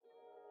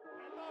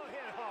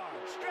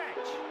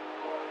Orange.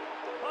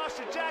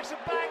 Austin Jackson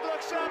back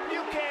looks up.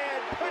 You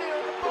can put it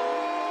on the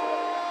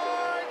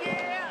board.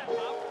 Yeah.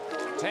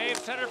 Taves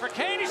center for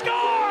Kane. He scores!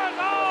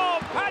 Oh,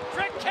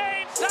 Patrick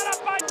Kane set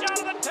up by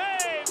Jonathan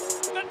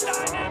Taves. The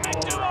dynamic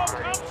duo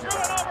comes through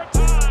in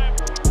overtime.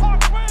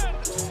 Hawks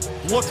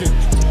win. Looking.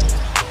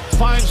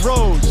 Finds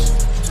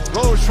Rose.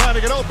 Rose trying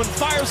to get open.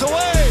 Fires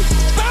away.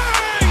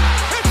 Bang!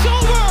 It's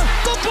over.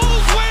 The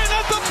Bulls win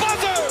at the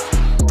buzzer.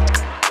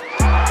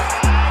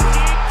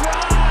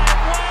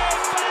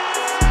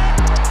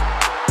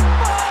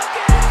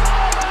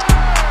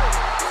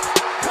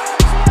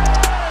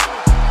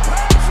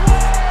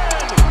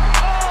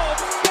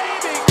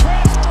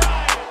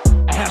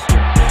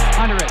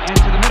 Under it, and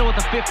to the middle with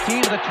the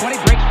 15, to the 20,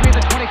 breaks free, the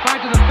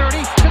 25, to the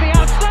 30, to the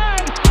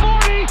outside,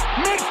 40,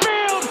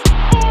 midfield,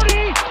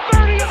 40,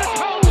 30 to the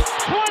coast,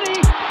 20,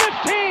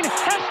 15,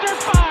 Hester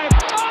 5,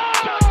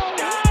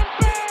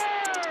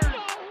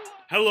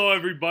 Hello,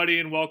 everybody,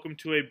 and welcome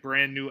to a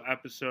brand new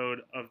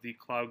episode of the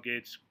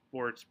Cloudgate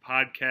Sports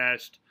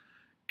Podcast.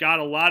 Got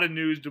a lot of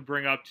news to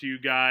bring up to you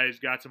guys.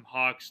 Got some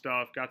Hawks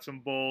stuff, got some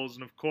Bulls,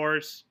 and of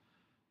course,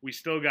 we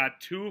still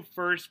got two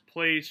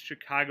first-place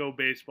Chicago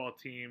baseball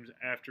teams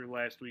after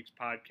last week's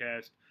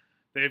podcast.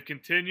 They have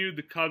continued.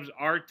 The Cubs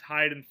are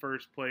tied in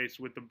first place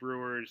with the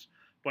Brewers,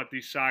 but the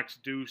Sox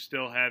do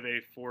still have a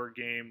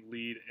 4-game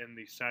lead in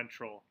the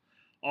Central.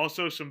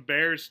 Also, some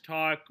Bears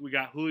talk. We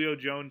got Julio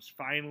Jones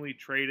finally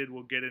traded.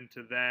 We'll get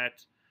into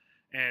that.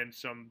 And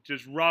some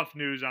just rough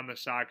news on the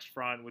Sox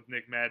front with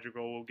Nick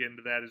Madrigal. We'll get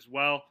into that as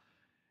well.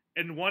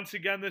 And once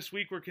again this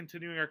week, we're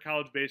continuing our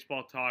college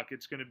baseball talk.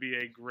 It's going to be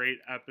a great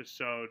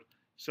episode.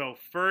 So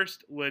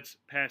first, let's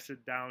pass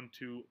it down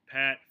to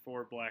Pat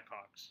for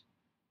Blackhawks.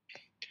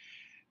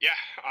 Yeah,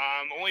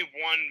 only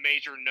one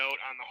major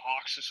note on the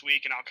Hawks this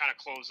week, and I'll kind of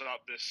close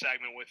up this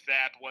segment with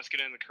that. But let's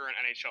get into the current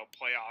NHL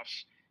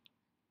playoffs.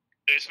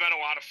 It's been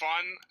a lot of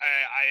fun.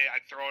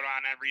 I throw it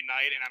on every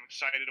night, and I'm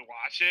excited to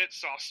watch it.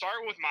 So I'll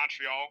start with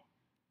Montreal.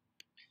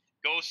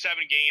 Goes 7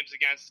 games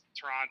against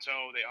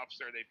Toronto. They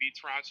beat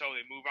Toronto.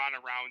 They move on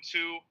to round 2.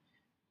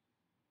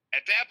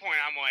 At that point,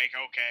 I'm like,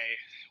 okay,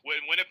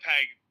 when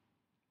Winnipeg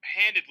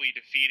handedly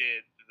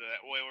defeated the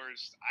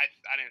Oilers,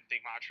 I didn't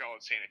think Montreal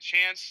would stand a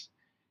chance.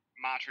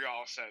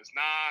 Montreal says,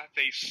 nah.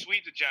 They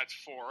sweep the Jets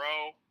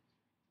 4-0.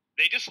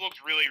 They just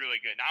looked really,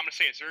 really good. Now, I'm going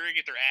to say it. So they're going to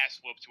get their ass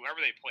whooped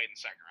whoever they played in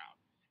the second round.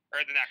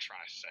 Or the next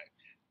round, I should say.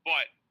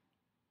 But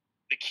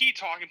the key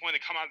talking point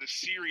that come out of the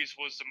series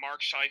was the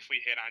Mark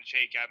Scheifele hit on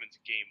Jake Evans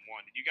in Game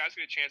 1. Did you guys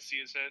get a chance to see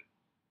his hit?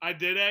 I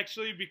did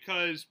actually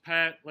because,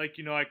 Pat, like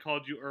you know, I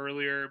called you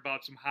earlier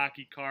about some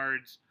hockey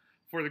cards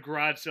for the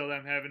garage sale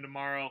that I'm having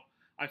tomorrow.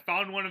 I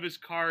found one of his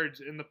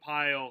cards in the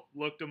pile,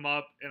 looked him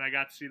up, and I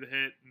got to see the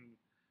hit, and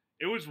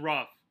it was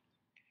rough.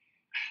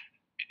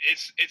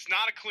 It's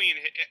not a clean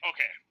hit.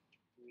 Okay.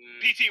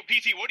 PT,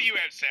 what do you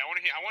have to say? I want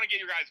to get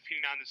your guys'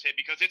 opinion on this hit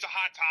because it's a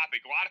hot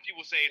topic. A lot of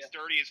people say it's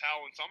dirty as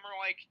hell, and some are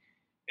like,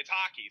 it's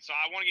hockey. So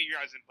I want to get your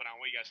guys' input on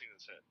what you guys think of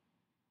this hit.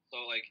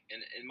 So, like,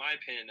 in my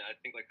opinion, I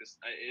think, like, this,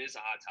 it is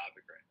a hot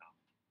topic right now.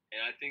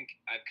 And I think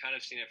I've kind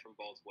of seen it from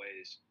both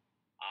ways.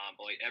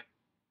 But,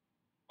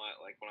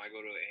 like, when I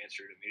go to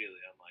answer it immediately,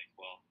 I'm like,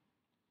 well,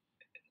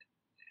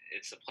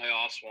 it's the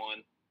playoffs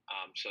one.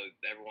 So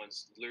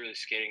everyone's literally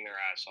skating their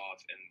ass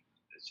off, and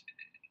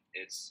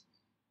it's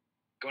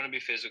going to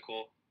be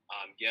physical.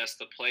 Yes,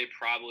 the play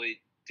probably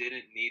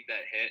didn't need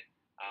that hit,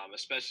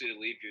 especially to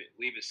leave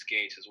his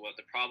skates is what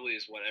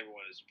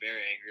everyone is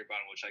very angry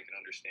about, which I can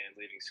understand,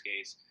 leaving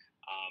skates,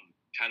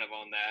 kind of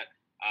on that.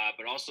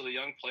 But also the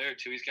young player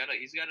too. He's got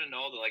to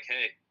know that, like,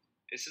 hey,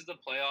 this is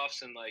the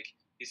playoffs, and like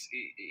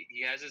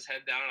he has his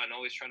head down. I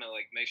know he's trying to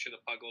like make sure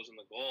the puck goes in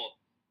the goal.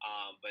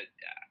 But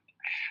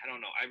I don't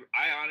know.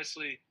 I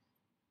honestly,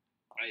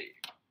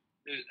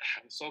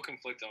 I'm so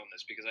conflicted on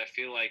this because I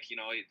feel like, you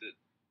know,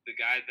 the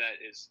guy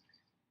that is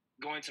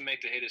going to make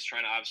the hit is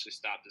trying to obviously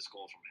stop this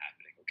goal from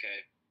happening, okay?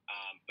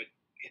 But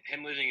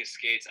him losing his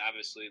skates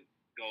obviously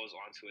goes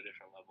on to a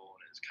different level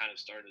and has kind of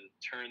started to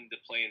turn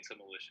the play into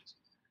malicious.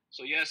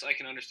 So, yes, I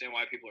can understand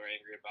why people are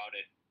angry about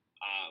it.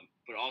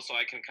 But also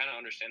I can kind of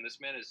understand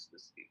this man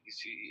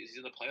he's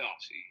in the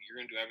playoffs. You're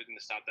going to do everything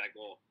to stop that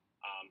goal.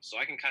 So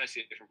I can kind of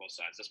see it from both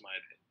sides. That's my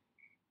opinion.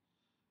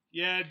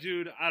 Yeah,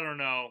 dude, I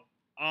don't know.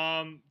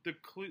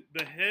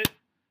 The hit,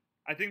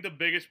 I think the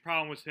biggest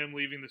problem was him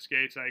leaving the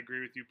skates. I agree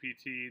with you,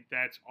 PT.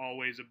 That's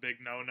always a big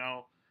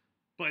no-no.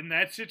 But in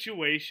that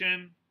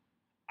situation,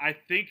 I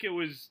think it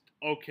was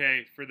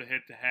okay for the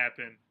hit to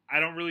happen. I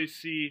don't really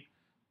see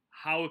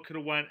how it could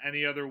have went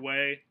any other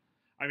way.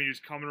 I mean, he was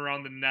coming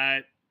around the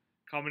net,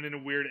 coming in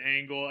a weird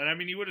angle. And, I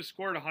mean, he would have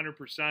scored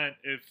 100%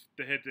 if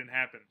the hit didn't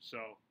happen. So,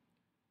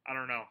 I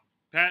don't know.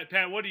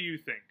 Pat, what do you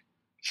think?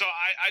 So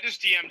I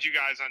just DM'd you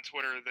guys on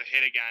Twitter the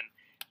hit again.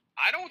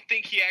 I don't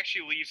think he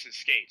actually leaves his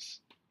skates.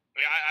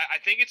 I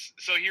think it's –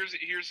 so here's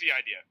the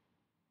idea.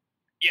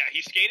 Yeah,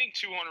 he's skating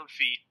 200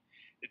 feet.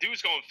 The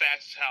dude's going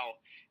fast as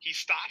hell. He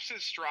stops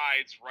his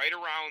strides right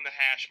around the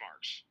hash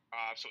marks,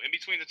 so in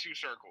between the two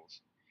circles.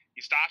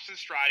 He stops his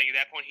striding. At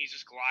that point, he's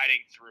just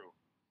gliding through.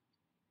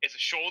 It's a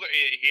shoulder.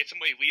 He hits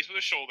him. He leads with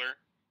a shoulder.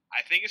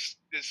 I think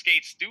the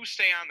skates do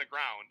stay on the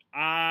ground.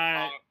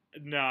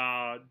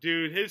 No,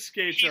 dude, his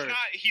skates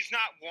He's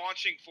not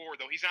launching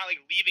forward though. He's not like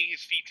leaving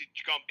his feet to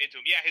jump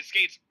into him. Yeah, his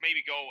skates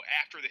maybe go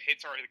after the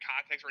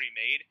contact's already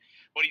made,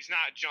 but he's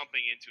not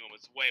jumping into him.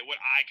 It's the way what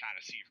I kind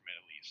of see from it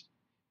at least.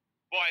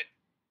 But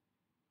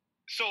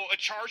so a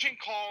charging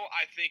call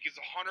I think is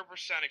 100%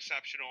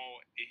 exceptional.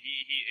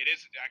 It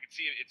is. I can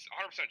see it. It's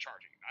 100%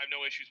 charging. I have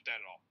no issues with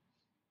that at all.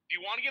 If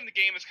you want to give him the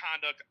game as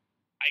conduct,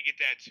 I get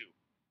that too.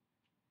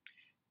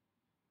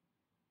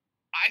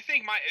 I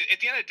think at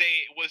the end of the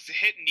day, was the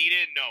hit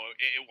needed? No,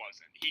 it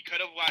wasn't. He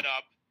could have let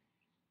up.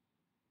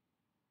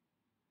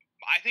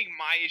 I think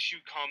my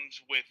issue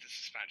comes with the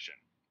suspension.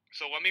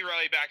 So let me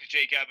rally back to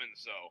Jake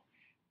Evans, though.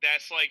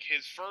 That's like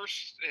his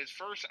first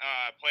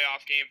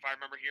playoff game, if I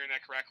remember hearing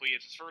that correctly.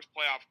 It's his first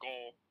playoff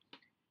goal.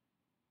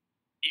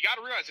 You got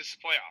to realize this is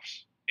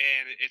playoffs,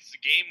 and it's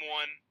the game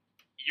one.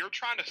 You're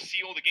trying to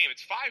seal the game.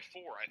 It's 5-4,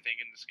 I think,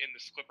 in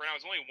this clip right now.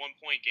 It's only a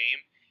 1-point game.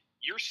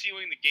 You're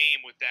sealing the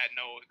game with that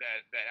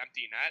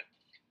empty net.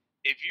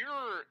 If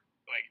you're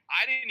like,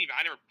 I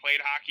never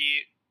played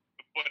hockey,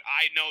 but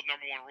I know the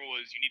number one rule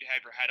is you need to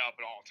have your head up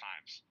at all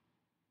times.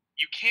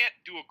 You can't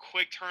do a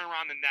quick turn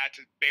around the net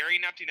to bury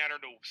an empty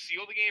netter to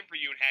seal the game for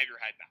you and have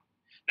your head down.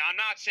 Now, I'm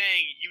not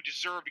saying you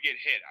deserve to get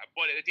hit,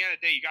 but at the end of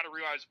the day, you got to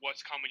realize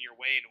what's coming your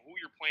way and who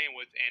you're playing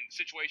with and the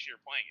situation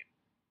you're playing in.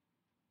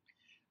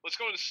 Let's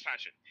go to the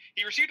suspension.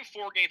 He received a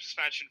 4-game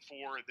suspension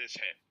for this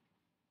hit.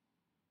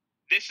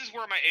 This is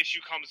where my issue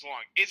comes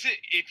along. Is it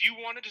if you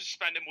wanted to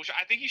suspend him, which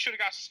I think he should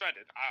have got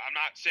suspended. I'm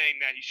not saying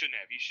that he shouldn't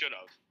have. He should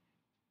have.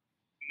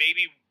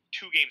 Maybe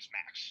 2 games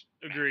max.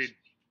 Agreed.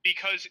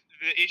 Because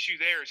the issue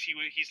there is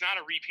he's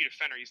not a repeat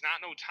offender. He's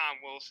not no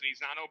Tom Wilson.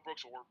 He's not no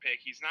Brooks Orpik.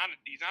 He's not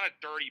a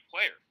dirty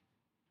player.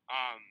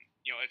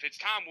 If it's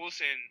Tom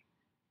Wilson,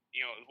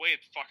 the way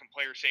fucking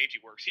player safety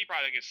works, he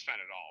probably doesn't get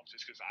suspended at all,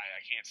 just because I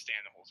can't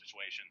stand the whole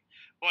situation.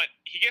 But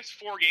he gets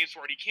 4 games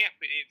for it. He can't.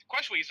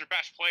 Questionably, he's their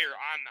best player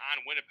on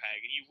Winnipeg,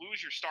 and you lose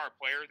your star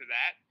player to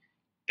that.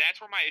 That's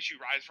where my issue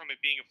rises from,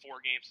 it being a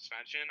 4-game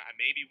suspension.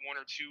 Maybe 1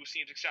 or 2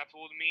 seems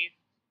acceptable to me.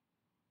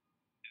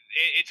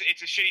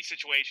 It's a shitty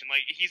situation.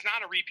 Like, he's not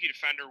a repeat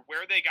offender.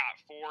 Where they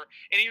got 4,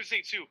 and here's the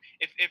thing too: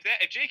 if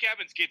Jake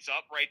Evans gets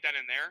up right then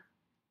and there,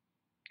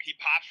 he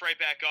pops right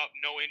back up,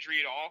 no injury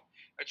at all.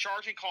 A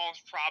charging call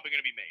is probably going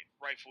to be made,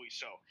 rightfully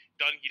so.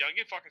 He doesn't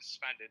get fucking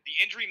suspended. The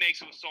injury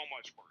makes it so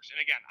much worse. And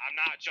again, I'm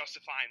not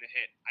justifying the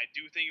hit. I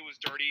do think it was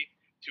dirty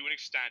to an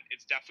extent.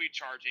 It's definitely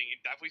charging.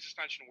 It's definitely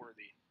suspension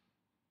worthy.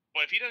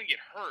 But if he doesn't get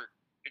hurt,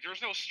 if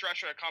there's no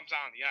stretcher that comes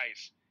out on the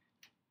ice,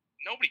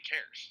 nobody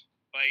cares.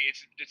 Like,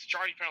 it's a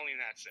charging penalty and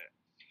that's it.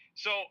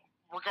 So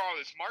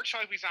regardless, Mark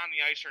Scheifele's on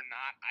the ice or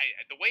not,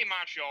 the way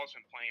Montreal's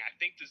been playing, I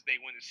think they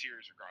win the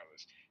series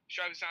regardless.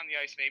 Scheifele's on the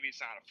ice, maybe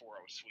it's not a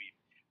 4-0 sweep.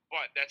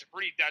 But that's a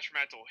pretty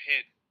detrimental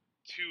hit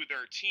to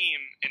their team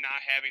and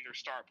not having their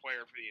star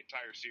player for the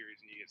entire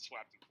series, and you get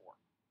swept in 4.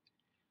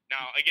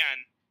 Now,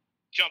 again,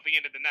 jumping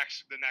into the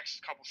next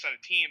couple set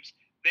of teams,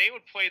 they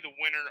would play the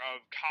winner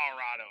of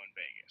Colorado and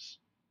Vegas.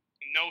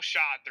 No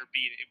shot they're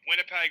beating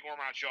Winnipeg or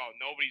Montreal.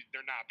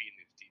 They're not beating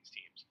these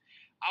teams.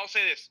 I'll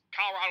say this: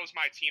 Colorado's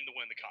my team to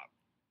win the cup.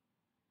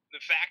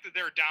 The fact that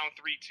they're down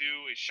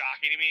 3-2 is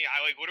shocking to me.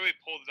 I literally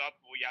pulled it up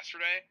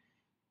yesterday.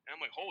 And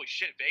I'm like, holy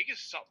shit,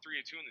 Vegas is up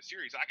 3-2 in the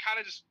series. I kind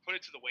of just put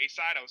it to the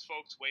wayside. I was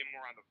focused way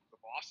more on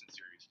the Boston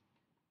series.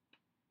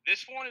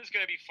 This one is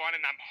going to be fun,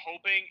 and I'm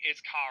hoping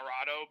it's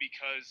Colorado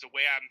because the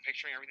way I'm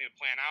picturing everything to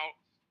plan out,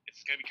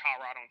 it's going to be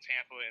Colorado and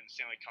Tampa in the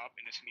Stanley Cup,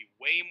 and it's going to be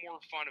way more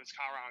fun if it's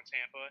Colorado and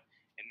Tampa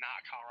and not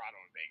Colorado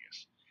and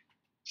Vegas.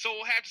 So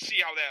we'll have to see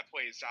how that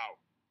plays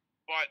out.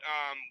 But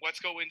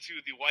let's go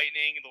into the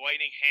Lightning. The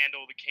Lightning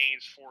handle the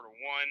Canes 4-1.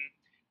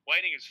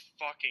 Lightning is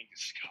fucking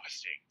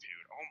disgusting,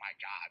 dude. Oh my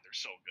god, they're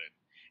so good.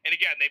 And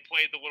again, they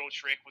played the little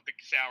trick with the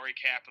salary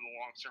cap and the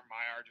long-term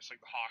IR, just like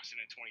the Hawks did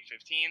in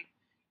 2015.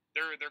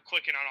 They're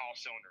clicking on all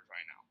cylinders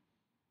right now.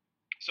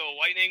 So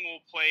Lightning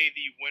will play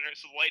the winner.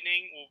 So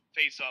Lightning will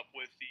face up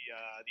with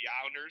the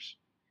Islanders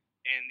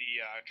in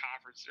the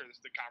conference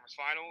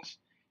finals,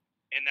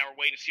 and now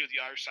we're waiting to see what the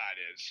other side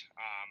is.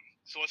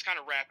 So let's kind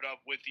of wrap it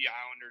up with the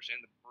Islanders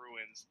and the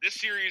Bruins. This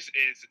series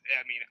is,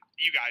 I mean,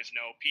 you guys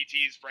know,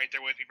 PT's right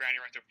there with me, Brandon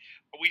right there.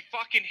 But we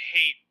fucking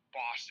hate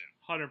Boston.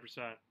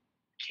 100%.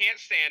 Can't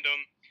stand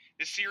them.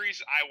 This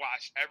series, I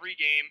watched every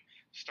game,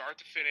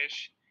 start to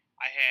finish.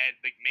 I had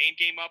the main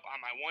game up on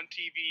my one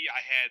TV.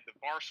 I had the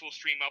Barstool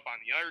stream up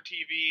on the other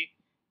TV.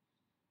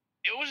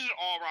 It was an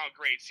all-around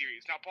great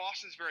series. Now,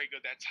 Boston's very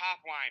good. That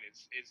top line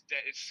is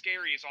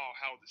scary as all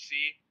hell to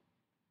see.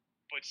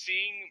 But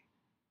seeing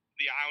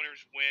the Islanders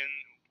win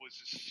was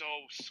just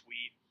so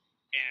sweet.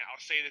 And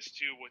I'll say this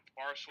too with the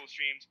Barstool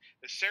streams,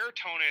 the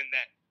serotonin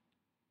that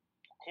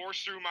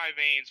coursed through my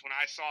veins when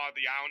I saw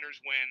the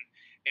Islanders win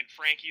and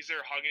Frankie's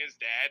there hugging his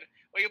dad,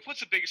 like, it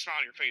puts the biggest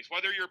smile on your face.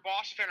 Whether you're a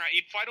Boston fan or not,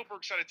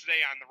 Feidelberg said it today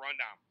on the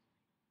rundown.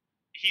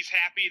 he's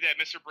happy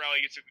that Mr. Borelli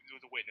gets to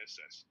witness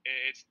this.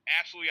 It's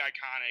absolutely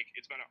iconic.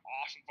 It's been an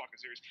awesome fucking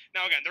series.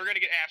 Now, again, they're going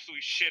to get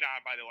absolutely shit on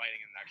by the Lightning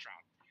in the next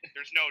round.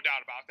 There's no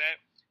doubt about that.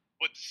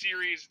 But the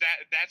series,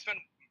 that's been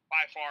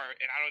by far,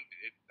 and I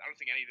don't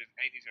think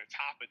anything's going to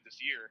top it this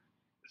year.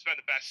 It's been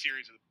the best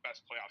series of the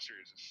best playoff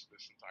series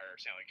this entire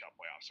Stanley Cup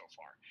playoff so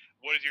far.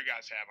 What did you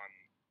guys have on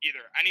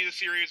either any of the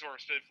series or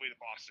specifically the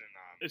Boston?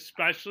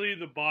 Especially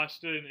the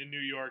Boston and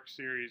New York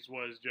series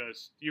was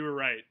just, you were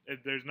right.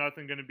 There's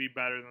nothing going to be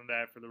better than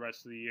that for the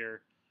rest of the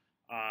year,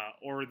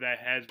 or that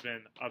has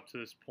been up to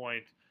this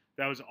point.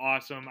 That was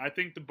awesome. I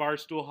think the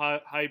Barstool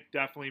hype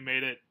definitely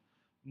made it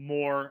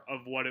more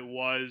of what it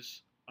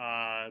was.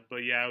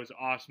 But yeah, it was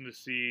awesome to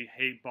see.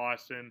 Hate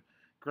Boston.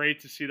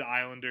 Great to see the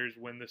Islanders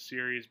win the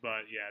series,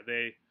 but yeah,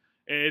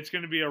 it's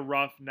going to be a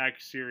rough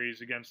next series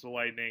against the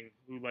Lightning,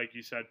 who, like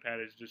you said, Pat,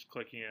 is just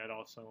clicking at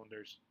all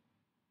cylinders.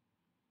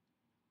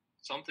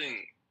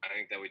 Something I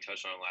think that we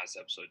touched on last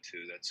episode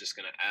too that's just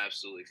going to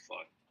absolutely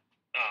fuck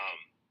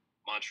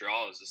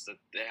Montreal is just that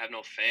they have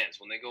no fans.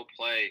 When they go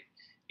play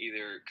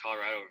either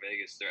Colorado or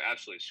Vegas, they're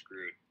absolutely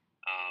screwed.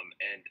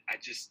 And I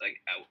just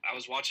I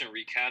was watching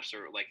recaps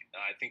or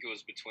I think it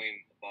was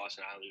between the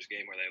Boston Islanders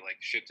game where they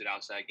shifted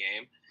outside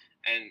game,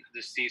 and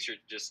the seats are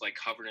just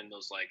covered in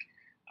those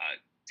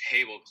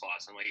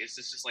tablecloths. I'm it's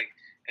just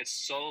it's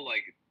so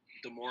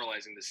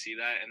demoralizing to see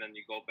that, and then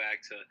you go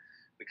back to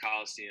the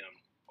Coliseum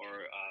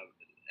or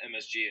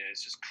MSG, and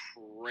it's just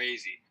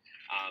crazy.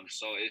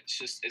 So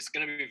it's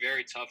going to be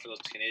very tough for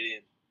those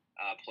Canadian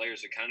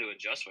players to kind of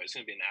adjust to it. It's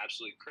going to be an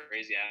absolutely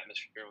crazy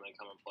atmosphere when they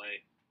come and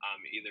play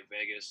either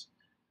Vegas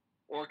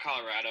or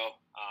Colorado.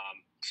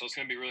 So it's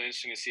going to be really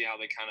interesting to see how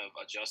they kind of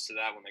adjust to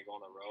that when they go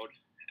on the road.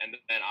 And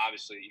then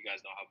obviously you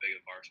guys know how big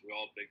of Barstool. We're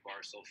all big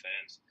Barstool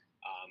fans.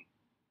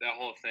 That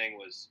whole thing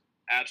was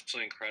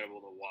absolutely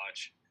incredible to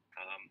watch.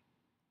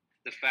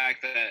 The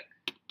fact that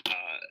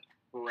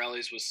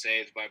Borelli's was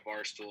saved by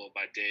Barstool,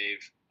 by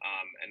Dave,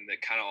 and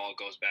that kind of all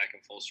goes back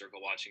in full circle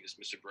watching just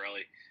Mr.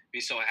 Borelli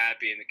be so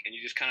happy. And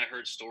you just kind of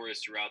heard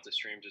stories throughout the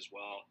streams as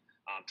well,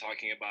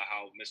 talking about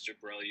how Mr.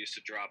 Borelli used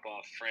to drop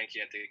off Frankie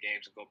at the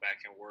games and go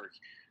back and work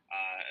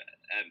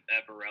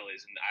at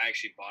Borelli's. And I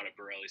actually bought a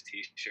Borelli's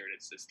t-shirt.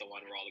 It's the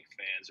one where all the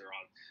fans are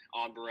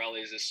on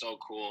Borelli's. It's so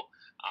cool.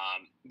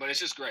 But it's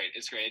just great.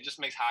 It's great. It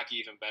just makes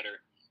hockey even better,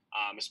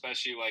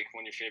 especially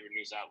when your favorite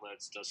news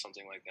outlets does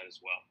something like that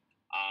as well.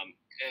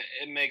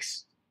 It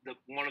makes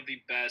one of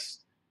the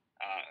best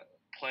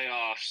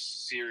playoff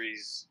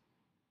series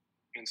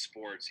in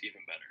sports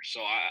even better. So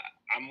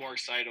I'm more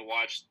excited to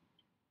watch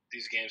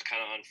these games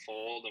kind of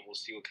unfold, and we'll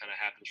see what kind of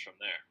happens from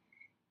there.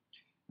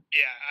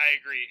 Yeah, I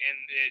agree. And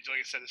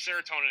like I said, the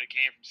serotonin that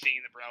came from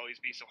seeing the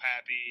Borellis be so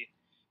happy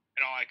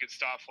and all that good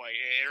stuff,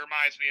 it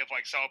reminds me of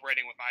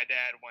celebrating with my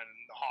dad when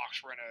the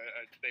Hawks were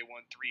they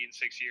won 3 in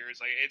 6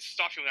 years. It's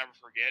stuff you'll never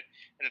forget,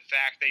 and the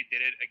fact they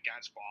did it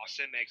against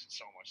Boston makes it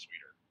so much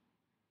sweeter.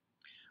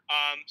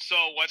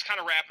 So let's kind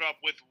of wrap it up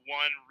with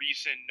one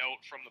recent note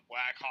from the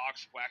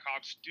Blackhawks. The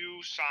Blackhawks do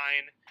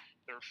sign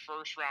their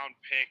first round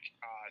pick,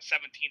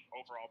 17th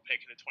overall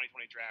pick in the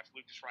 2020 draft,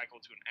 Lucas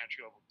Reichel, to an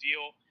entry level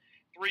deal.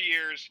 3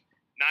 years,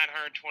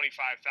 $925,000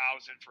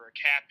 for a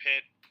cap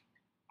hit.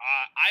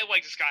 I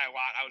like this guy a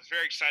lot. I was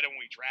very excited when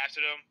we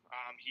drafted him.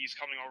 He's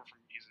coming over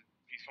from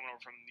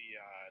the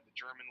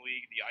German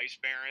league, the Ice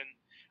Baron.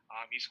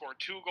 He scored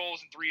 2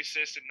 goals and 3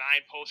 assists in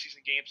 9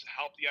 postseason games to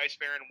help the Ice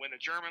Baron win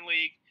the German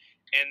league.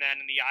 And then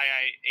in the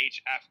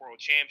IIHF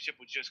World Championship,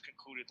 which just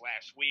concluded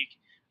last week,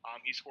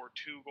 he scored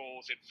 2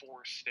 goals and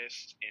 4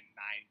 assists in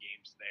 9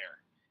 games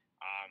there.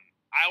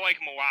 I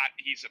like him a lot.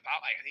 He's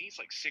about, I think he's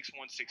 6'1",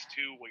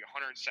 6'2",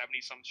 170,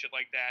 some shit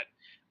like that.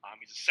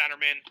 He's a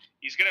centerman.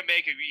 He's gonna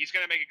make a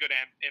good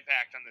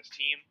impact on this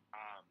team.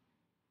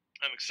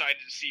 I'm excited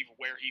to see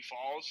where he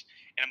falls,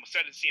 and I'm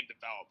excited to see him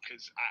develop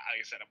because,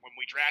 like I said, when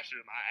we drafted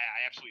him,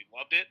 I absolutely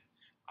loved it.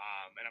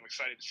 And I'm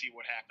excited to see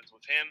what happens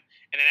with him.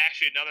 And then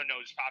actually another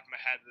note just popped in my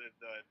head: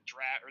 the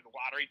draft or the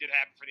lottery did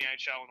happen for the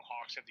NHL, and the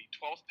Hawks have the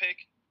 12th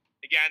pick.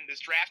 Again, this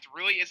draft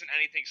really isn't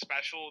anything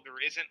special. There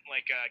isn't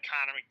a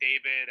Connor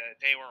McDavid, a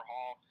Taylor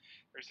Hall.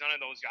 There's none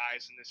of those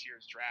guys in this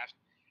year's draft.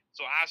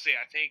 So honestly,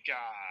 I think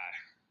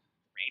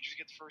Rangers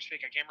get the first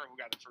pick. I can't remember who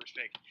got the first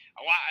pick.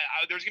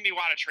 There's going to be a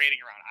lot of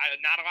trading around.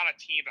 Not a lot of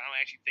teams I don't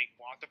actually think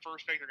want the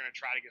first pick. They're going to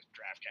try to get some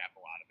draft cap,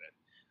 a lot of it.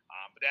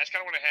 But that's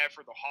kind of what I have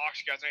for the Hawks.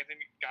 You guys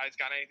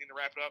got anything to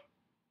wrap it up?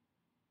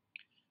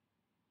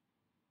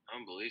 I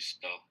don't believe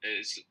so.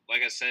 It's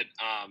like I said,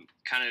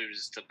 kind of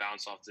just to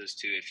bounce off this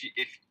too. If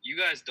you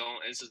guys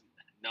don't, this is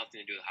nothing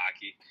to do with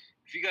hockey.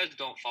 If you guys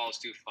don't follow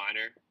Stu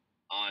Feiner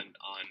on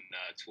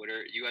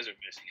Twitter, you guys are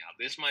missing out.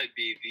 This might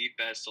be the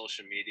best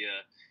social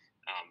media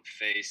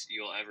face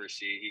you'll ever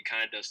see. He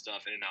kind of does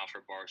stuff in and out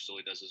for Barstool.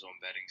 He does his own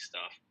betting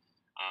stuff.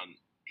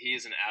 He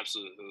is an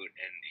absolute hoot,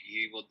 and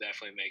he will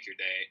definitely make your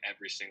day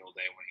every single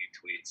day when he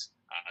tweets.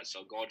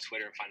 So go on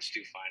Twitter and find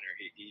Stu Feiner.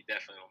 He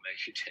definitely will make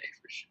your day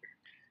for sure.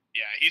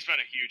 Yeah, he's been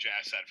a huge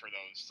asset for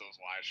those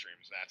live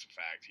streams. That's a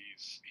fact.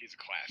 He's a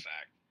class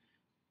act.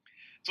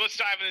 So let's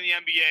dive into the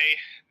NBA.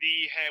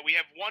 We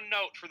have one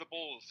note for the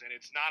Bulls, and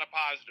it's not a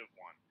positive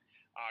one.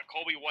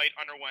 Colby White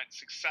underwent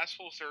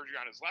successful surgery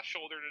on his left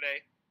shoulder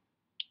today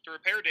to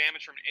repair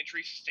damage from an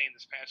injury sustained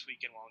this past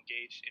weekend while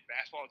engaged in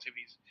basketball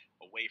activities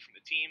away from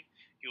the team.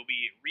 He will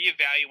be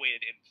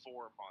reevaluated in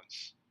 4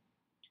 months.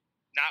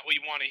 Not what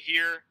you want to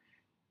hear.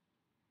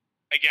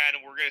 Again,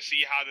 we're going to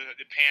see how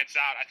it pans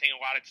out. I think a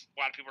lot of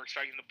people are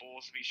expecting the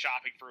Bulls to be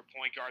shopping for a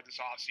point guard this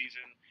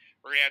offseason.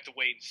 We're going to have to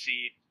wait and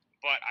see.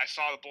 But I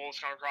saw the Bulls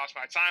come across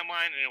my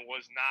timeline, and it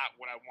was not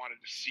what I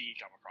wanted to see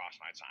come across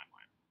my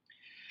timeline.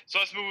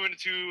 So let's move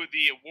into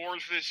the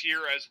awards for this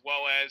year, as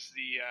well as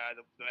the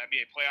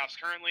NBA playoffs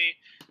currently.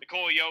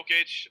 Nikola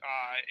Jokic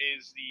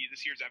is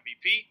this year's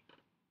MVP.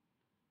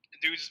 The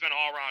dude's just been an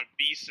all-around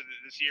beast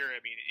this year.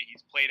 I mean,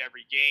 he's played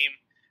every game.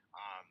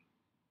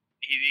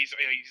 He's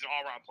an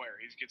all-around player.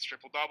 He gets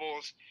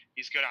triple-doubles.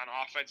 He's good on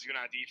offense. He's good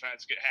on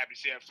defense. Happy to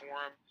see that for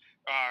him.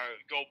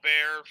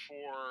 Gobert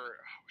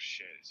for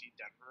is he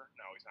Denver?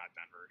 No, he's not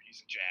Denver. He's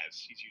the Jazz.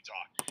 He's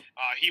Utah.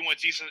 He won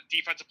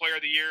defensive player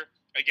of the year.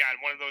 Again,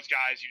 one of those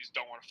guys you just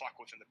don't want to fuck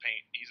with in the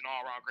paint. He's an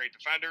all-around great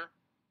defender.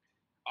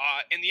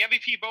 In the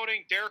MVP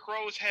voting, Derrick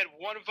Rose had 1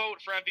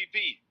 vote for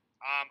MVP.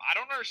 I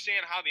don't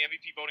understand how the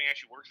MVP voting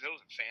actually works. It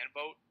was a fan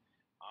vote,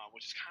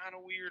 which is kind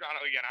of weird. I'm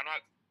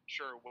not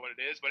sure what it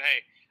is, but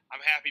hey, I'm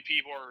happy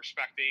people are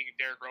respecting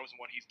Derrick Rose and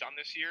what he's done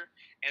this year,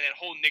 and that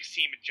whole Knicks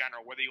team in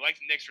general. Whether you like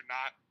the Knicks or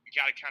not, you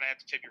got to kind of have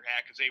to tip your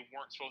hat because they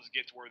weren't supposed to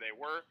get to where they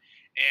were,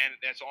 and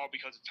that's all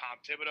because of Tom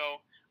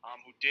Thibodeau,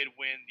 who did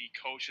win the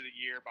Coach of the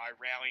Year by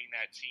rallying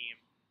that team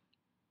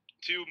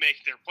to make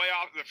their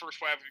first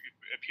playoff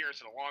appearance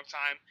in a long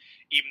time,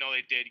 even though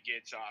they did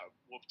get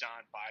whooped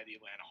on by the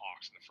Atlanta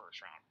Hawks in the first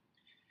round.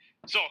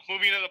 So,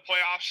 moving into the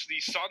playoffs,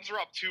 the Suns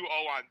are up 2-0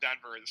 on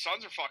Denver. The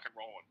Suns are fucking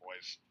rolling,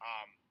 boys.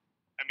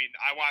 I mean,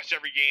 I watched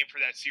every game for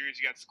that series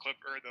against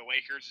the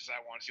Lakers because I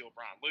want to see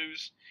LeBron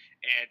lose.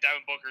 And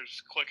Devin Booker's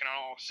clicking on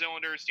all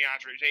cylinders.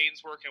 DeAndre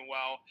Ayton's working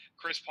well.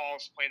 Chris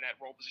Paul's playing that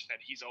role position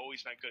that he's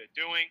always been good at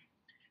doing.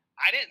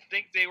 I didn't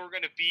think they were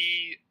going to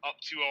be up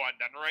 2-0 on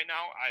Denver right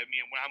now. I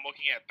mean, when I'm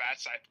looking at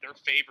bets, they're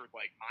favored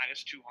like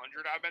minus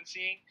 200 I've been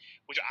seeing,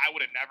 which I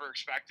would have never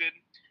expected.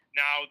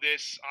 Now,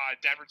 this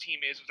Denver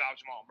team is without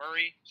Jamal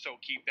Murray,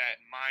 so keep that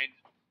in mind,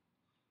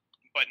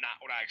 but not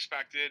what I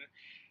expected.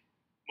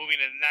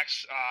 Moving to the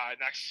next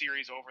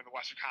series over in the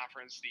Western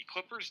Conference, the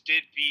Clippers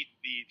did beat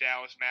the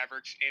Dallas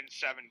Mavericks in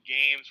 7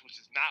 games, which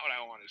is not what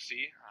I wanted to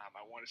see.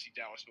 I want to see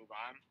Dallas move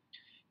on.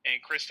 And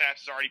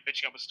Kristaps is already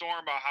bitching up a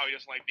storm about how he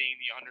doesn't like being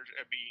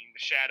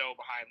the shadow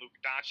behind Luka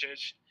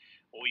Doncic.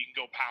 Well, you can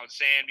go pound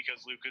sand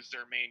because Luka's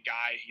their main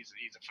guy. He's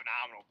a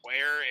phenomenal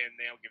player, and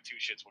they don't give 2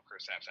 shits what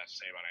Kristaps has to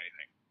say about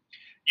anything.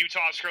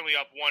 Utah is currently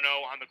up 1-0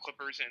 on the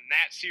Clippers in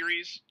that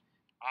series.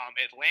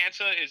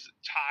 Atlanta is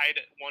tied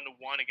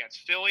 1-1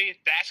 against Philly.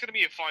 That's going to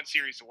be a fun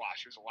series to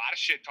watch. There's a lot of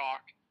shit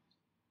talk.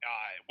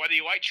 Whether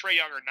you like Trae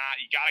Young or not,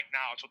 you got to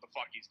acknowledge what the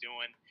fuck he's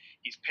doing.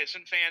 He's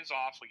pissing fans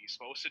off like he's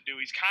supposed to do.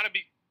 He's kind of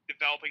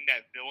developing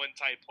that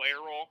villain-type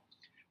player role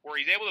where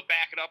he's able to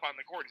back it up on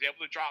the court. He's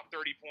able to drop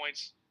 30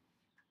 points.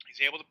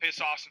 He's able to piss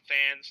off some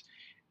fans.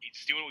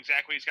 He's doing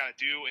exactly what he's got to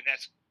do, and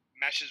that's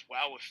meshes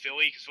well with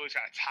Philly because Philly's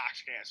got a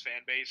toxic-ass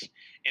fan base,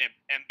 and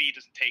Embiid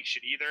doesn't take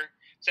shit either.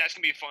 So that's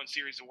going to be a fun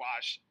series to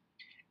watch.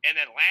 And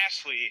then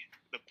lastly,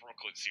 the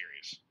Brooklyn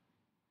series.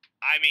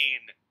 I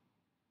mean,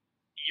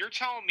 you're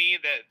telling me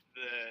that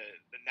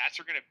the Nets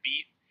are going to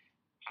beat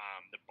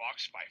the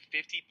Bucks by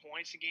 50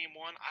 points in Game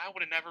 1? I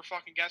would have never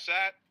fucking guessed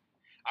that.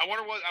 I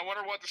wonder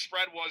what the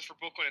spread was for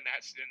Brooklyn in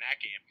that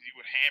game because you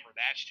would hammer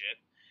that shit.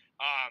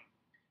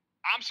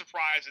 I'm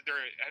surprised that they're.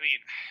 I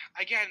mean,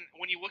 again,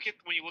 when you look at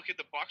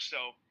the Bucks,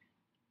 though,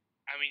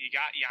 I mean, you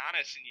got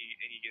Giannis and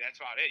that's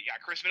about it. You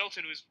got Chris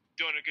Middleton, who's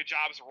doing a good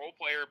job as a role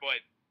player,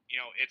 but you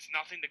know it's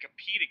nothing to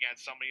compete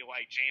against somebody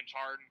like James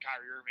Harden,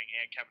 Kyrie Irving,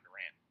 and Kevin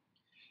Durant.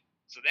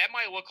 So that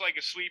might look like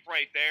a sweep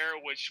right there,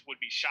 which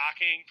would be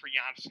shocking for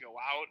Giannis to go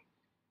out.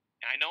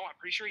 And I know, I'm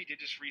pretty sure he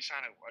did just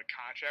re-sign a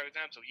contract with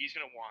them, so he's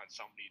going to want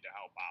somebody to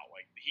help out.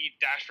 Like he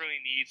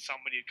desperately needs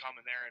somebody to come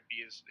in there and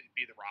be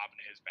the Robin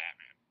to his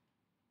Batman.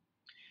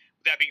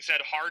 That being said,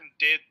 Harden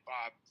did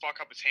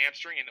fuck up his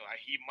hamstring, and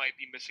he might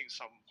be missing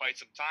quite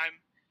some time.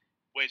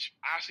 Which,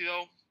 honestly,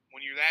 though,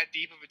 when you're that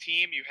deep of a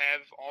team, you have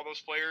all those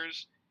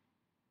players.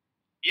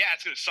 Yeah,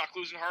 it's going to suck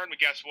losing Harden,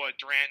 but guess what?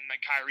 Durant and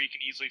Kyrie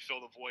can easily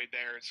fill the void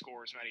there and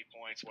score as many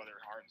points, whether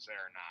Harden's there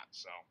or not.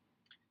 So,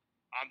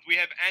 do we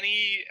have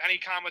any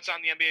comments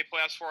on the NBA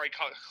playoffs before I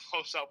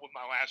close up with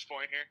my last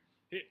point here?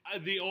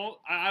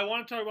 I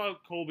want to talk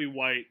about Colby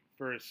White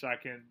for a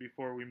second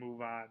before we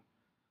move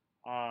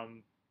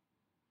on.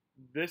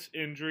 This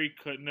injury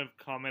couldn't have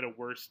come at a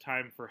worse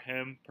time for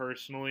him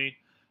personally,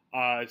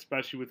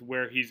 especially with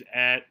where he's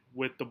at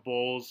with the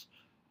Bulls.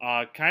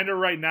 Kind of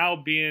right now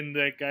being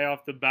that guy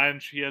off the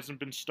bench, he hasn't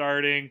been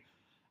starting.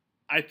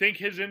 I think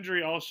his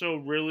injury also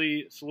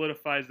really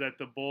solidifies that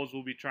the Bulls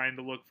will be trying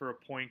to look for a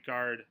point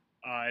guard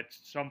at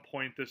some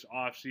point this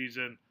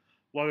offseason,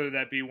 whether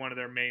that be one of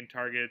their main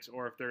targets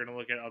or if they're going to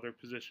look at other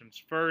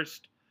positions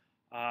first.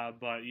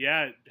 But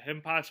yeah,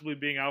 him possibly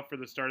being out for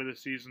the start of the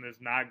season is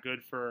not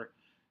good for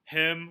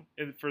him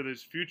and for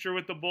his future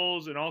with the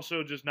Bulls, and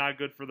also just not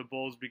good for the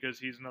Bulls because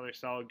he's another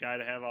solid guy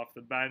to have off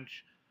the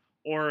bench.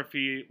 Or if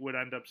he would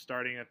end up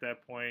starting at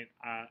that point,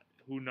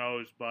 who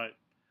knows? But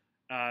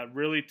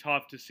really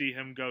tough to see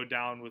him go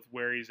down with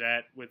where he's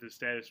at with his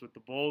status with the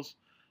Bulls.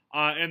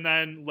 And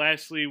then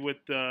lastly, with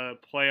the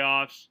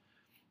playoffs,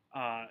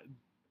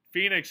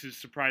 Phoenix is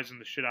surprising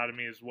the shit out of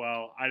me as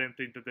well. I didn't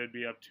think that they'd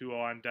be up 2-0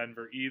 on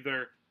Denver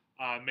either.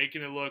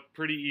 Making it look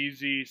pretty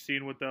easy,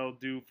 seeing what they'll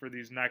do for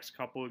these next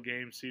couple of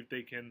games, see if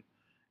they can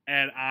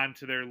add on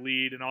to their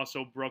lead. And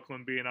also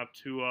Brooklyn being up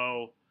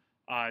 2-0.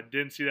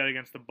 Didn't see that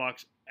against the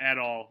Bucks at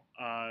all.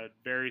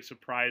 Very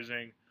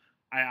surprising.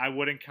 I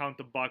wouldn't count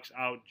the Bucks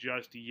out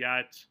just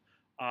yet.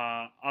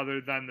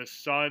 Other than the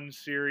Sun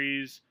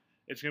series,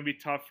 it's going to be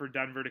tough for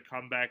Denver to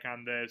come back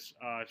on this,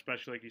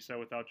 especially like you said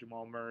without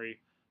Jamal Murray.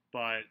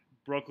 But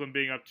Brooklyn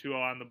being up 2-0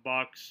 on the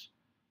Bucks,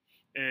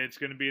 it's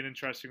going to be an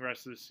interesting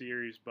rest of the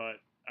series.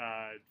 But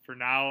for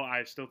now,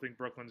 I still think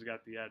Brooklyn's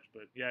got the edge.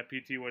 But yeah,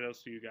 PT, what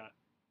else do you got?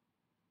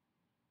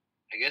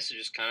 I guess it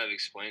just kind of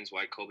explains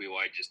why Kobe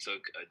White just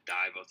took a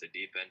dive off the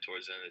deep end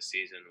towards the end of the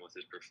season with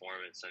his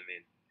performance. I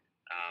mean,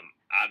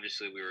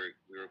 obviously we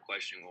were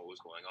questioning what was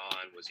going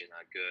on. Was he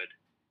not good?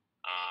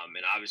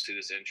 And obviously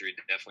this injury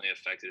definitely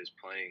affected his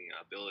playing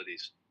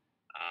abilities.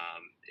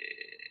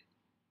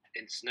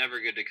 It's never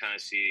good to kind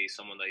of see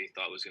someone that you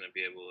thought was going to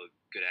be able to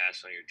good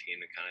ass on your team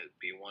to kind of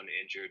be one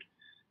injured,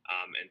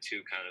 and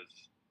two kind of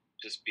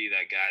just be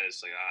that guy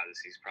that's like,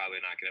 he's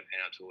probably not going to pan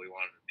out to what we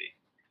want him to be.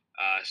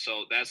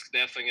 So that's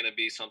definitely going to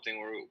be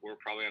something we're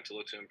probably going to have to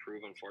look to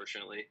improve,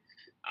 unfortunately,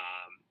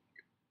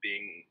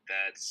 being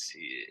that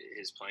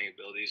his playing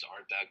abilities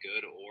aren't that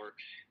good, or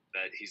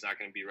that he's not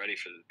going to be ready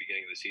for the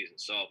beginning of the season.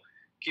 So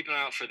keep an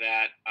eye out for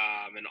that.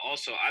 And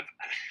also,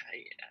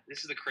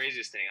 this is the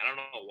craziest thing. I don't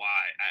know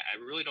why.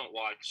 I really don't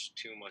watch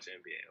too much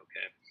NBA,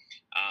 okay?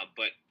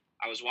 But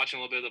I was watching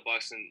a little bit of the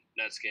Bucks and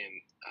Nets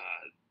game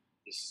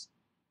this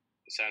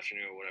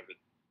afternoon or whatever,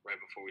 right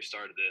before we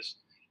started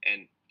this,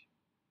 and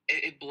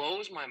it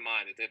blows my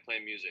mind that they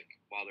play music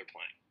while they're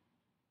playing.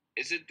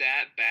 Is it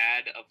that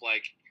bad of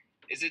like,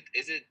 is it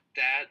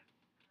that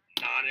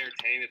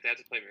non-entertaining that they have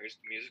to play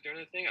music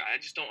during the thing? I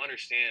just don't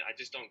understand. I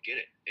just don't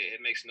get it. It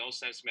makes no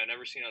sense to me. I've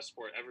never seen a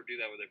sport ever do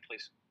that where they play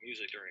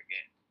music during a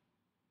game.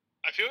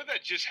 I feel like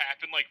that just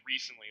happened like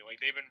recently. Like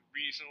they've been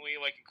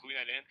recently like including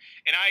that in.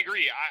 And I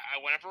agree.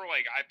 I whenever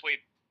like I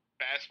played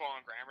basketball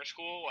in grammar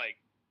school, like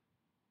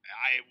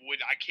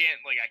I can't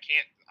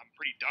I'm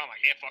pretty dumb. I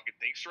can't fucking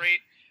think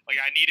straight. Like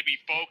I need to be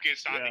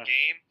focused on the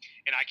game,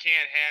 and I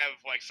can't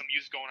have like some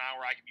music going on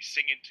where I can be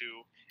singing to,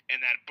 and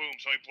then boom,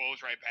 somebody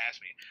blows right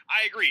past me.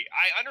 I agree.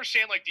 I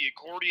understand like the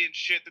accordion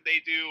shit that they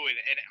do, and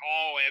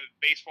all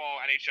baseball,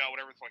 NHL,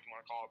 whatever the fuck you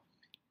want to call it,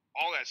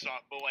 all that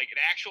stuff. But like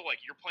an actual like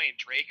you're playing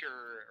Drake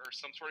or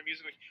some sort of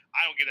music,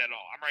 I don't get that at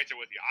all. I'm right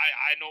there with you.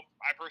 I know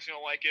I personally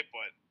don't like it,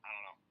 but I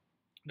don't know.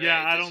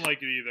 Yeah, I don't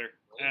like it either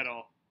at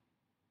all.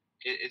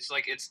 It's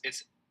like it's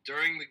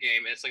during the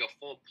game. It's like a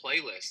full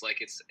playlist.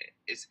 Like is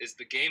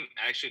the game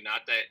actually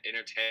not that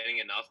entertaining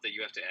enough that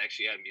you have to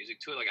actually add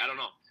music to it? Like I don't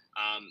know.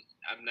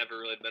 I've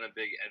never really been a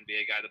big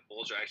NBA guy. The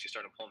Bulls are actually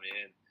starting to pull me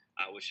in,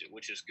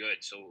 which is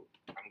good. So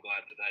I'm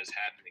glad that is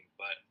happening.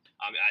 But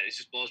it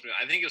just blows me.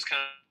 I think it was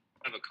kind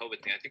of a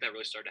COVID thing. I think that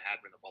really started to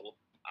happen in the bubble.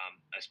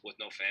 With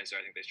no fans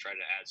there, I think they tried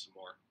to add some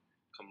more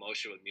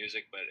commotion with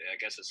music, but I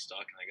guess it's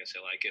stuck, and I guess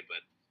they like it.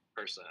 But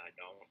personally, I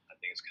don't. I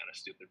think it's kind of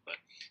stupid. But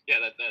yeah,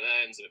 that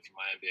ends it for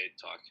my NBA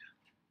talk.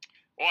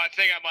 Well, I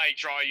think I might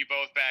draw you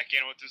both back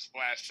in with this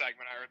last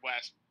segment or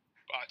last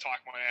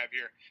talk I have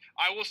here.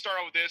 I will start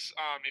out with this.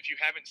 If you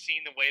haven't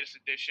seen the latest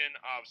edition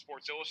of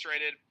Sports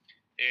Illustrated,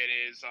 it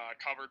is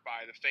covered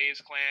by the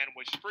FaZe Clan,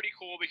 which is pretty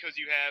cool because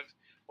you have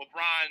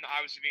LeBron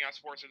obviously being on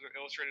Sports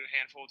Illustrated a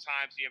handful of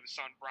times. You have his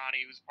son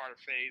Bronny, who's part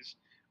of FaZe,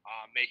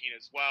 making it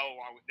as well,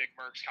 along with Nick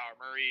Merckx, Kyler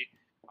Murray,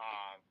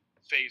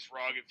 FaZe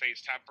Rug, and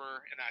FaZe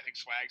Temper, and I think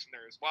Swag's in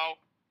there as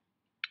well.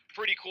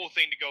 Pretty cool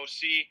thing to go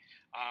see.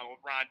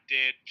 LeBron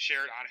did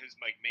share it on his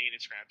main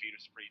Instagram feed,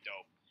 which is pretty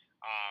dope.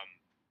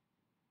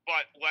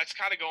 But let's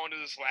kind of go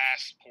into this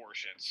last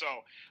portion.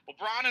 So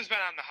LeBron has been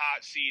on the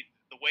hot seat.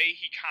 The way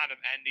he kind of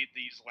ended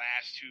these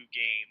last two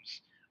games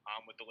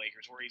with the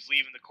Lakers, where he's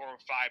leaving the court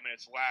with 5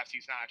 minutes left,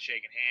 he's not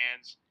shaking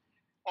hands,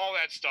 all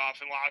that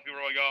stuff. And a lot of people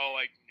are like, oh,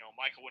 like, you know,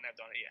 Michael wouldn't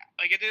have done it. Yeah.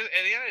 Like at the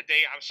end of the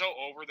day, I'm so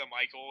over the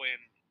Michael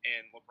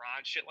and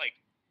LeBron shit. Like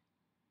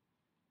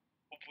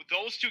with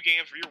those two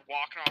games where you're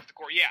walking off the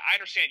court, yeah, I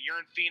understand you're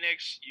in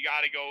Phoenix, you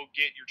got to go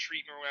get your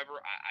treatment or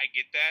whatever. I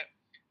get that.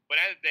 But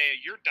at the end of the day,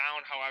 you're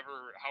down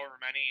however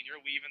many, and you're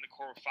leaving the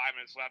court with 5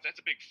 minutes left. That's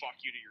a big fuck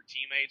you to your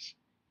teammates.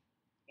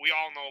 We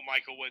all know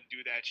Michael wouldn't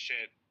do that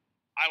shit.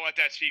 I let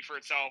that speak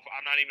for itself.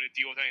 I'm not even going to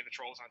deal with any of the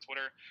trolls on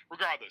Twitter.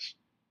 Regardless,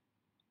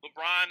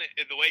 LeBron,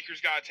 the Lakers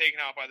got taken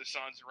out by the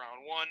Suns in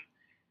round one.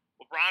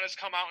 LeBron has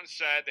come out and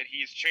said that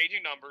he's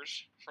changing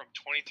numbers from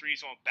 23,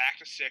 going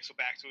back to 6, so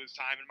back to his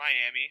time in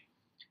Miami.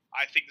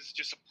 I think this is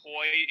just a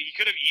ploy. He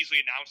could have easily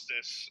announced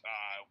this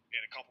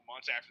in a couple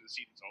months after the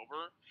season's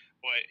over,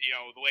 but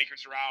the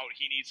Lakers are out.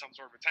 He needs some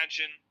sort of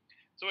attention,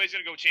 so he's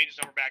gonna go change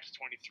his number back to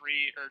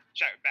 23 or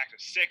back to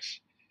 6.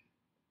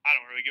 I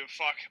don't really give a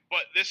fuck.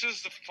 But this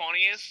is the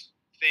funniest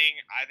thing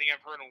I think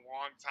I've heard in a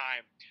long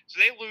time. So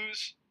they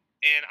lose,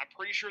 and I'm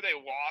pretty sure they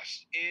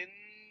lost in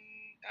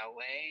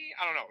LA.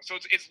 I don't know. So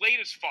it's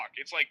late as fuck.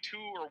 It's like 2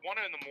 or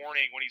 1 in the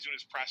morning when he's doing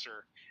his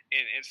presser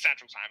in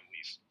Central Time at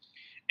least.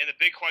 And the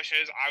big question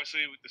is,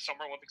 obviously, the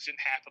Summer Olympics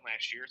didn't happen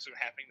last year, so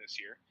it's happening this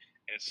year.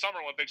 And it's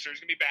Summer Olympics, so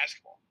there's going to be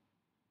basketball.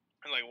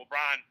 And like, well,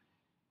 Bron,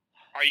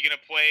 are you going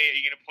to play? Are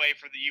you going to play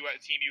for the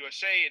Team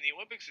USA in the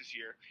Olympics this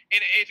year?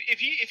 And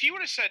if he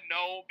would have said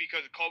no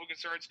because of COVID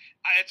concerns,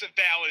 it's a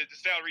valid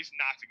reason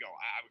not to go.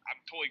 I'm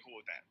totally cool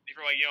with that. If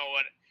you're like, you know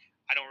what,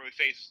 I don't really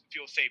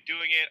feel safe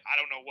doing it. I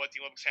don't know what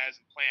the Olympics has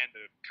in plan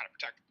to kind of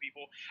protect the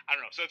people. I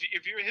don't know. So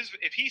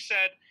if he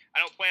said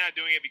I don't plan on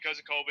doing it because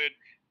of COVID,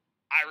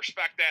 I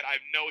respect that. I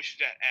have no issues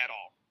with that at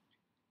all.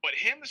 But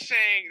him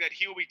saying that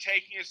he will be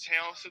taking his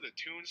talents to the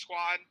Toon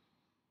Squad,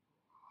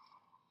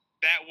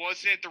 that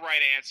wasn't the right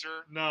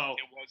answer. No.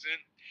 It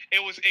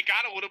wasn't. It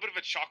got a little bit of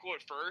a chuckle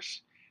at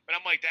first, but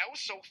I'm like, that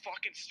was so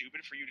fucking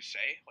stupid for you to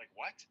say. Like,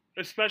 what?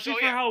 Especially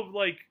for how,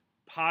 like,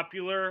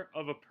 popular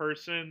of a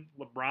person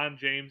LeBron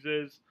James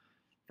is.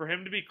 For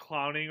him to be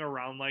clowning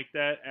around like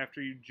that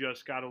after you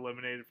just got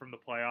eliminated from the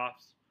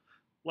playoffs.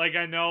 Like,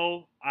 I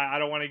know I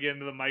don't want to get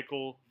into the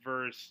Michael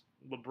versus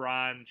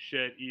LeBron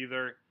shit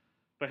either,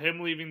 but him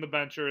leaving the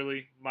bench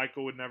early,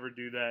 Michael would never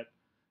do that.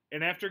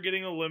 And after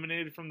getting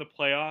eliminated from the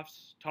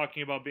playoffs,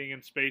 talking about being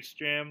in Space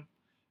Jam,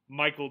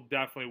 Michael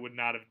definitely would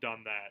not have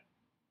done that.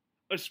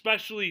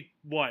 Especially,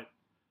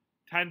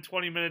 10,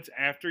 20 minutes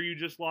after you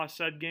just lost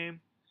said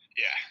game?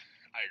 Yeah,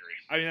 I agree.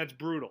 I mean, that's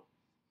brutal.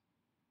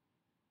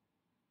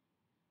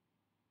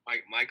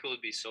 Michael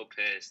would be so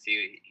pissed.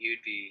 He'd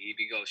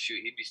go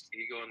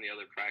in the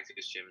other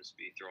practice gym and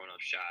be throwing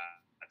up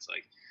shots.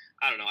 Like,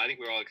 I don't know. I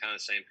think we're all kind of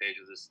the same page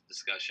with this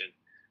discussion,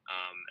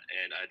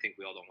 and I think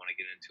we all don't want to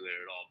get into it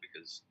at all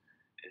because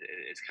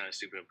it's kind of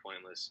stupid and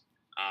pointless.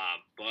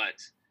 But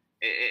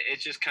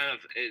it's just kind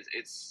of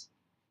it's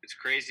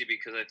crazy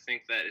because I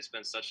think that it's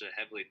been such a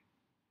heavily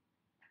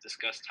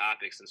discussed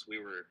topic since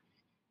we were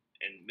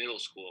in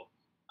middle school,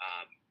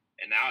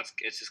 and now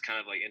it's just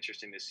kind of like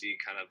interesting to see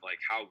kind of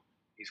like how.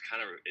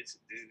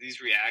 These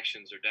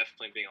reactions are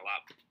definitely being a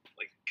lot,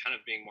 like, kind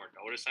of being more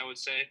noticed, I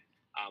would say,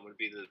 would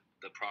be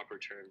the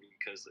proper term,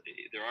 because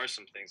there are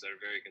some things that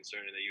are very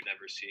concerning that you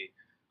never see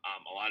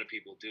a lot of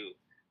people do,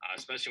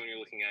 especially when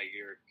you're looking at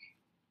your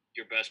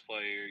best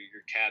player,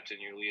 your captain,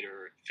 your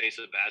leader,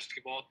 face of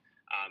basketball.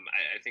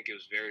 I think it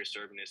was very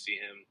disturbing to see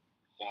him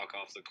walk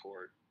off the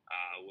court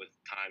with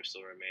time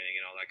still remaining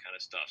and all that kind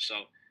of stuff.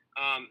 So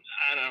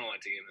I don't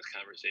like to get in this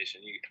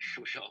conversation.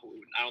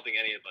 I don't think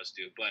any of us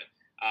do, but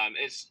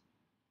it's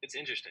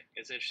interesting.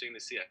 It's interesting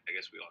to see, I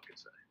guess we all could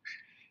say.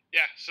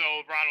 Yeah, so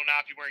LeBron will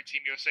not be wearing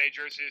Team USA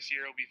jersey this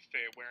year. He'll be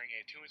wearing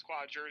a Toon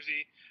Squad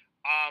jersey.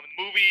 The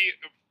movie,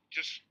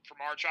 just from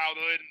our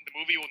childhood, the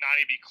movie will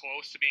not even be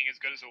close to being as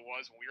good as it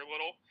was when we were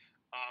little,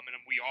 and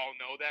we all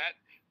know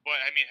that. But,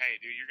 I mean, hey,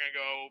 dude, you're going to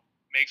go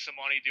make some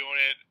money doing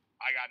it.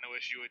 I got no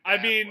issue with that.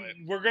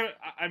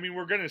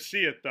 We're gonna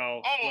see it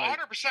though. Oh,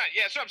 100%.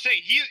 Yeah, that's what I'm saying.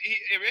 He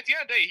at the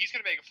end of the day, he's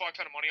gonna make a fuck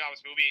ton of money off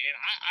his movie, and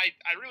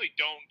I really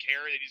don't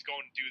care that he's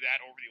going to do that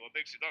over the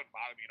Olympics. It doesn't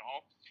bother me at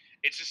all.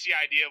 It's just the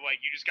idea of,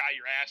 like, you just got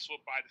your ass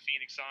whooped by the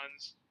Phoenix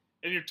Suns,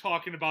 and you're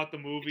talking about the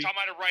movie. You're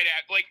talking about it right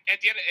at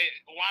the end.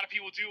 A lot of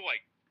people do,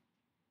 like,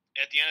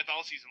 at the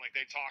NFL season, like,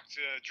 they talk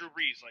to Drew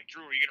Brees, like,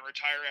 Drew, are you gonna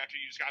retire after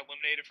you just got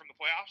eliminated from the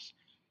playoffs?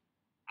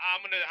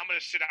 I'm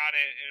gonna sit down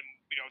and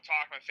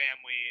talk to my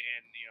family,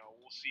 and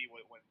we'll see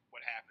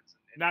what happens.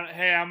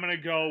 Hey, I'm gonna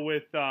go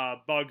with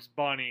Bugs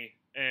Bunny,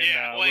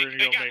 and like, we're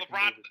gonna go make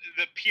LeBron,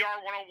 the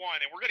PR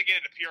 101, and we're gonna get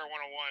into PR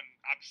 101.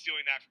 I'm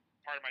stealing that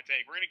part of my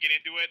take. We're gonna get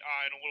into it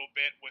in a little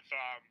bit with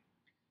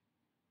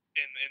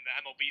in the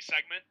MLB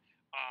segment,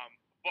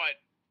 but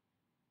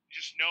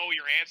just know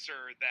your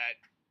answer.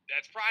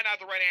 That's probably not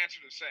the right answer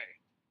to say.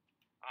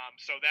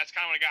 So that's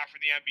kind of what I got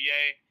for the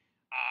NBA.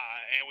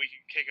 And we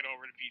can kick it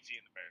over to PT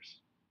and the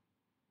Bears.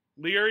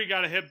 Leary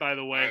got a hit, by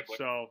the way, right,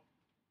 so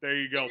there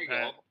you go,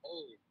 Pat.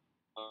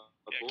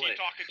 Keep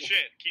talking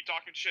shit. Keep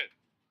talking shit.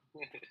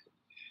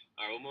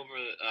 All right, we'll move over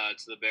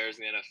to the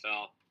Bears in the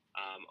NFL.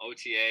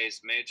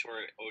 OTAs,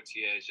 mandatory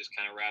OTAs just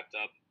kind of wrapped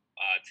up.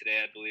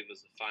 Today, I believe,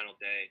 was the final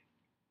day.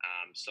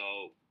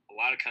 So a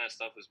lot of kind of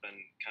stuff has been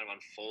kind of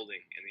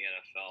unfolding in the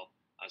NFL.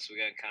 So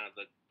we got kind of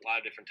a lot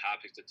of different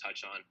topics to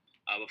touch on.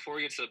 Before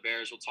we get to the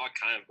Bears, we'll talk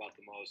kind of about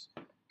the most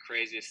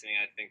craziest thing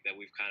I think that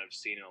we've kind of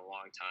seen in a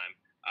long time.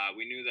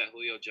 We knew that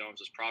Julio Jones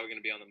was probably going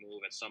to be on the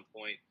move at some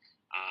point.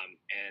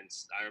 And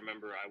I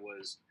remember I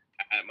was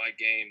at my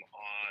game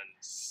on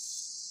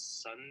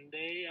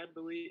Sunday, I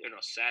believe, or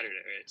no, Saturday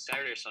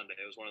or Sunday.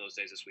 It was one of those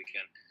days this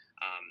weekend.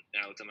 And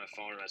I looked at my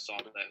phone and I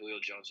saw that Julio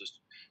Jones was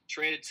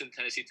traded to the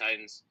Tennessee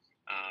Titans.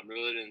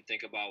 Really didn't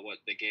think about what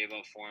they gave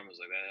up for him. I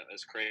was like,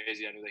 that's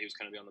crazy. I knew that he was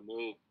going to be on the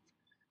move.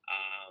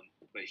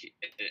 but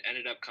it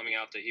ended up coming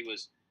out that he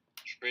was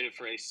traded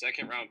for a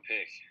second-round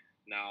pick.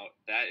 Now,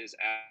 that is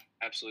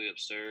absolutely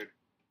absurd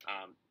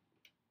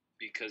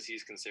because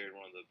he's considered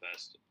one of the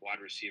best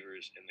wide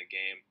receivers in the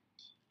game.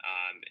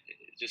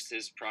 Just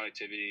his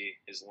productivity,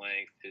 his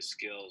length, his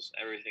skills,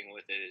 everything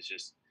with it is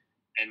just,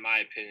 in my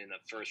opinion, a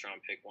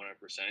first-round pick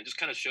 100%. It just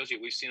kind of shows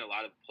you we've seen a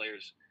lot of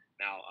players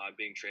now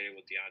being traded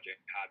with DeAndre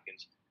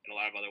Hopkins and a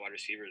lot of other wide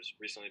receivers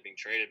recently being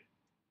traded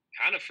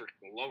kind of for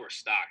lower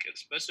stock,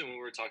 especially when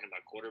we were talking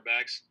about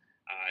quarterbacks.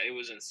 It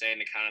was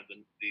insane to kind of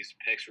these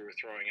picks we were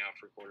throwing out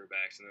for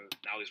quarterbacks, and then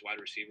now these wide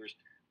receivers.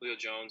 Julio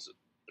Jones,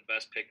 the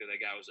best pick that they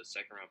got was a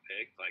second-round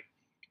pick. Like,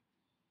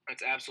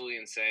 that's absolutely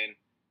insane.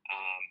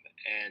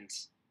 And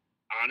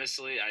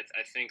honestly, I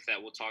think that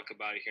we'll talk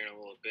about it here in a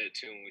little bit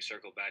too when we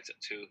circle back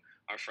to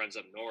our friends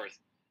up north.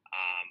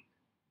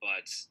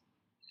 But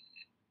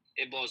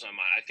it blows my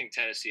mind. I think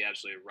Tennessee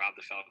absolutely robbed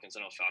the Falcons.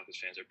 I know Falcons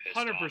fans are pissed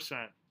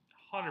 100%.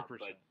 off. 100%.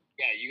 But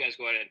yeah, you guys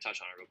go ahead and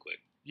touch on it real quick.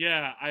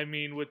 Yeah, I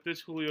mean, with this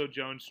Julio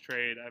Jones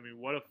trade, I mean,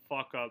 what a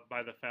fuck up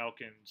by the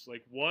Falcons.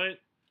 Like, what?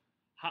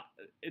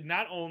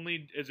 Not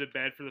only is it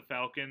bad for the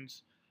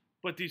Falcons,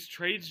 but these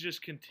trades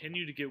just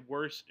continue to get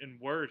worse and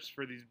worse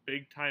for these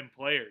big-time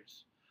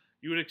players.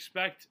 You would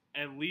expect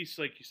at least,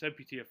 like you said,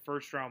 PT, a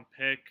first-round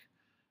pick,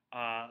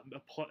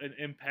 an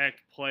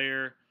impact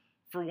player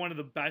for one of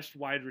the best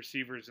wide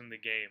receivers in the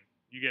game.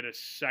 You get a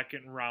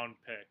second-round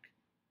pick.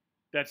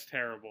 That's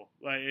terrible.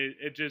 Like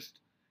it just,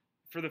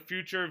 for the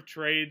future of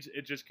trades,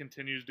 it just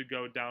continues to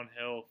go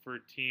downhill for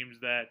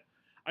teams that,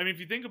 I mean, if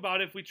you think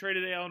about it, if we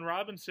traded Allen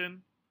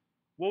Robinson,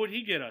 what would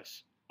he get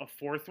us? A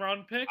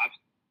fourth-round pick?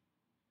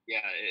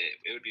 Yeah,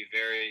 it would be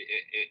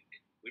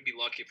we'd be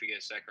lucky if we get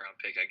a second-round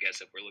pick, I guess,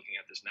 if we're looking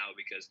at this now,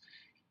 because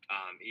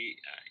we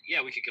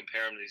could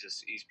compare him.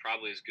 He's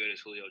probably as good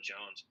as Julio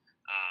Jones,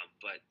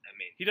 but I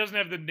mean, he doesn't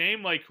have the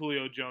name like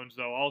Julio Jones,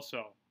 though.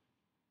 Also,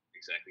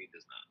 exactly, he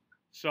does not.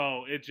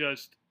 So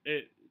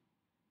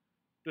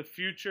the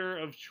future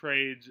of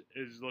trades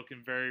is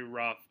looking very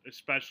rough,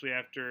 especially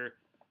after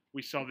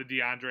we saw the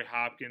DeAndre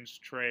Hopkins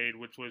trade,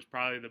 which was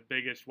probably the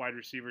biggest wide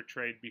receiver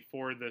trade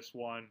before this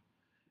one.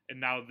 And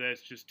now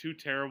this, just two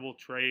terrible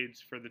trades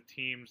for the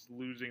teams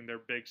losing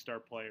their big star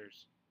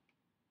players.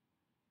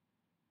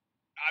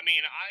 I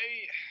mean, at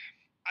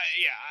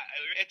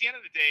the end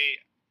of the day,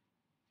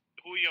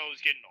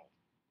 Julio's getting old.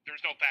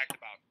 There's no fact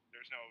about it.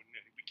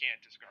 We can't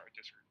disagree with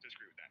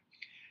that.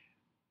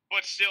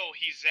 But still,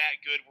 he's that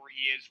good where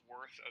he is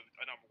worth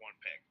a number one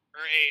pick,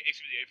 or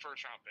a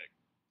first round pick.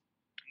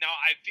 Now,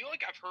 I feel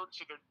like I've heard,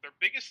 so their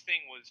biggest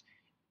thing was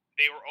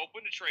they were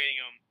open to trading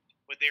him,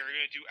 but they were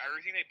going to do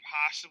everything they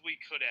possibly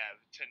could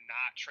have to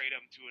not trade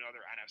him to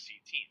another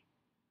NFC team.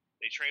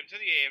 They trade him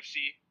to the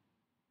AFC,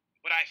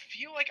 but I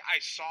feel like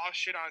I saw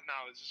shit on,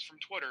 now this is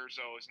from Twitter,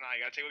 so it's not,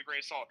 you got to take it with a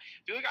grain of salt.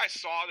 I feel like I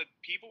saw that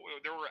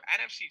there were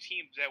NFC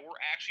teams that were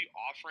actually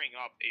offering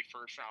up a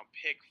first round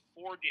pick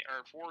for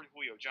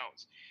Julio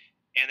Jones.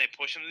 And they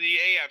push him to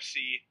the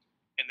AFC,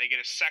 and they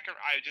get a second,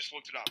 I just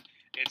looked it up.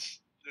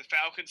 It's the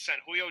Falcons sent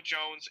Julio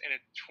Jones and a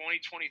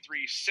 2023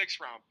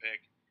 sixth-round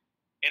pick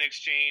in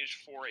exchange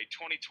for a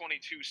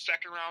 2022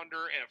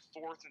 second-rounder and a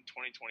fourth in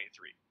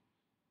 2023.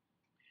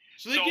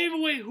 So they gave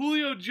away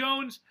Julio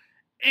Jones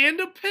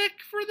and a pick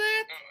for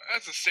that?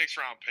 That's a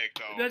sixth-round pick,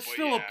 though. That's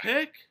still a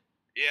pick?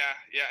 Yeah.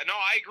 No,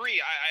 I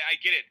agree. I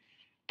get it.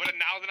 But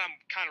now that I'm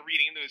kind of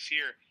reading into this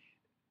here,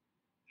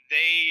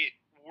 they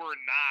were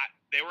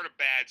in a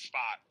bad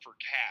spot for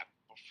cap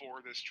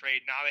before this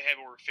trade. Now they have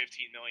over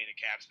 $15 million in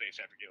cap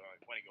space after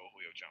letting go of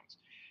Julio Jones.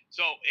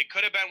 So it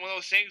could have been one of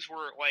those things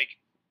where,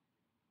 like,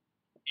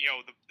 you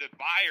know, the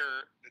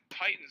buyer, the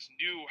Titans,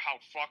 knew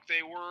how fucked they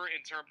were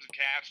in terms of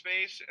cap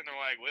space, and they're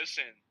like,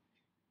 listen,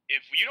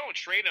 if you don't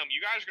trade them,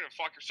 you guys are going to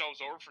fuck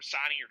yourselves over for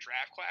signing your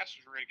draft class,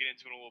 which we're going to get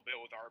into in a little bit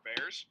with our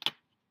Bears,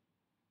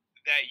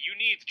 that you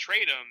need to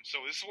trade them,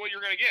 so this is what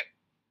you're going to get.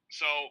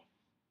 So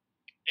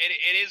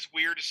it is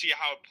weird to see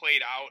how it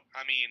played out.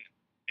 I mean,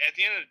 at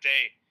the end of the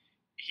day,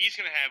 he's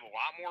going to have a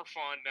lot more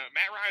fun. Now,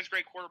 Matt Ryan's a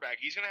great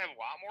quarterback. He's going to have a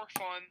lot more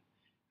fun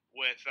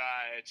with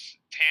it's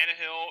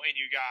Tannehill, and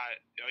you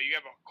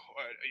have a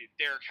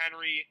Derrick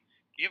Henry.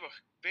 You have a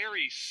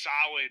very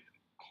solid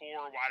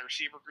core wide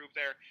receiver group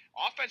there.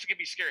 Offense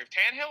can be scary. If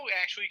Tannehill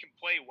actually can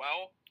play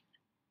well,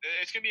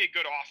 it's going to be a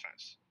good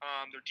offense.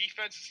 Their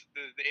defense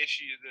is the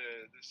issue,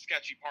 the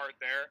sketchy part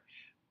there.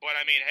 But,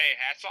 I mean, hey,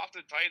 hats off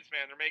to the Titans,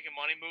 man. They're making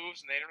money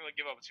moves, and they didn't really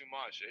give up too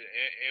much.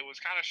 It was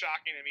kind of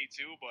shocking to me,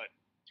 too, but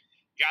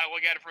you got to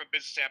look at it from a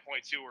business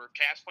standpoint, too, where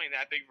Cap's playing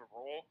that big of a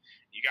role.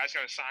 You guys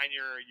got to sign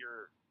your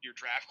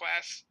draft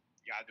class.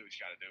 You got to do what you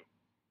got to do.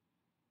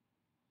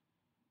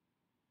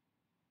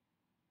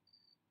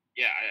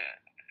 Yeah,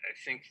 I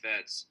think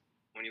that's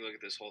when you look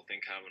at this whole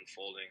thing kind of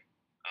unfolding,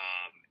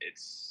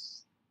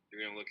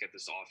 you're going to look at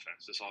this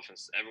offense. This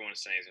offense, everyone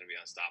is saying is going to be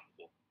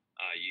unstoppable.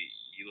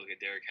 You look at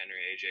Derrick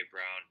Henry, A.J.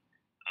 Brown,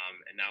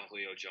 and now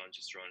Julio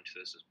Jones is thrown into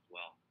this as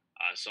well.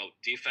 So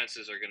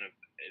defenses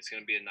it's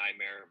going to be a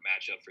nightmare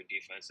matchup for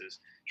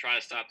defenses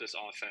trying to stop this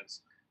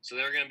offense. So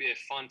they're going to be a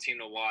fun team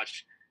to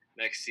watch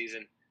next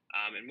season.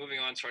 And moving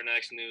on to our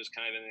next news,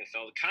 kind of in the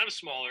NFL, kind of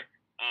smaller,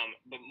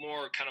 but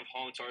more kind of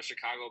home to our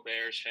Chicago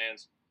Bears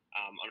fans.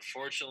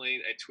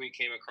 Unfortunately, a tweet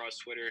came across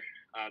Twitter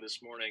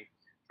this morning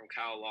from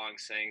Kyle Long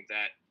saying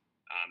that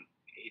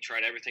he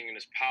tried everything in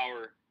his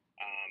power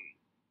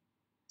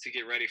to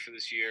get ready for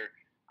this year.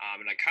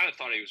 And I kind of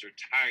thought he was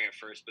retiring at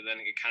first, but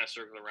then it kind of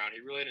circled around.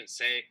 He really didn't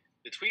say.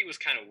 The tweet was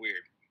kind of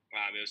weird.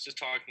 It was just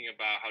talking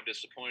about how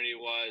disappointed he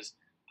was.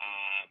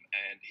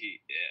 And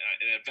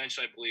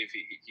eventually, I believe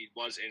he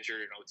was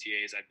injured in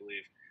OTAs, I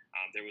believe.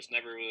 There was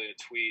never really a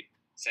tweet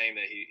saying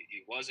that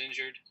he was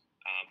injured,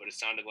 but it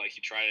sounded like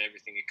he tried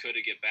everything he could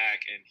to get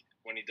back, and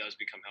when he does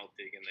become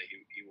healthy again, that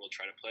he will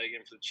try to play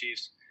again for the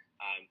Chiefs.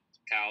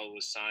 Cal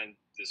was signed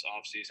this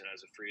offseason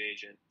as a free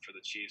agent for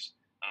the Chiefs,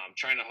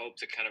 trying to hope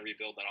to kind of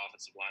rebuild that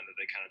offensive line that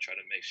they kind of try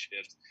to make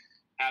shift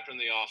happen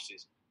in the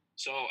offseason.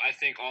 So I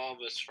think all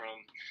of us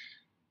from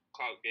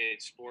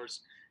Cloudgate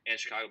Sports and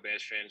Chicago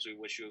Bears fans, we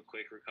wish you a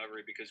quick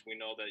recovery because we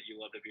know that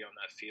you love to be on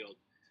that field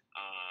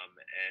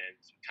and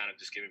kind of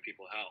just giving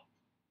people hell.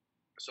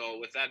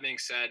 So with that being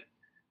said,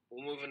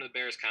 we'll move into the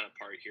Bears kind of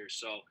part here.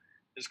 So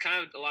there's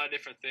kind of a lot of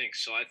different things.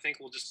 So I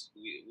think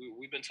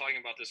we've been talking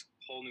about this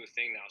whole new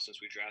thing now since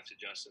we drafted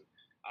Justin,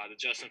 the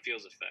Justin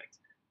Fields effect.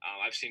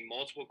 I've seen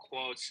multiple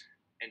quotes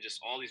and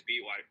just all these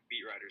beat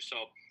writers.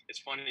 So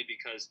it's funny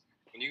because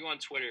when you go on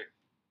Twitter,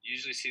 you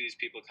usually see these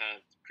people kind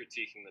of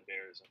critiquing the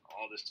Bears and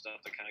all this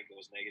stuff that kind of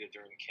goes negative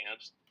during the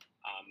camps.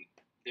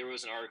 There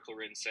was an article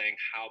written saying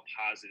how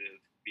positive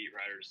beat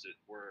writers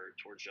were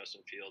towards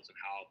Justin Fields and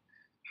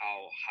how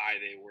high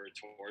they were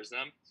towards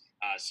them.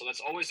 So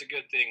that's always a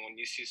good thing when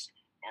you see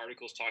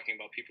articles talking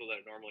about people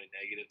that are normally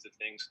negative to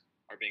things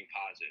are being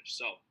positive.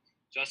 So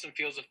Justin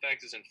Fields'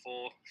 effect is in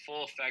full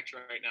effect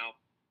right now.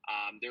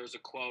 There was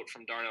a quote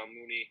from Darnell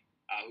Mooney,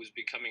 who's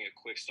becoming a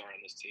quick start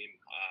on this team.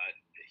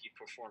 He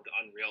performed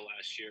unreal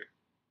last year,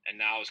 and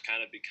now is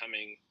kind of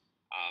becoming,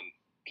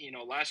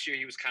 last year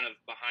he was kind of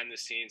behind the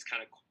scenes,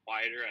 kind of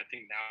quieter. I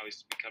think now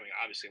he's becoming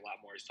obviously a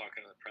lot more. He's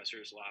talking to the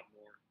pressers a lot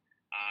more.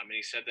 And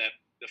he said that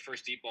the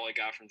first deep ball he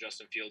got from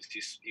Justin Fields,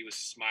 he was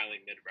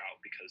smiling mid-route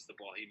because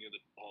he knew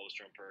the ball was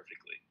thrown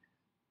perfectly.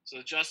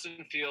 So the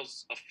Justin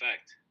Fields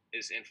effect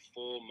is in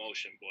full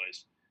motion,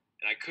 boys.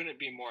 And I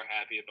couldn't be more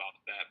happy about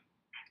that.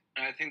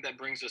 And I think that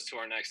brings us to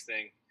our next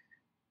thing.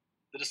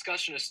 The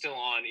discussion is still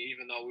on,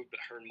 even though we've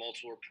heard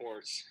multiple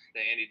reports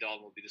that Andy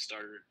Dalton will be the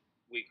starter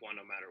week 1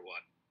 no matter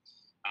what.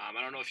 I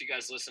don't know if you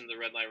guys listened to the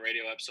Red Line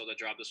Radio episode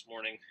that dropped this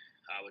morning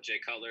with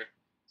Jay Cutler,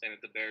 saying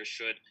that the Bears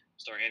should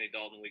start Andy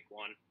Dalton week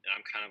 1, and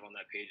I'm kind of on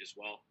that page as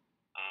well.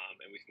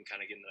 And we can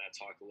kind of get into that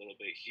talk a little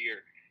bit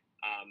here.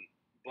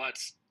 But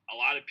a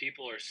lot of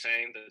people are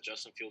saying that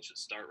Justin Fields should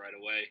start right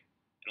away,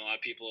 and a lot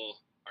of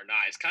people are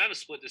not. It's kind of a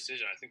split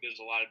decision. I think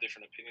there's a lot of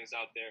different opinions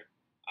out there.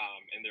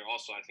 And they're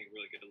also, I think,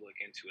 really good to look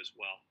into as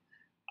well.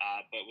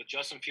 But with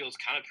Justin Fields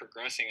kind of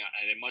progressing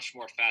at a much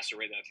more faster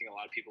rate than I think a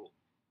lot of people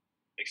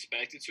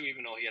expected to,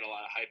 even though he had a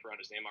lot of hype around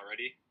his name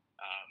already,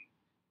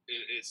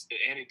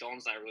 Andy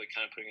Dalton's not really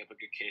kind of putting up a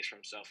good case for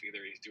himself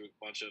either. He threw a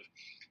bunch of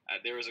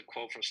there was a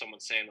quote from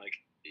someone saying, like,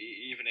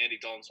 even Andy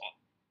Dalton's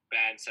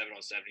bad in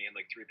 7-on-7. He had,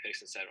 like, 3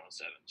 picks in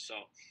 7-on-7.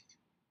 So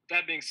with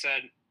that being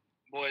said,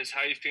 boys,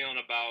 how are you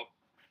feeling about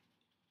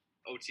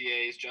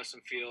OTAs, Justin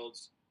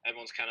Fields?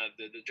 Everyone's kind of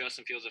the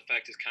Justin Fields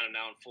effect is kind of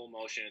now in full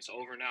motion. It's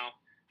over now.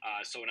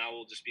 So now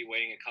we'll just be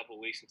waiting a couple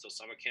of weeks until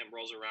summer camp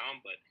rolls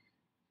around, but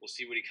we'll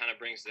see what he kind of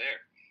brings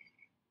there.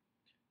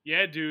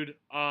 Yeah, dude.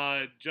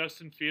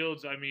 Justin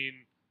Fields, I mean,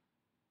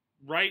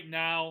 right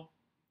now,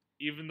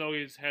 even though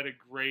he's had a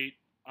great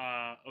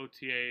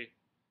OTA,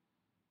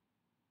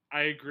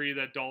 I agree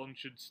that Dalton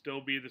should still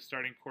be the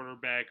starting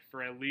quarterback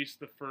for at least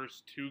the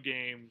first 2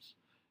 games,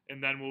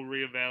 and then we'll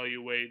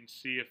reevaluate and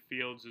see if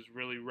Fields is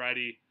really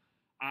ready.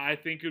 I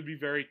think it would be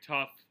very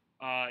tough,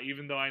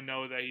 even though I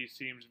know that he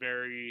seems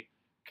very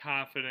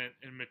confident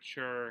and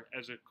mature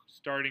as a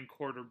starting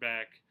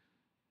quarterback.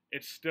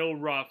 It's still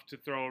rough to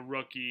throw a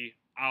rookie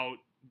out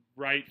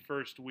right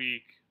first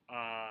week.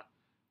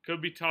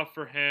 Could be tough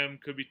for him,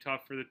 could be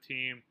tough for the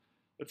team.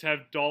 Let's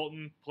have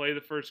Dalton play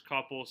the first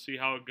couple, see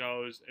how it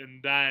goes,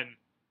 and then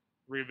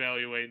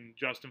reevaluate. And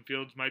Justin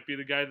Fields might be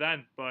the guy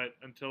then, but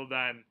until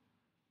then,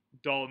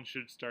 Dalton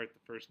should start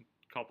the first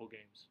couple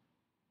games.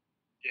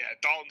 Yeah,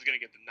 Dalton's going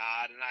to get the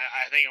nod, and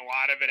I think a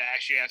lot of it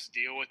actually has to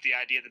deal with the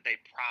idea that they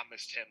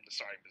promised him the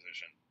starting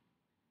position.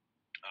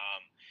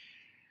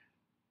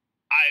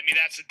 I mean,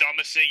 that's the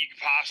dumbest thing you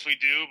could possibly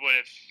do, but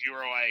if you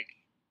were like,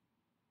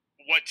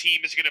 what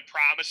team is going to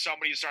promise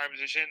somebody a starting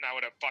position, I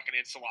would have fucking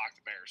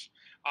insta-locked the Bears.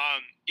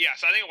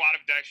 So I think a lot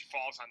of it actually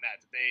falls on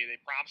that. They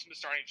promised him a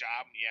starting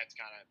job, and you have to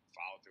kind of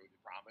follow through with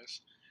the promise.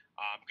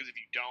 Because if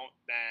you don't,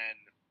 then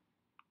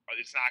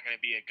it's not going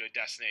to be a good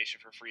destination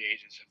for free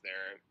agents if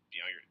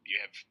you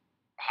have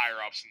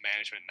higher ups in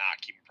management not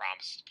keeping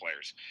promises to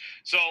players.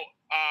 So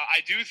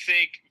I do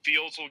think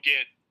Fields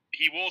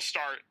he will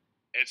start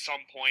at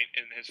some point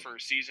in his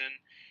first season.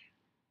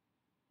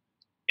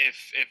 If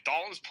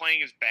Dalton's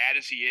playing as bad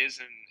as he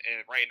is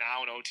right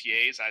now in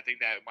OTAs, I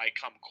think that might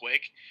come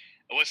quick.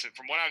 listen,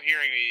 from what I'm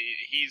hearing,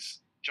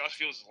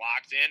 Justin Fields is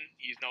locked in.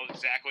 He knows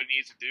exactly what he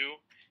needs to do.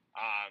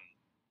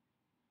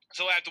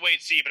 So we'll have to wait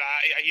and see. But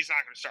he's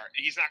not going to start.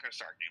 He's not going to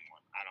start game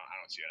one. I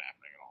don't see that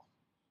happening at all.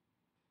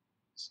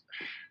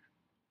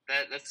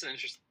 That's an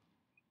interesting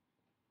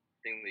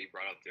thing that you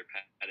brought up there,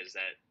 Pat. Is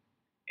that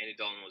Andy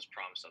Dalton was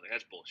promised something?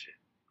 That's bullshit.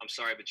 I'm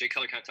sorry, but Jay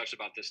Cutler kind of touched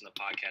about this in the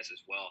podcast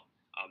as well.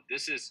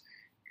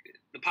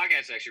 The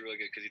podcast is actually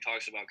really good because he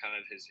talks about kind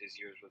of his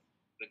years with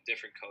the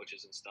different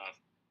coaches and stuff.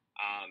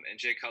 And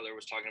Jay Cutler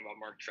was talking about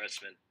Mark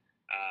Trestman,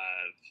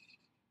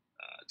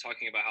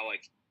 talking about how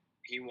like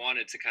he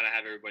wanted to kind of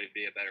have everybody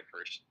be a better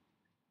person.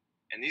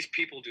 And these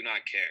people do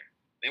not care.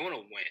 They want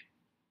to win.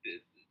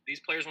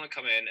 These players want to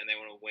come in and they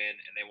want to win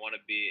and they want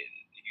to be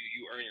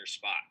you earn your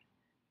spot.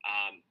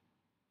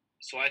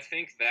 So I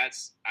think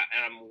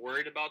and I'm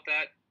worried about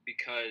that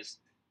because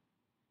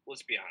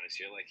let's be honest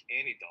here, like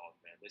Andy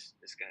Dalton, man, this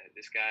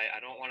guy,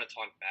 I don't want to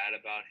talk bad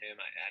about him.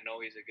 I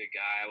know he's a good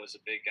guy. I was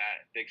a big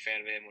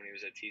fan of him when he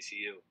was at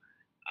TCU.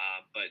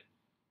 But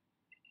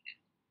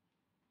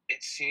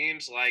it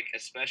seems like,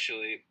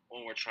 especially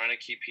when we're trying to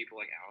keep people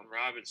like Allen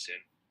Robinson,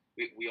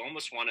 we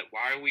almost want it.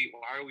 Why are we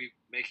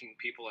making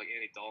people like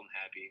Andy Dalton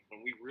happy when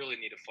we really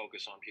need to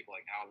focus on people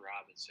like Allen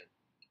Robinson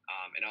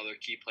and other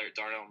key players,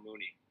 Darnell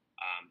Mooney,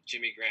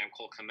 Jimmy Graham,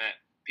 Cole Kmet,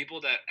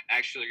 people that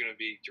actually are going to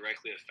be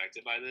directly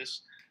affected by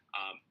this.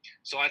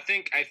 So I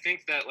think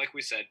that, like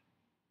we said,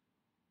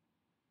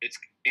 it's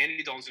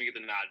Andy Dalton's going to get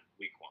the nod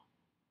week one,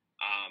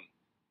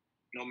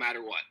 no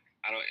matter what.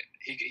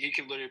 He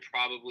could literally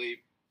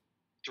probably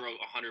throw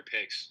 100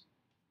 picks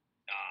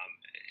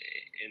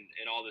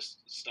in all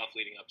this stuff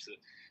leading up to the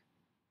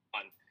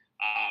fun.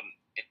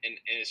 And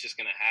it's just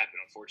going to happen,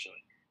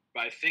 unfortunately.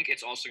 But I think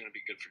it's also going to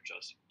be good for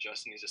Justin.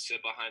 Justin needs to sit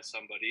behind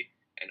somebody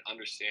and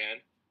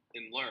understand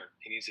and learn.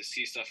 He needs to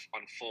see stuff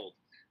unfold.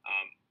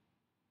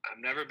 I've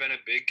never been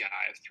a big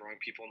guy of throwing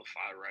people in the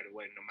fire right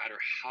away, no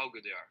matter how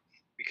good they are,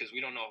 because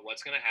we don't know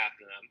what's going to happen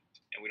to them,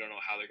 and we don't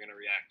know how they're going to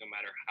react, no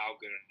matter how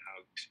good and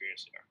how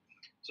experienced they are.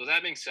 So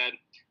that being said,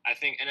 I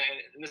think, and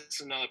this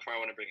is another part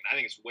I want to bring in, I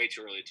think it's way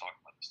too early to talk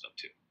about this stuff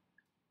too.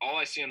 All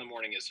I see in the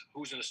morning is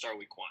who's going to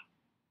start week one.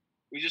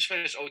 We just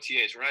finished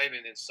OTAs. We're not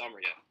even in summer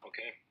yet,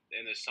 okay?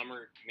 In the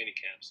summer mini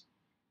camps.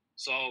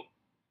 So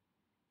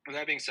with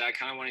that being said, I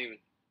kind of want to even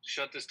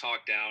shut this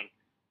talk down.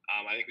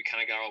 I think we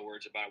kind of got our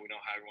words about it. We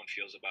know how everyone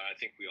feels about it. I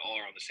think we all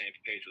are on the same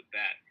page with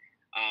that.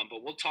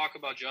 But we'll talk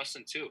about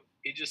Justin too.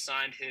 He just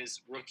signed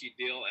his rookie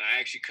deal, and I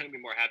actually couldn't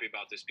be more happy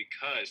about this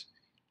because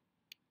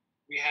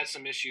we had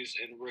some issues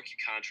in rookie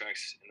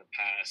contracts in the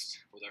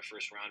past with our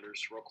first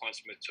rounders. Roquan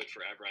Smith took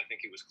forever. I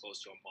think he was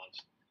close to a month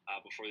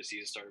before the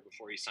season started,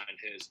 before he signed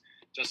his.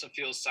 Justin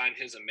Fields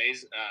signed his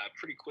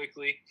pretty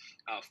quickly.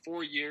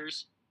 4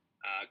 years,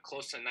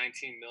 close to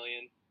 $19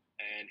 million.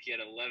 And he had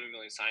an $11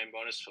 million signing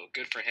bonus, so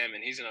good for him. And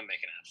he's going to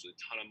make an absolute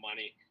ton of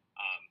money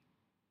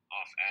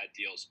off ad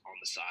deals on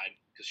the side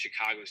because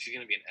he's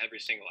going to be in every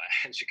single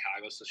ad in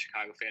Chicago. So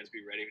Chicago fans,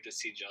 be ready to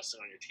see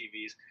Justin on your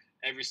TVs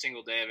every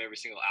single day of every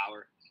single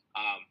hour.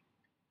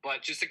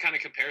 But just to kind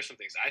of compare some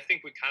things, I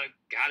think we kind of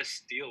got to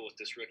steal with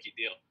this rookie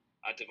deal.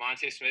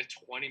 Devontae Smith,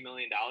 $20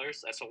 million.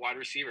 That's a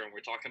wide receiver, and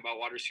we're talking about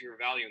wide receiver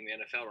value in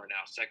the NFL right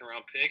now.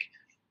 Second-round pick,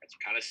 that's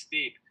kind of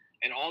steep.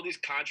 And all these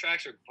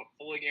contracts are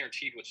fully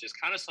guaranteed, which is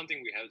kind of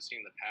something we haven't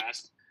seen in the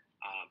past.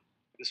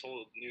 This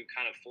whole new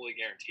kind of fully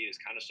guaranteed is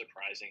kind of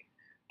surprising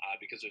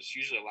because there's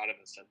usually a lot of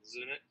incentives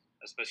in it,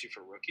 especially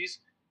for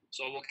rookies.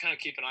 So we'll kind of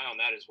keep an eye on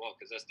that as well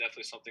because that's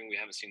definitely something we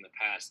haven't seen in the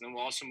past. And then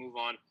we'll also move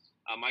on.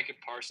 Micah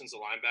Parsons,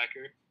 the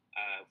linebacker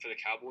for the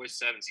Cowboys,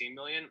 $17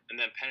 million. And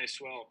then Penei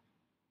Sewell,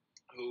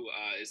 who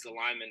is the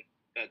lineman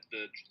that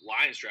the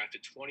Lions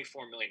drafted,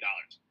 $24 million.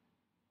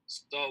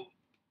 So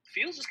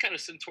Fields is kind of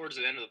sitting towards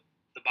the end of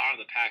the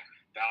bottom of the pack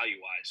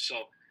value-wise.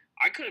 So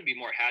I couldn't be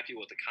more happy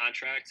with the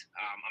contract.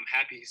 I'm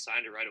happy he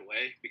signed it right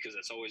away because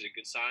that's always a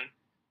good sign.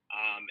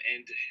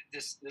 And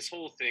this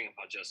whole thing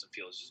about Justin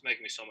Fields is just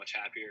making me so much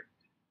happier.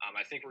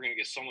 I think we're going to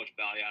get so much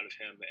value out of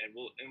him, and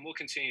we'll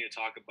continue to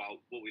talk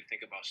about what we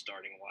think about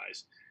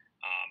starting-wise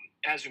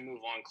as we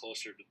move on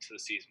closer to the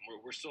season.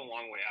 We're still a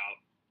long way out.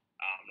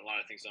 A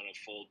lot of things don't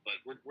unfold, but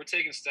we're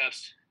taking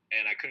steps,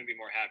 and I couldn't be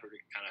more happy to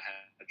kind of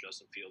have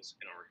Justin Fields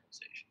in our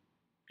organization.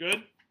 Good.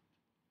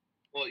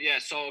 Well,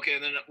 yeah, so, okay,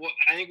 then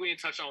I think we need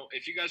to touch on,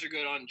 if you guys are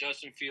good on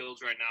Justin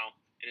Fields right now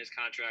in his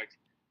contract,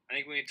 I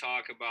think we need to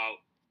talk about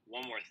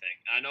one more thing.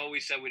 I know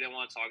we said we didn't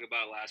want to talk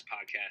about it last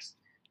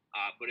podcast,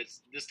 but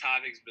this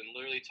topic's been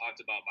literally talked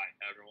about by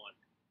everyone,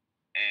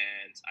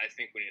 and I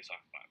think we need to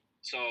talk about it.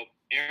 So,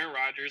 Aaron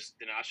Rodgers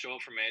did not show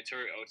up for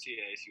mandatory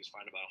OTAs. He was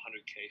fined about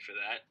 $100K for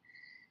that,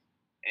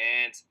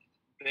 and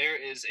there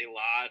is a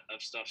lot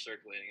of stuff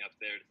circulating up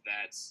there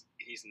that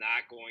he's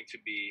not going to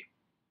be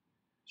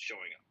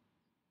showing up.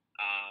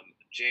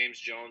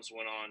 James Jones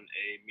went on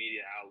a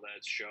media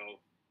outlet show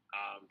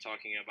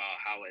talking about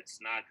how it's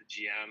not the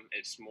GM,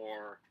 it's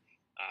more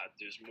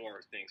there's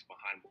more things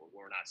behind what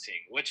we're not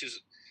seeing, which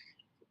is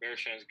for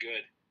Bears fans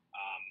good.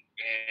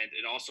 And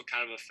it also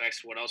kind of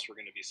affects what else we're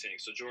going to be seeing.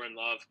 So Jordan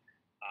Love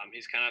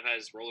He's kind of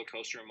has roller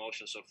coaster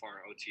emotions so far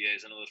in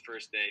OTAs. I know the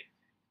first day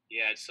he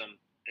had some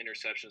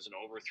interceptions and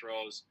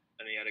overthrows,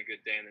 and he had a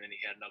good day, and then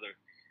he had another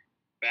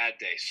bad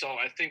day.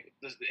 So I think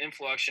the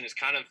inflection is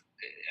kind of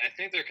 – I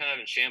think they're kind of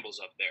in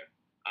shambles up there.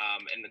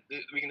 And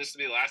this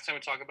will be the last time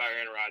we talk about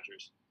Aaron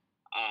Rodgers.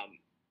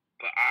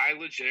 But I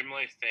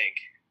legitimately think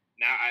 –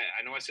 now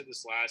I know I said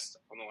this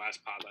on the last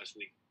pod last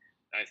week.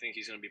 I think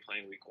he's going to be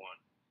playing week 1.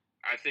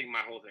 I think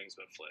my whole thing's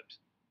been flipped.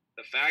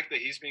 The fact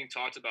that he's being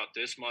talked about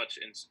this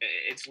much, and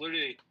it's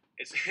literally –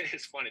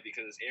 it's funny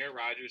because it's Aaron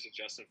Rodgers and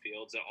Justin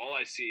Fields. And all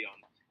I see on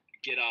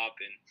Get Up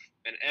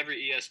and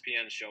every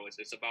ESPN show is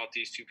it's about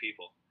these two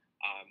people,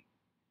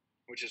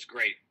 which is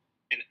great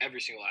in every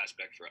single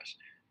aspect for us.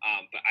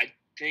 But I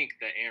think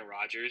that Aaron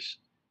Rodgers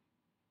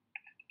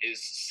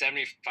is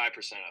 75% out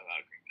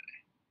of Green Bay.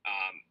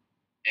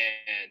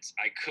 And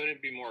I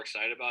couldn't be more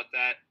excited about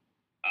that.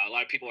 A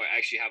lot of people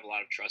actually have a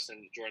lot of trust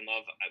in Jordan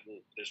Love.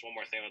 There's one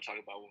more thing I'll talk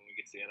about when we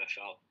get to the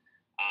NFL.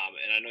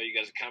 And I know you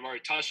guys have kind of already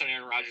touched on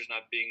Aaron Rodgers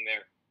not being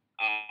there.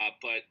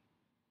 But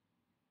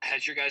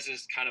has your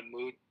guys' kind of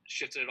mood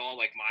shifted at all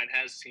like mine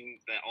has, seeing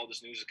that all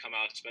this news has come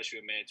out, especially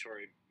with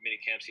mandatory mini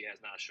camps, he has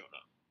not shown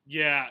up?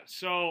 Yeah,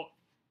 so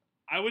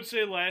I would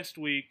say last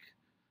week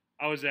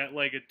I was at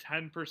like a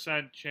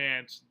 10%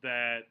 chance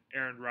that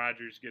Aaron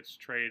Rodgers gets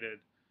traded.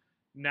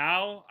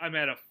 Now I'm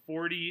at a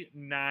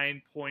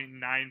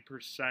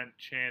 49.9%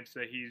 chance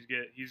that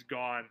he's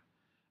gone.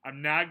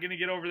 I'm not going to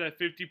get over that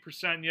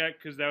 50% yet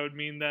because that would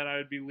mean that I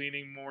would be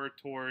leaning more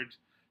towards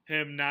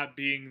him not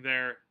being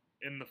there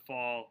in the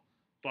fall.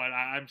 But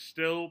I'm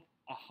still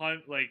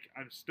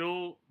I'm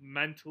still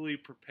mentally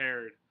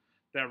prepared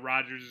that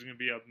Rodgers is going to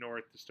be up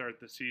north to start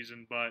the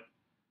season. But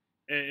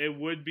it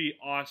would be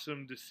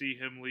awesome to see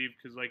him leave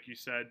because, like you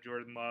said,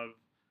 Jordan Love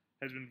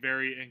has been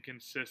very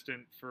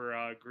inconsistent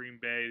for Green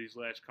Bay these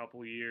last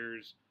couple of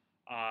years.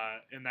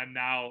 And then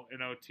now in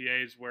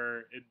OTAs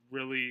where it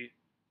really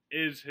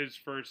is his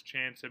first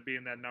chance at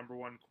being that number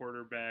one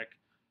quarterback.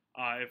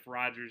 If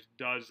Rodgers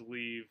does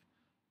leave,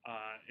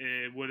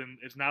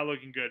 it's not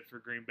looking good for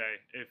Green Bay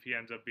if he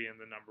ends up being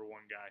the number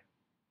one guy.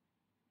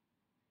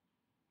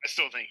 I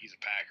still think he's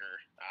a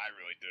Packer. I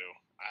really do.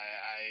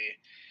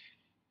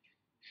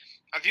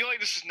 I feel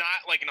like this is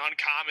not like an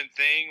uncommon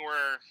thing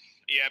where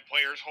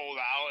players hold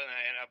out and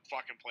they end up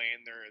fucking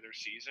playing their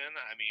season.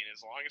 I mean, as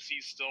long as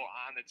he's still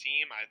on the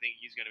team, I think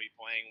he's going to be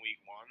playing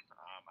week 1.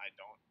 I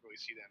don't really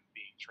see them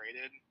being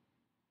traded.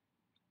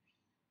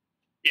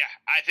 Yeah,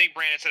 I think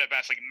Brandon said it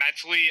best. Like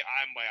mentally,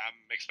 I'm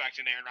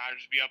expecting Aaron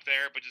Rodgers to be up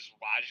there, but just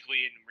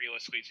logically and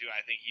realistically too,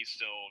 I think he's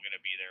still going to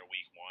be there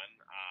week 1.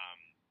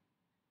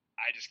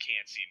 I just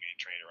can't see him getting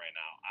traded right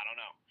now. I don't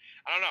know.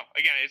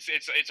 Again,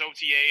 it's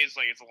OTAs.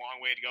 Like, it's a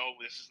long way to go.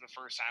 This isn't the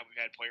first time we've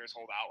had players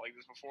hold out like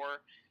this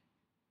before.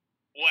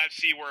 We'll have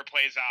to see where it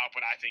plays out,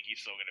 but I think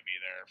he's still going to be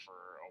there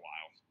for a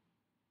while.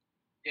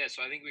 Yeah,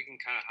 so I think we can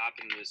kind of hop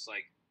into this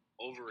like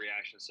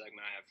overreaction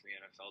segment I have for the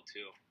NFL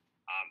too.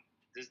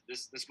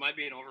 This might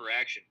be an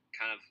overreaction,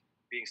 kind of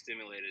being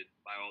stimulated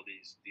by all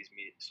these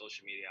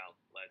social media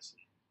outlets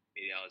and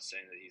media outlets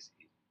saying that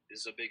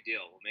this is a big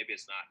deal. Well, maybe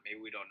it's not. Maybe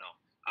we don't know.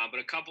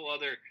 But a couple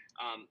other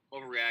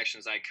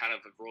overreactions I kind of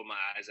have rolled my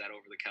eyes at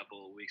over the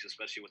couple of weeks,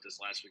 especially with this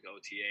last week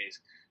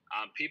OTAs.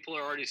 People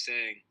are already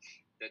saying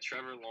that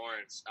Trevor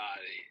Lawrence,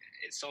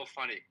 it's so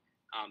funny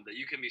that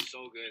you can be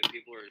so good and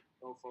people are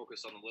so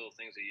focused on the little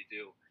things that you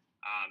do.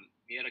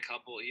 He had a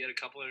couple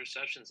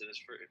interceptions in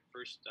his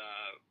first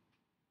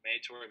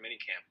mandatory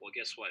minicamp. Well,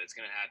 guess what? It's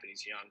going to happen.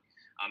 He's young.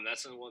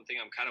 That's the one thing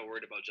I'm kind of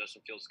worried about.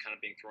 Justin Fields kind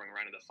of being thrown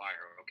around in the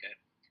fire. Okay.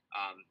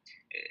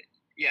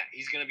 Yeah,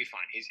 he's going to be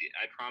fine.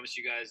 I promise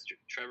you guys,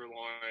 Trevor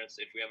Lawrence,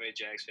 if we have any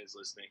Jags fans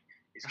listening,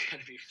 he's going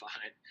to be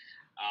fine.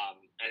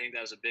 I think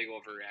that was a big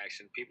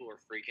overreaction. People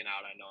were freaking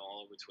out, I know,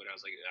 all over Twitter. I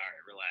was like, all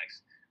right,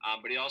 relax.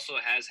 But he also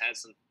has had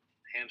some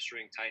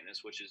hamstring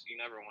tightness, which is you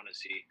never want to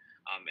see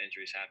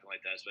injuries happen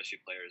like that, especially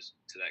players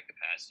to that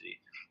capacity.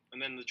 And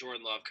then the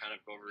Jordan Love kind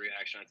of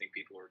overreaction, I think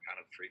people were kind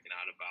of freaking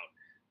out about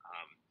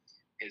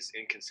his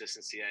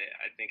inconsistency.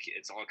 I think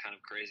it's all kind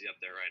of crazy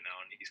up there right now,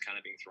 and he's kind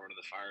of being thrown to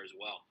the fire as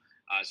well.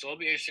 So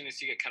it'll be interesting to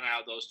see kind of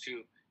how those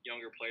two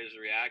younger players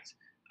react.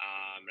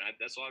 And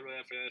that's all I really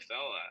have for the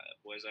NFL.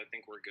 Boys, I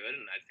think we're good,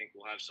 and I think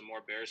we'll have some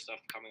more Bears stuff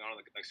coming on in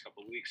the next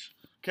couple of weeks.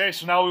 Okay,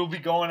 so now we'll be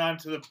going on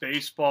to the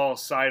baseball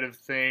side of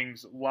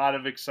things. A lot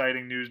of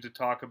exciting news to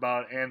talk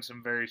about and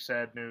some very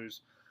sad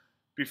news.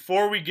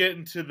 Before we get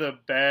into the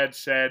bad,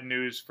 sad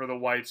news for the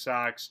White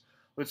Sox,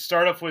 let's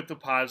start off with the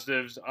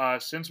positives.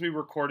 Since we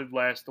recorded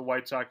last, the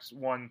White Sox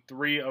won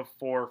 3 of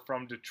 4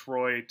 from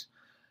Detroit.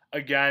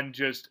 Again,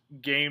 just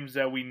games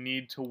that we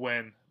need to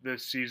win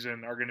this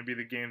season are going to be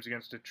the games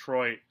against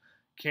Detroit,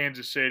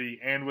 Kansas City,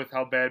 and with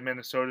how bad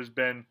Minnesota's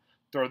been,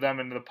 throw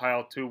them into the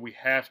pile too. We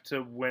have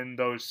to win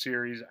those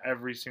series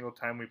every single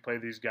time we play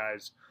these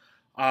guys.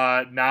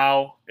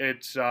 Now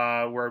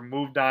we're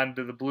moved on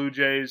to the Blue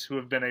Jays, who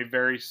have been a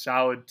very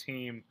solid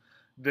team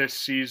this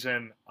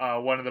season,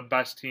 one of the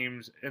best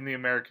teams in the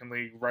American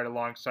League right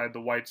alongside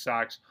the White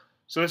Sox.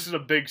 So this is a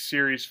big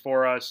series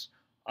for us.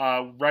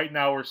 Right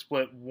now we're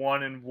split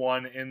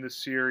 1-1 in the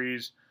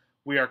series.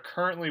 We are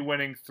currently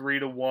winning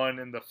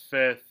 3-1 in the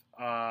fifth.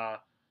 I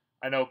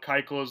know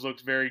Keuchel has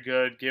looked very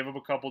good. Gave up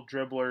a couple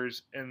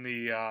dribblers in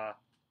the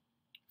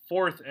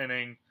fourth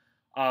inning,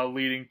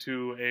 leading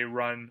to a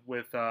run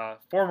with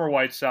former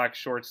White Sox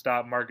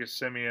shortstop Marcus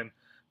Semien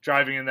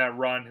driving in that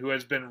run, who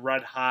has been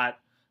red hot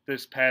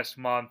this past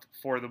month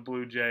for the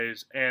Blue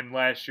Jays. And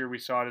last year we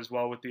saw it as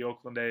well with the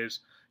Oakland A's.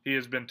 He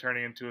has been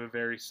turning into a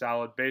very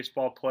solid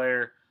baseball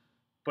player.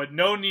 But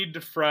no need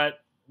to fret.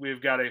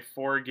 We've got a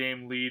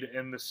 4-game lead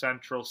in the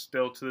Central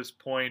still to this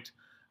point.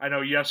 I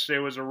know yesterday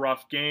was a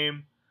rough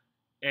game,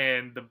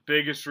 and the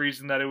biggest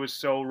reason that it was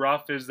so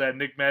rough is that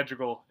Nick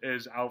Madrigal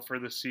is out for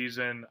the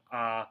season.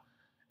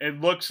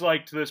 It looks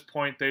like to this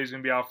point that he's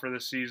going to be out for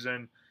the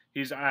season.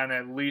 He's on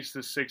at least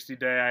the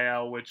 60-day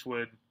IL, which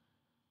would,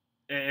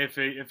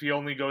 if he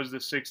only goes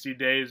the 60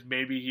 days,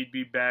 maybe he'd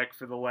be back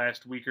for the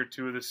last week or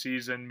two of the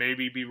season,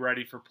 maybe be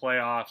ready for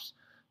playoffs.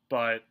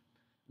 But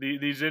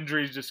these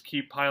injuries just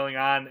keep piling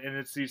on, and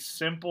it's these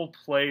simple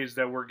plays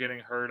that we're getting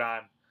hurt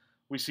on.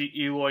 We see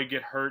Eloy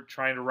get hurt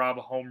trying to rob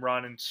a home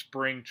run in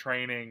spring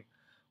training.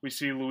 We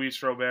see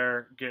Luis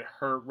Robert get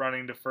hurt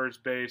running to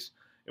first base.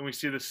 And we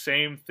see the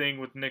same thing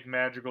with Nick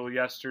Madrigal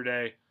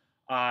yesterday.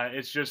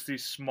 It's just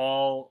these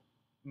small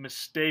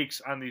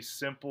mistakes on these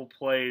simple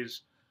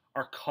plays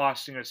are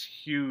costing us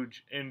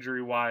huge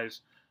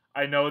injury-wise.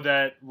 I know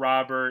that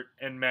Robert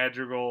and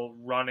Madrigal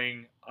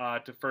running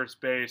to first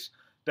base,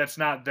 that's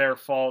not their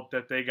fault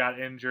that they got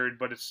injured,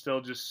 but it's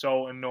still just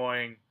so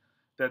annoying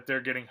that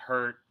they're getting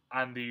hurt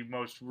on the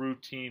most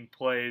routine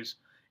plays.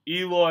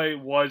 Eloy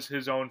was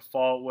his own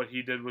fault. What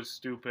he did was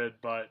stupid,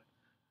 but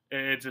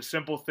it's a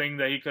simple thing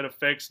that he could have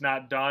fixed,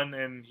 not done,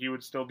 and he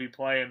would still be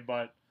playing.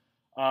 But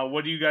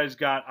what do you guys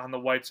got on the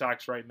White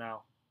Sox right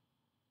now?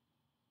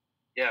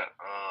 Yeah,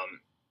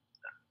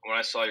 when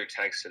I saw your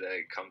text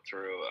today come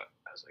through,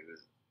 I was like,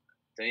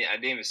 I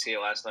didn't even see it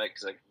last night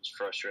because I was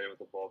frustrated with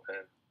the bullpen,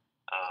 and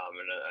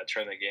I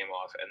turned the game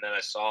off. And then I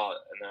saw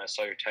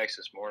your text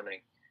this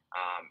morning,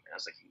 and I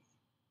was like,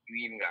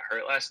 you even got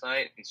hurt last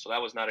night, and so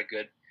that was not a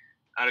good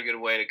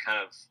way to kind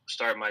of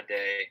start my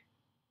day.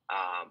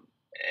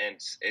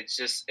 And it's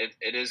just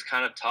it is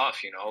kind of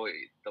tough, you know.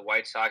 The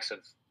White Sox have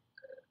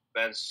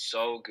been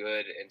so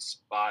good in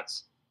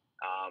spots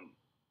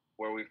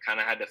where we've kind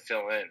of had to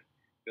fill in.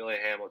 Billy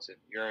Hamilton,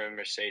 Uriel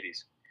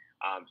Mercedes,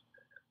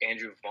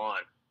 Andrew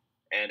Vaughn,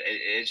 and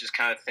it's just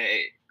kind of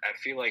I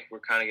feel like we're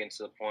kind of getting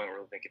to the point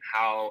where we're thinking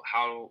how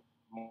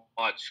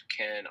much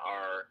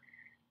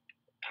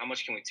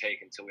can we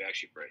take until we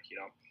actually break, you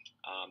know?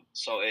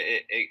 So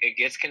it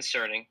gets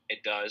concerning.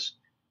 It does.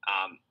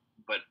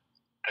 But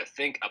I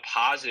think a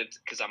positive,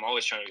 because I'm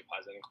always trying to be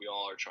positive. I think we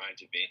all are trying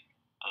to be,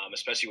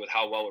 especially with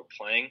how well we're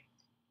playing.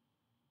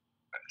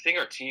 I think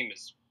our team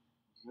is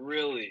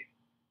really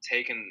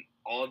taken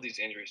all of these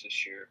injuries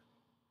this year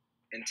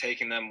and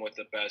taking them with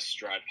the best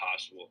stride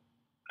possible.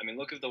 I mean,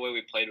 look at the way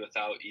we played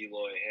without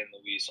Eloy and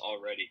Luis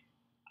already.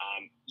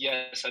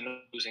 Yes, I know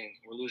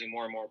we're losing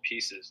more and more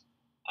pieces,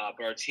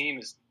 but our team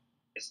is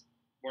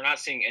we're not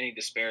seeing any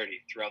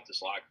disparity throughout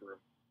this locker room.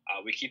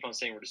 We keep on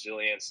saying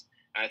resilience,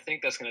 and I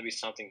think that's going to be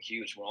something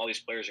huge when all these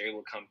players are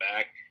able to come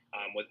back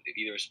with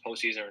either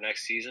postseason or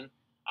next season.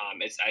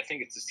 I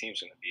think this team's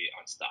going to be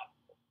unstoppable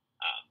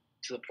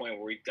to the point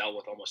where we've dealt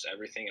with almost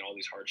everything and all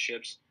these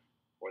hardships,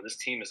 where this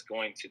team is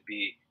going to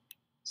be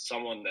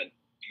someone that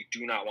you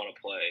do not want to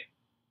play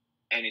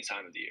any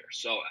time of the year.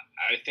 So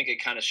I think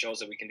it kind of shows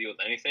that we can deal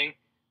with anything.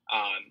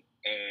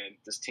 And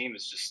this team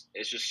is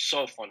just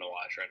so fun to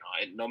watch right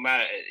now. And no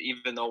matter,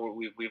 even though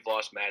we've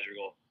lost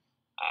Madrigal,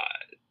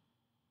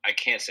 I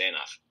can't say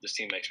enough. This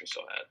team makes me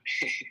so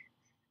happy.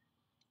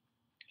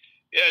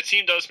 Yeah, the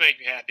team does make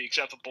me happy,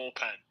 except the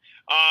bullpen.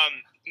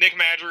 Nick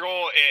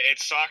Madrigal, it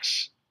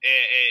sucks.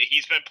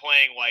 He's been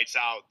playing lights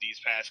out these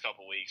past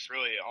couple weeks,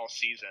 really all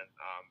season.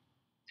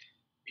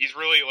 He's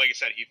really, like I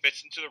said, he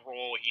fits into the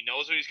role. He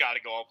knows what he's got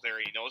to go up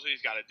there. He knows what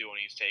he's got to do when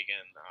he's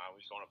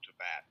going up to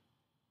bat.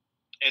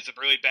 It's a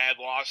really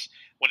bad loss.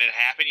 When it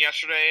happened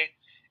yesterday,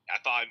 I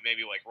thought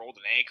maybe rolled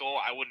an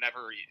ankle. I would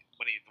never,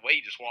 the way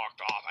he just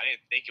walked off, I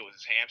didn't think it was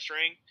his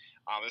hamstring.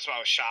 That's why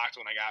I was shocked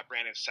when I got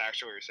Brandon's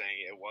text earlier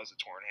saying it was a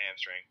torn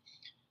hamstring.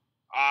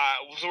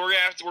 So we're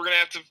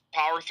gonna have to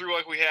power through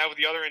like we have with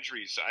the other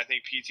injuries. I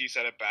think PT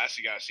said it best.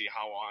 You got to see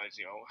how long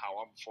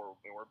before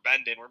we're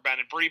bending. We're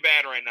bending pretty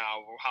bad right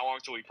now. How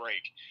long till we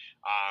break?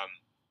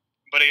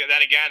 But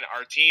then again,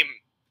 our team,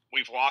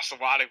 we've lost a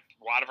lot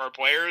of our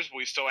players. But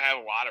we still have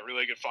a lot of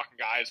really good fucking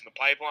guys in the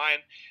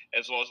pipeline,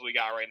 as well as we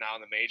got right now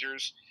in the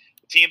majors.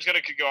 The team's gonna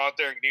go out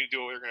there and continue to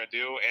do what we're gonna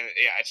do. And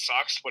yeah, it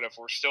sucks. But if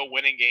we're still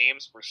winning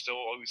games, we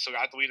still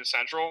got the lead in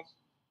Central.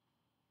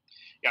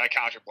 You got to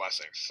count your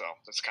blessings. So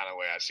that's kind of the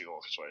way I see the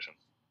whole situation.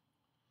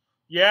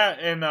 Yeah,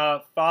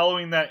 and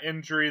following that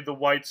injury, the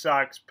White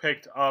Sox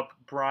picked up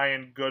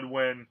Brian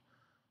Goodwin.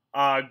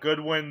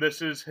 Goodwin,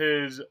 this is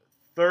his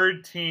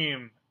third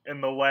team in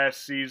the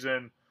last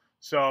season.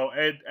 So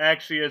it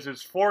actually is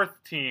his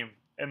fourth team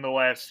in the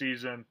last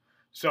season.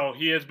 So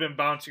he has been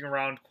bouncing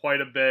around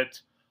quite a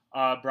bit.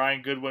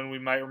 Brian Goodwin, we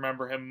might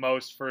remember him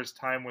most for his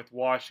time with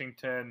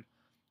Washington.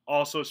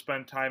 Also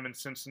spent time in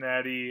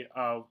Cincinnati,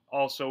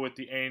 also with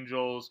the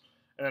Angels.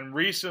 And then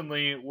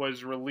recently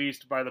was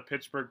released by the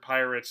Pittsburgh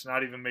Pirates,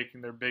 not even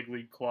making their big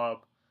league club.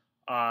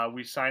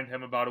 We signed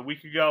him about a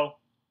week ago,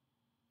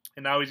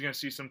 and now he's going to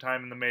see some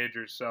time in the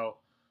majors. So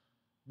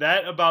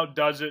that about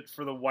does it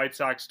for the White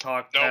Sox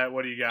talk. Nope. Pat,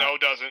 what do you got? No,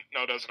 it doesn't.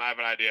 No, it doesn't. I have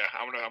an idea.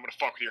 I'm gonna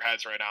fuck with your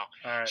heads right now.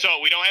 All right. So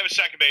we don't have a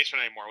second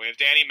baseman anymore. We have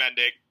Danny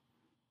Mendick.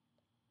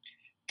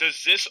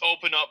 Does this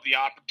open up the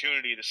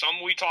opportunity to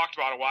something we talked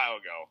about a while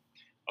ago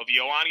of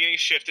Yohan getting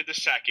shifted to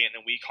second,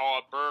 and we call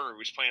up Berger,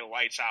 who's playing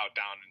lights out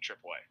down in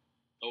AAA?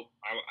 Nope.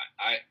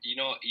 You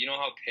know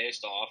how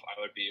pissed off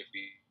I would be if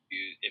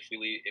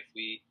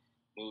we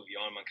move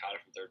Yohan Moncada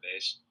from third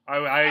base.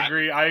 I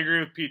agree. I agree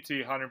with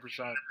PT 100%.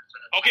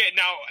 Okay,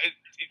 now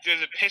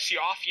does it piss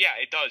you off? Yeah,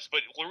 it does.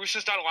 But La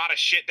Russa's done a lot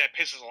of shit that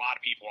pisses a lot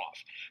of people off.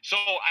 So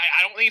I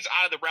don't think it's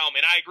out of the realm.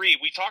 And I agree.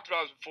 We talked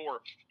about this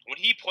before. When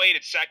he played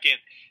at second,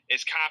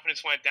 his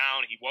confidence went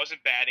down. He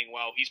wasn't batting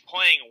well. He's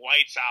playing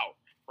lights out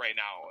right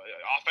now,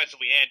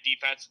 offensively and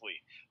defensively.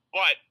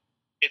 But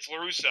it's La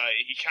Russa.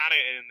 He kind of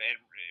and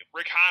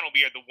Rick Hahn will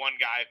be the one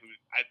guy who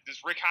does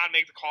Rick Hahn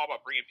make the call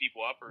about bringing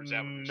people up, or is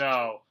that what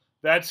no?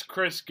 That's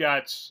Chris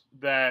Getz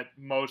that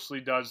mostly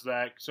does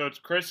that. So it's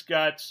Chris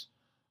Getz.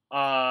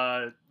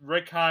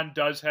 Rick Hahn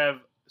does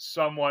have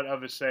somewhat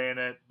of a say in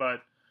it,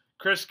 but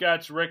Chris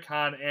Getz, Rick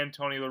Hahn, and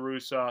Tony La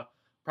Russa,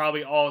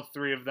 probably all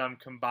three of them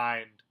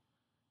combined,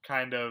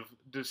 kind of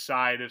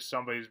decide if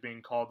somebody's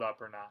being called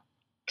up or not.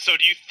 So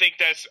do you think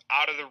that's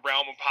out of the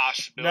realm of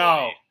possibility?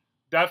 No,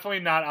 definitely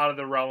not out of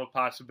the realm of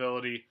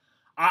possibility.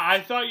 I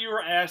thought you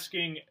were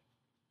asking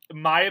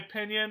my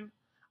opinion.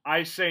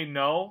 I say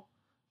no.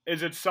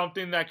 Is it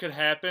something that could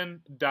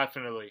happen?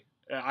 Definitely.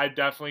 I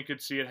definitely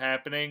could see it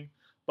happening,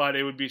 but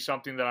it would be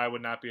something that I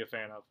would not be a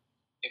fan of.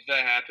 If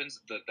that happens,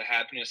 the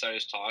happiness I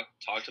just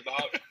talked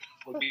about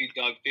would be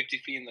dug 50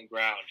 feet in the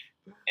ground.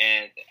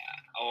 And,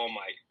 oh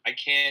my, I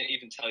can't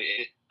even tell you.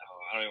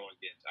 I don't even want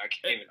to get into it. I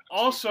can't even.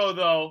 Also,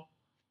 though,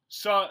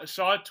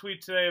 saw a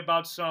tweet today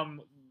about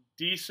some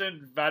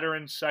decent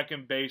veteran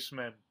second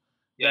basemen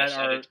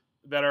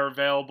that are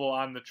available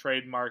on the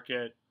trade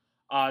market.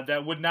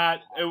 That would not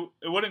it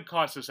wouldn't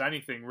cost us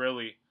anything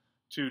really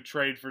to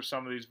trade for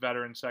some of these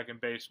veteran second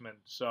basemen.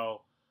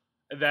 So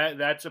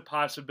that's a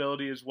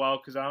possibility as well,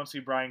 because I don't see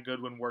Brian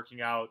Goodwin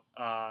working out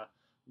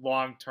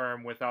long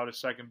term without a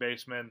second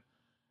baseman.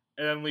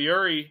 And then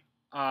Leury,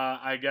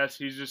 I guess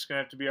he's just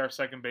gonna have to be our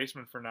second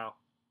baseman for now.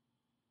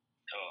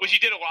 Which he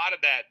did a lot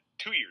of that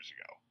 2 years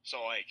ago. So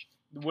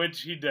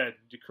which he did,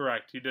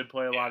 correct. He did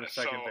play a lot of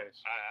second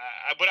base.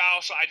 But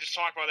I just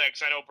talked about that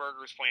because I know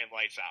Berger's playing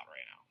lights out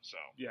right now. So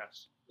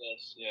yes,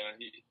 yeah,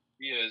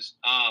 he is.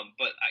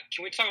 But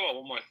can we talk about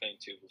one more thing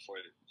too before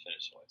we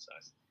finish the White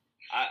Sox?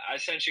 I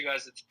sent you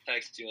guys a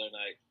text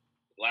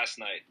last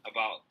night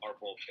about our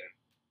bullpen.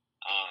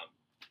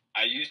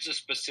 I used a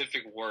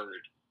specific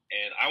word,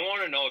 and I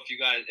want to know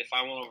if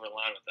I went over the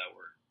line with that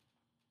word.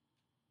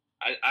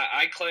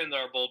 I claim that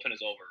our bullpen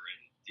is overrated.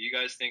 Do you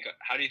guys think?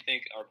 How do you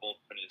think our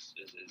bullpen is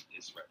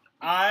right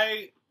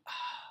now?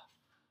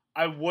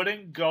 I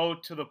wouldn't go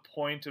to the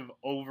point of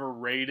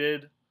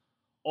overrated,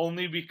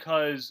 only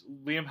because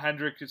Liam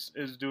Hendriks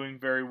is doing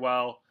very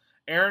well.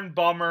 Aaron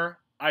Bummer,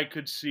 I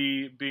could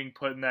see being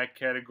put in that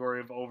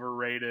category of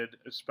overrated,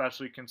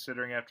 especially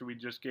considering after we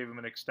just gave him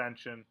an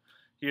extension,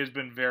 he has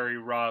been very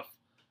rough.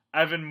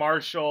 Evan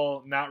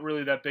Marshall, not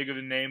really that big of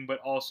a name, but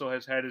also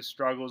has had his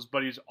struggles,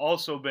 but he's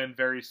also been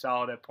very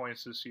solid at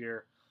points this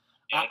year.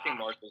 Yeah, I think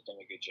Marshall's done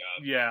a good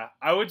job. Yeah,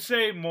 I would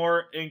say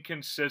more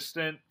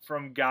inconsistent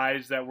from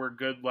guys that were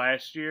good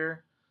last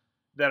year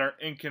that are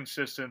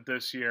inconsistent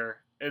this year.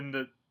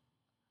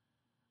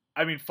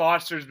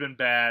 Foster's been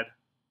bad.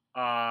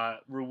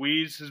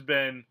 Ruiz has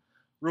been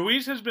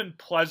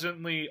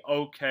pleasantly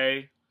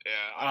okay. Yeah,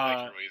 I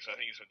like Ruiz. I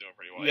think he's been doing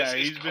pretty well. Yeah,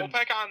 is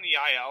Kopech on the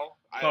IL?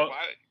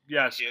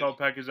 Yes,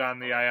 Kopech is on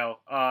the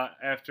IL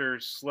after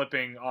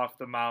slipping off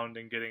the mound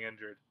and getting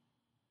injured.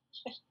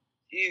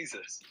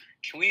 Jesus.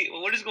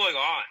 What is going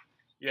on?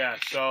 Yeah,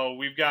 so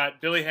we've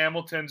got Billy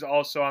Hamilton's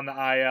also on the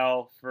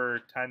IL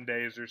for 10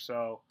 days or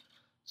so.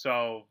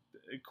 So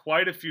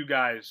quite a few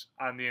guys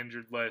on the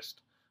injured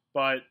list,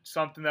 but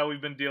something that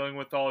we've been dealing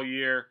with all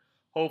year.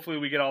 Hopefully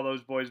we get all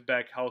those boys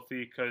back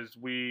healthy, because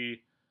we're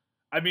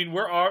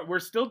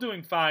still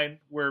doing fine.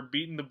 We're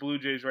beating the Blue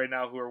Jays right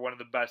now, who are one of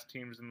the best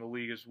teams in the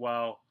league as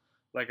well,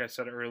 like I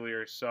said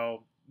earlier.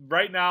 So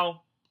right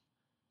now,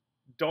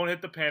 don't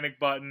hit the panic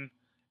button.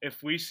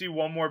 If we see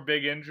one more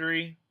big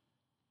injury,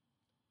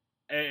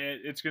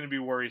 it's going to be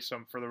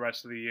worrisome for the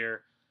rest of the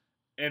year.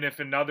 And if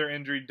another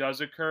injury does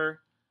occur,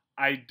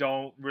 I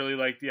don't really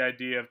like the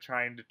idea of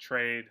trying to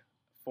trade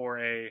for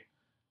a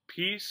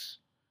piece.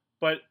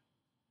 But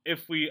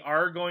if we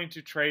are going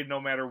to trade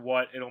no matter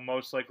what, it'll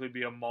most likely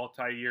be a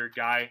multi-year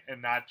guy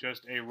and not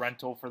just a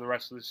rental for the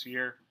rest of this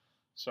year.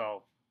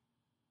 So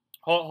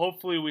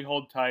hopefully we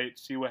hold tight,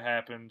 see what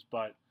happens.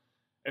 But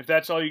if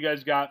that's all you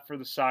guys got for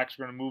the Sox,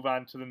 we're going to move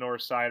on to the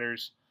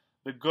Northsiders.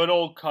 The good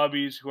old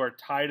Cubbies, who are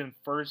tied in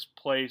first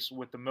place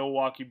with the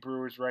Milwaukee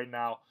Brewers right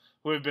now,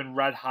 who have been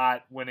red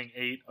hot, winning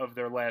 8 of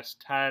their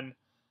last 10.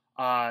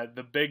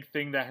 The big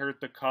thing that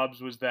hurt the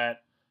Cubs was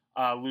that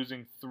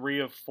losing 3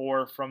 of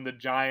 4 from the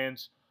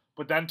Giants,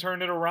 but then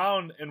turned it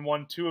around and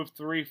won 2 of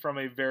 3 from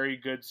a very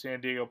good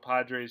San Diego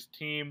Padres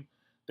team.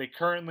 They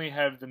currently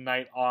have the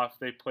night off.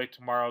 They play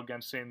tomorrow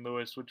against St.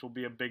 Louis, which will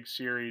be a big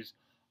series,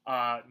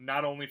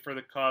 not only for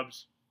the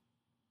Cubs,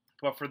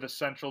 but for the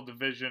Central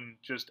Division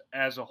just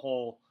as a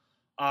whole.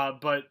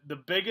 But the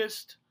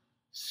biggest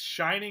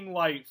shining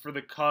light for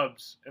the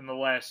Cubs in the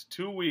last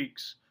 2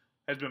 weeks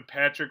has been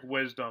Patrick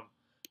Wisdom.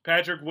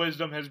 Patrick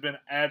Wisdom has been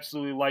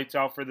absolutely lights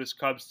out for this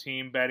Cubs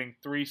team, batting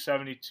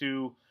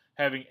 .372,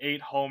 having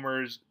 8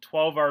 homers,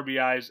 12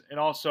 RBIs, and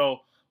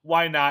also,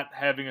 why not,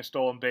 having a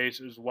stolen base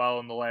as well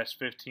in the last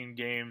 15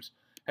 games.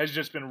 Has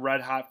just been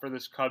red hot for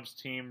this Cubs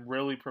team,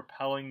 really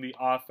propelling the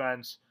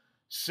offense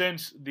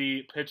since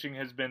the pitching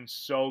has been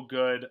so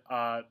good.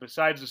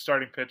 Besides the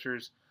starting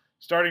pitchers,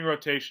 starting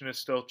rotation is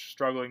still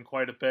struggling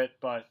quite a bit,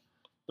 but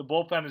the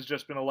bullpen has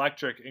just been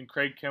electric. And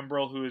Craig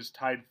Kimbrell, who is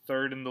tied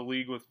 3rd in the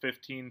league with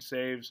 15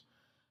 saves,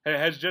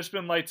 has just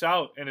been lights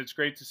out, and it's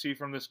great to see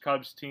from this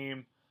Cubs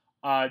team.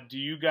 Do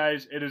you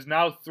guys? It is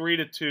now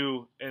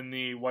 3-2 in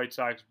the White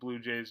Sox Blue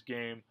Jays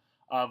game.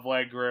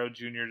 Vlad Guerrero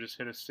Jr. just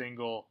hit a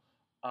single.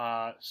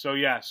 So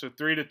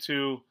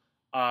 3-2.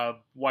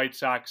 White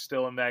Sox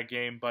still in that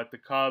game, but the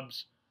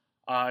Cubs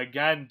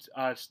again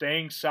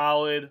staying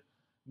solid.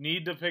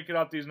 Need to pick it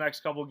up these next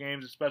couple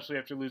games, especially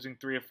after losing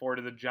 3 of 4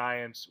 to the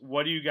Giants.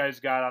 What do you guys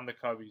got on the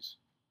Cubbies?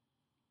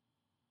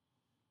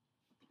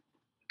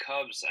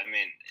 Cubs, I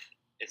mean,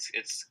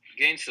 it's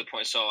getting to the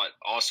point. So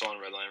also on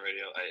Redline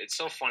Radio, it's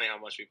so funny how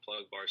much we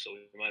plug Barstool.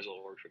 We might as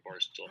well work for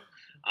Barstool.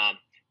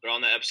 But on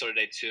that episode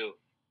today too,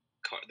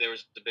 there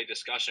was a big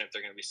discussion if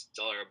they're going to be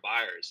seller or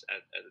buyers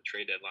at the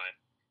trade deadline.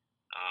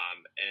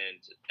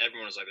 And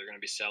everyone was like, they're going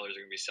to be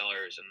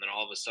sellers, and then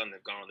all of a sudden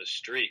they've gone on this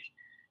streak.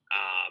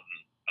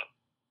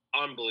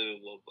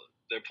 Unbelievable.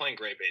 They're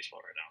playing great baseball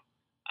right now.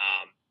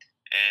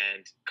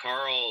 And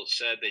Carl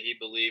said that he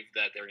believed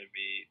that they're going to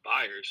be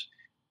buyers,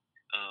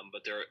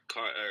 but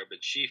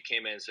Chief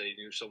came in and said he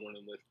knew someone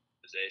with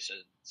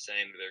organization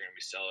saying that they're going to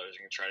be sellers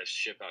and going to try to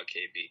ship out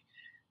KB.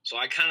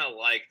 So I kind of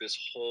like this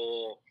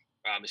whole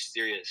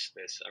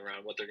mysteriousness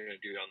around what they're going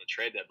to do on the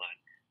trade deadline,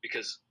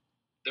 because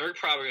they're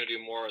probably going to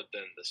do more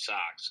than the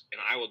Sox, and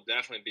I will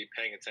definitely be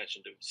paying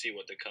attention to see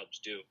what the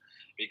Cubs do,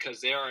 because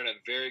they are in a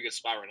very good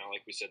spot right now.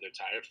 Like we said, they're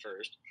tied at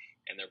first,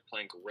 and they're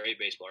playing great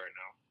baseball right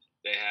now.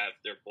 They have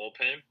their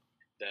bullpen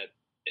that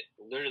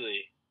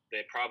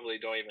they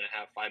probably don't even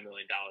have $5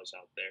 million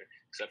out there,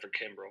 except for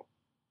Kimbrell,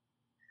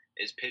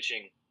 is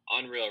pitching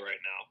unreal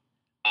right now.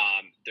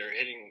 They're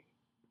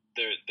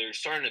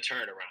starting to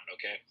turn it around,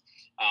 okay?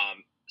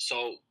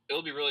 So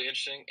it'll be really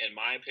interesting, in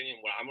my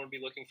opinion. What I'm going to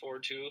be looking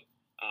forward to,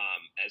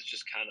 as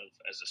just kind of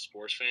as a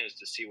sports fan, is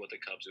to see what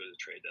the Cubs do at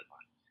the trade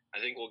deadline. I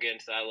think we'll get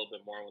into that a little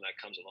bit more when that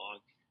comes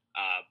along.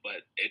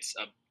 But it's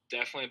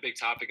definitely a big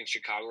topic in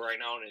Chicago right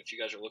now, and if you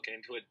guys are looking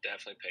into it,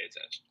 definitely pay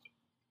attention.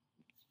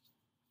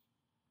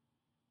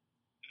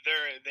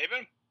 They've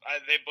been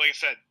like I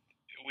said,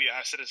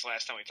 I said this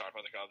last time we talked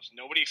about the Cubs.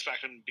 Nobody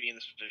expected them to be in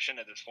this position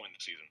at this point in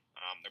the season.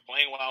 They're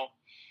playing well.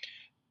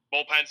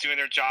 Bullpen's doing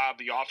their job.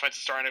 The offense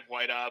is starting to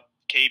light up.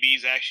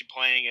 KB's actually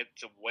playing it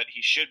to what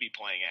he should be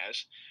playing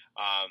as.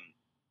 I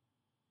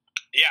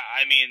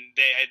mean,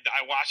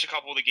 I watched a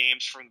couple of the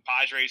games from the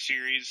Padres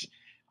series.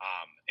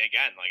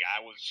 Again, like I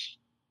was,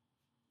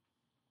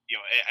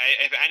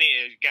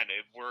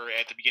 if we're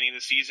at the beginning of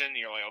the season,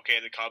 you're like,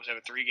 okay, the Cubs have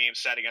a 3-game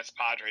set against the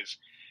Padres.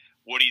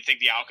 What do you think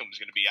the outcome is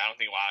going to be? I don't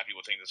think a lot of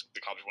people think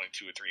the Cubs are winning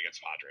 2 or 3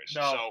 against the Padres.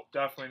 No, so,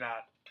 definitely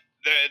not.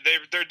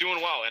 They're doing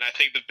well, and I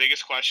think the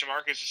biggest question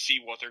mark is to see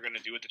what they're going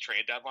to do at the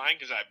trade deadline,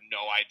 because I have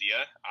no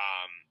idea.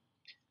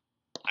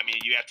 I mean,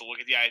 you have to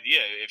look at the idea.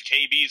 If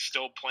KB is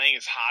still playing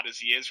as hot as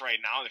he is right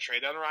now, and the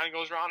trade deadline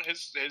goes around,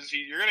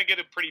 you're going to get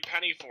a pretty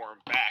penny for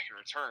him back in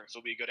return. So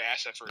it'll be a good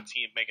asset for a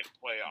team making a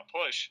playoff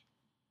push.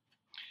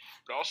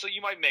 But also,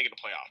 you might make it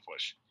a playoff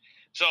push.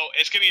 So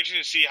it's going to be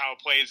interesting to see how it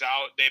plays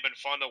out. They've been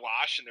fun to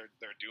watch, and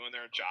they're doing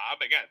their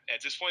job. Again,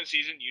 at this point in the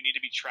season, you need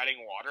to be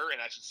treading water,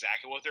 and that's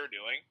exactly what they're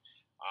doing.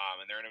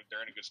 And they're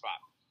in a good spot.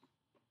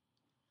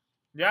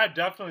 Yeah,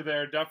 definitely.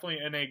 They're definitely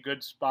in a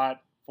good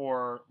spot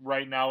for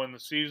right now in the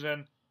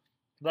season.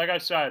 Like I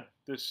said,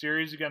 the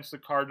series against the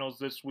Cardinals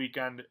this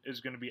weekend is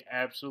going to be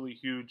absolutely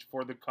huge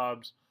for the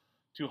Cubs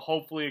to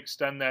hopefully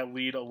extend that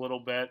lead a little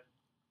bit.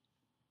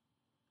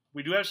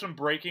 We do have some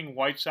breaking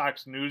White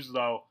Sox news,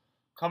 though,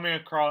 coming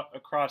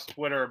across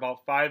Twitter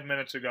about 5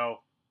 minutes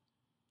ago.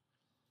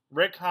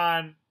 Rick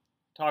Hahn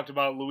talked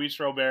about Luis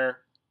Robert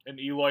and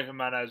Eloy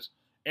Jimenez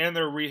and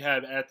their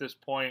rehab at this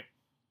point.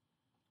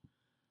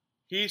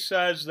 He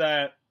says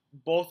that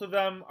both of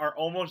them are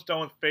almost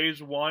done with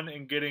phase 1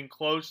 and getting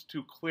close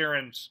to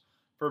clearance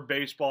for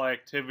baseball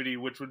activity,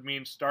 which would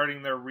mean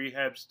starting their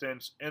rehab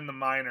stints in the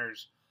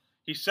minors.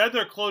 he said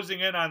they're closing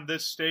in on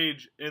this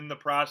stage in the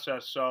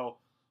process. So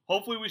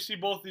hopefully we see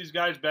both these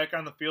guys back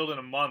on the field in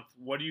a month.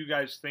 What do you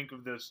guys think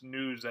of this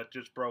news that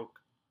just broke?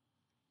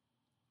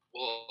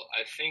 Well,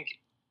 I think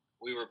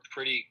we were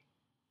pretty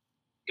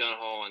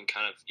gung-ho and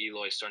kind of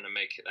Eloy starting to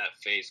make that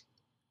phase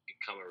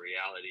become a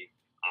reality.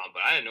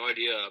 But I had no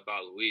idea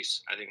about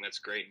Luis. I think that's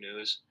great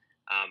news.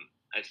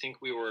 I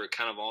think we were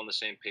kind of all on the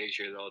same page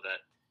here, though,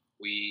 that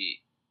we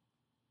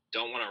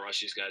don't want to rush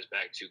these guys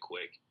back too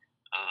quick.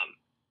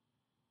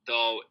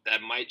 Though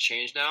that might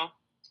change now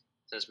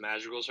since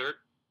Madrigal's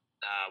hurt.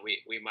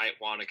 We might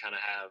want to kind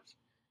of have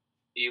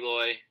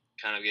Eloy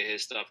kind of get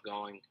his stuff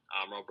going.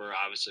 Robert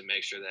obviously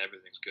make sure that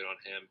everything's good on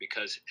him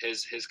because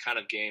his kind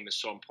of game is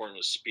so important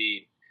with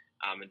speed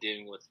and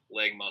dealing with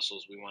leg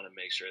muscles. We want to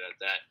make sure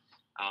that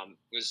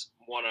is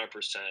 100%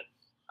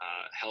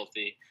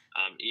 healthy.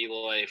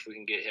 Eloy, if we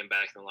can get him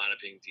back in the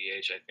lineup being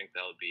DH, I think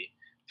that would be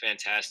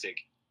fantastic.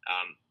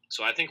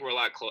 So I think we're a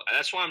lot close.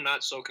 That's why I'm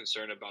not so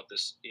concerned about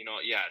this. You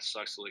know, yeah, it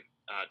sucks to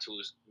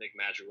lose Nick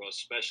Madrigal,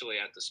 especially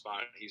at the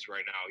spot he's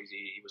right now.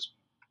 He was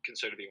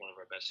considered to be one of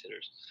our best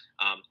hitters.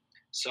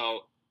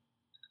 So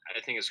I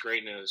think it's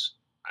great news.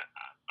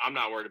 I'm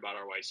not worried about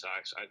our White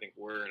Sox. I think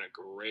we're in a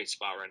great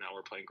spot right now.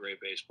 We're playing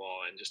great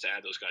baseball, and just to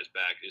add those guys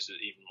back is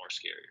even more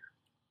scarier.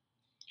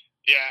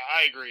 Yeah,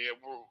 I agree.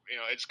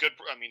 It's good.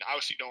 I mean,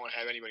 obviously, you don't want to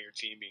have anybody on your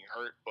team being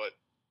hurt, but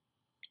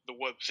the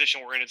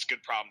position we're in, it's a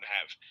good problem to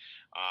have.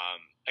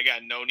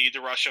 Again, no need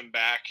to rush them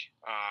back.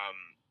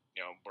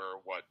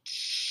 We're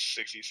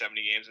 60,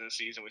 70 games in the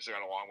season. We still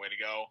got a long way to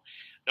go.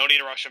 No need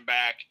to rush them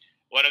back.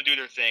 Let them do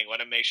their thing. Let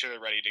them make sure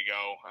they're ready to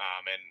go.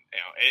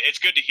 It's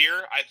good to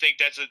hear. I think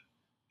that's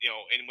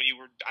and when you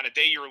were on a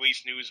day you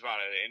release news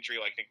about an injury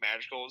like Nick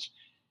Madrigal's,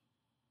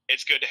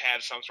 it's good to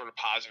have some sort of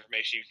positive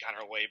information you can kind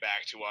of relay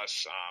back to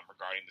us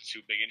regarding the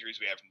two big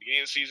injuries we have from the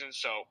beginning of the season.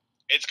 So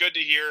it's good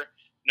to hear.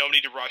 No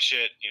need to rush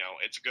it.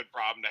 It's a good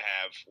problem to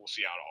have. We'll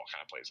see how it all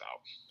kind of plays out.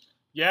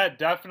 Yeah,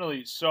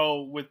 definitely.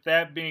 So with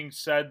that being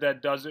said,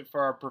 that does it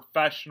for our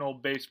professional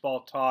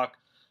baseball talk.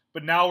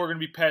 But now we're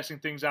going to be passing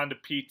things on to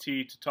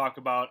PT to talk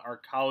about our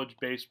college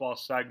baseball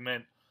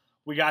segment.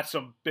 We got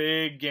some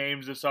big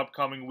games this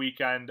upcoming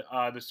weekend.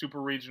 The Super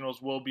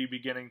Regionals will be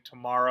beginning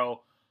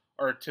tomorrow,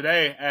 or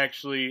today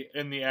actually,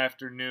 in the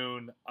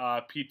afternoon.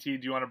 PT, do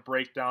you want to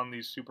break down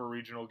these Super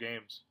Regional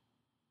games?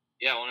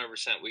 Yeah,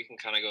 100%. We can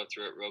kind of go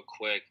through it real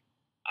quick.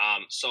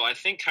 So I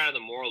think kind of the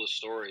moral of the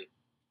story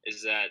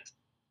is that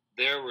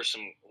there were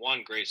some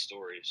great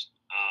stories.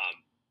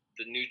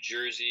 The New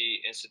Jersey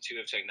Institute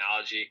of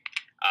Technology,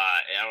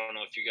 I don't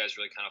know if you guys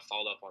really kind of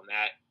followed up on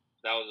that.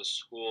 That was a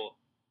school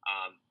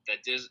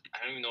that did,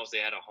 I don't even know if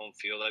they had a home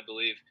field, I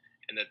believe,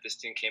 and that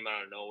this team came out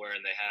of nowhere,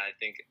 and they had, I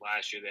think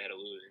last year they had a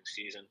losing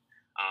season,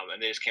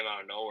 and they just came out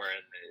of nowhere,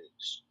 and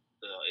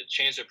it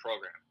changed their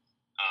program.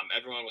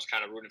 Everyone was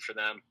kind of rooting for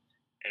them,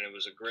 and it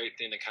was a great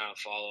thing to kind of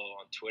follow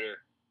on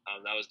Twitter.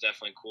 That was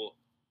definitely cool.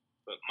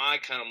 But my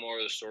kind of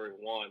moral of the story,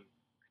 one,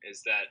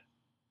 is that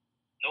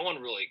no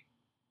one really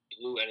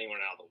blew anyone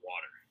out of the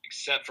water,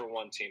 except for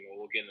one team, and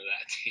we'll get into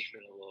that team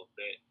in a little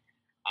bit.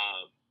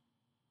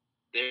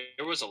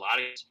 There was a lot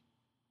of,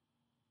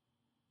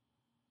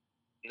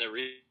 and they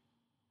really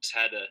just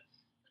had to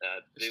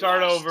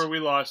start over. We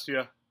lost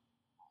you.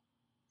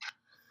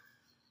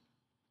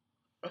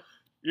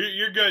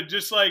 You're good.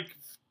 Just like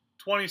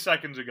 20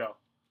 seconds ago.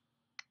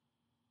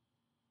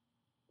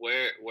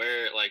 Where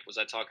like was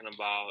I talking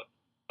about?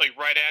 Like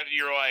right after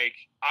you're like,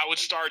 I would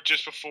start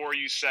just before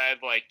you said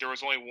like there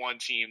was only one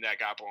team that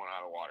got blown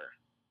out of the water.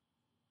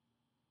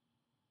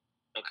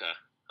 Okay,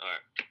 all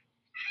right.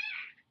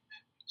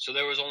 So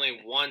there was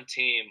only one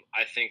team,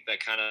 I think,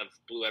 that kind of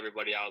blew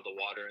everybody out of the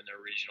water in their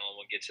regional, and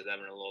we'll get to them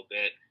in a little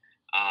bit.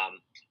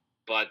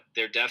 But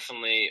there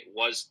definitely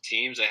was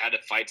teams that had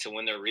to fight to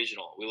win their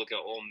regional. We look at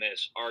Ole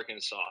Miss,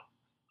 Arkansas,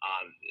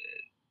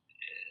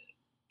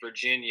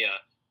 Virginia,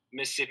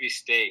 Mississippi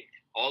State,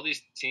 all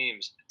these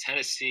teams,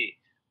 Tennessee,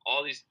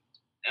 all these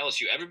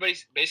LSU.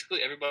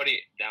 Basically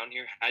everybody down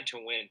here had to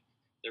win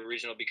their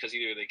regional because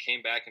either they came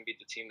back and beat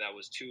the team that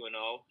was 2-0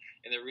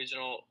 in the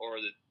regional,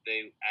 or that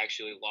they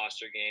actually lost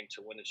their game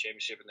to win the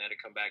championship and they had to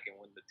come back and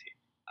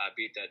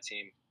beat that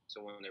team to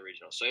win the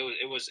regional. So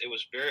it was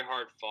very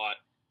hard fought.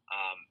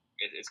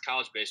 It's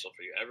college baseball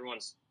for you.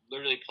 Everyone's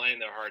literally playing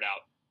their heart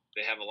out.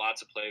 They have a lot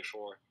to play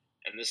for,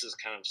 and this is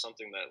kind of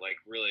something that like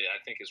really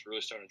I think is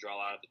really starting to draw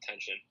a lot of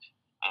attention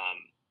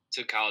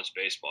to college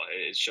baseball.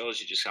 It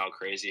shows you just how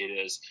crazy it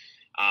is.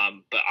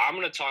 But I'm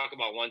going to talk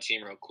about one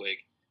team real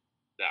quick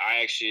that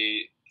I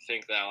actually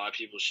think that a lot of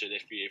people should,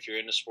 if you're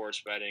into sports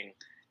betting,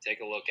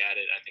 take a look at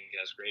it. I think it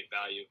has great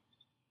value.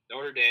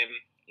 Notre Dame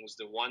was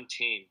the one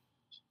team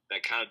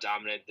that kind of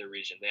dominated their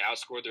region. They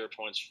outscored their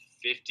opponents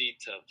 50-5.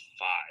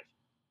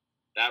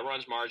 That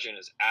runs margin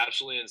is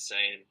absolutely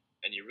insane,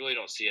 and you really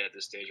don't see it at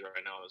this stage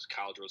right now as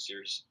College World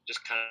Series,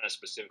 just kind of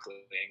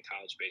specifically in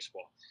college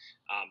baseball.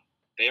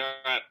 They are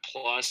at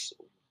plus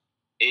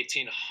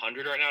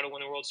 1,800 right now to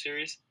win the World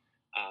Series.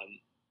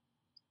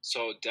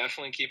 So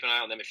definitely keep an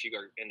eye on them if you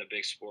are into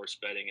big sports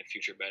betting and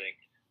future betting.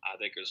 I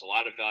think there's a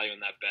lot of value in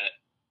that bet.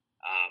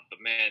 But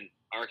man,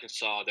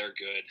 Arkansas, they're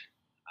good.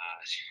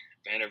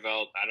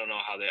 Vanderbilt, I don't know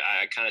how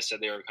I kind of said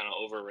they were kind of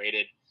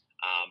overrated,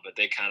 but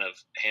they kind of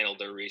handled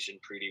their region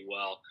pretty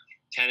well.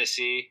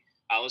 Tennessee,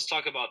 let's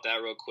talk about that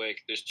real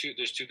quick. There's two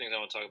things I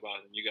want to talk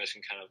about, and you guys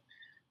can kind of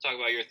talk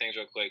about your things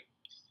real quick.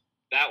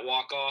 That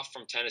walk-off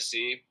from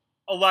Tennessee.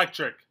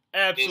 Electric.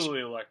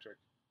 Absolutely electric.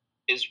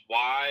 Is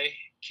why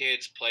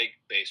kids play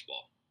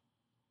baseball.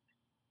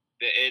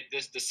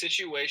 The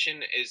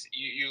situation is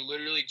you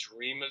literally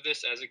dream of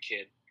this as a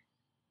kid.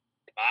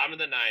 Bottom of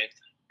the ninth,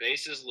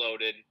 bases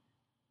loaded.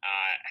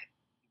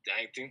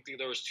 I think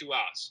there was 2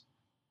 outs.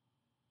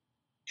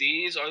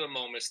 These are the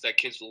moments that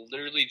kids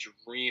literally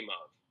dream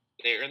of.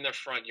 They're in their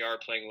front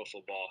yard playing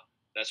wiffle ball.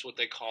 That's what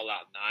they call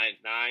out.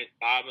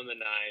 Bottom of the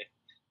ninth,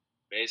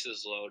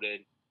 bases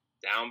loaded,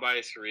 down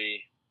by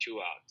 3,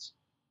 2 outs.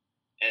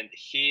 And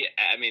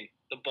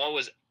the ball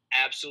was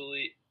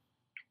absolutely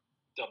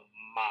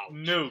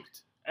demolished.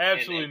 Nuked.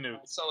 Absolutely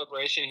nuked.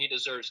 Celebration, he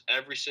deserves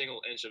every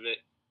single inch of it.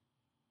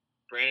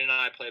 Brandon and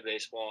I play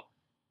baseball.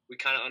 We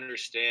kind of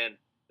understand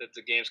that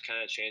the game's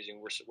kind of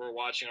changing. We're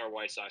watching our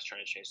White Sox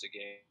trying to change the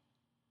game,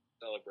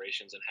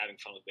 celebrations, and having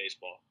fun with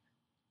baseball.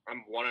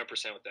 I'm 100%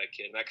 with that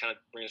kid. And that kind of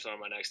brings us on to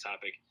my next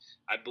topic.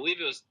 I believe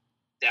it was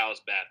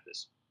Dallas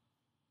Baptist.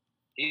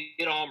 He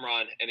hit a home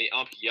run, and the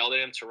ump yelled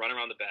at him to run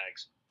around the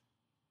bags.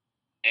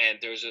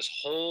 And there's this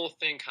whole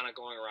thing kind of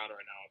going around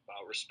right now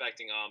about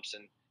respecting umps,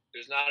 and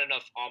there's not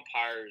enough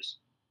umpires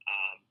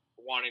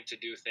wanting to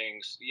do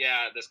things.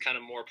 Yeah, that's kind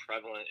of more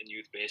prevalent in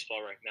youth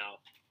baseball right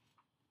now.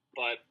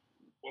 But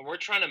when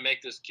we're trying to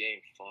make this game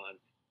fun,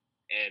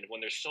 and when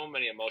there's so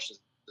many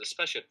emotions,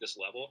 especially at this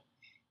level,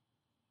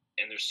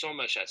 and there's so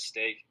much at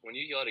stake, when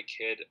you yell at a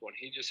kid, when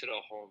he just hit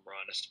a home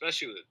run,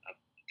 especially with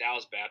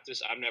Dallas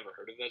Baptist, I've never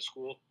heard of that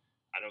school.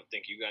 I don't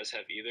think you guys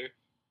have either.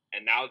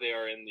 And now they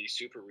are in the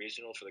Super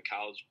Regional for the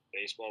College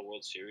Baseball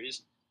World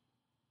Series.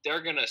 They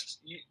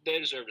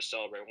deserve to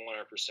celebrate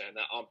 100%.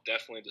 That ump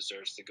definitely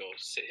deserves to go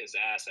sit his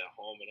ass at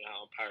home and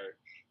umpire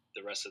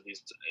the rest of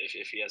these.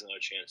 If he has another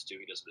chance to,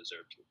 he doesn't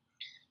deserve to.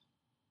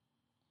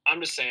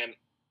 I'm just saying,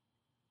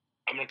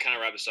 I'm going to kind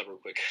of wrap this up real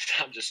quick.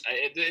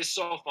 It's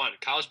so fun.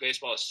 College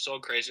baseball is so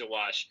crazy to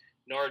watch.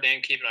 Notre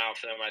Dame, keep an eye out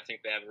for them. I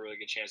think they have a really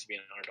good chance to be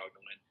an underdog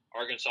to win.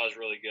 Arkansas is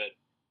really good.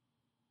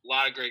 A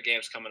lot of great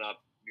games coming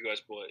up. You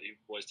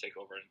boys take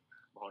over, and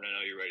Mahone, I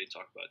know you're ready to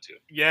talk about it too.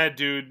 Yeah,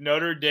 dude.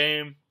 Notre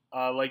Dame,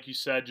 like you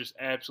said, just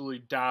absolutely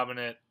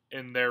dominant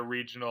in their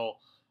regional,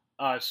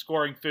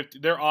 scoring 50.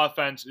 Their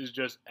offense is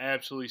just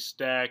absolutely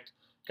stacked.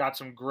 Got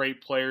some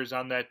great players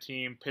on that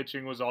team.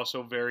 Pitching was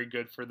also very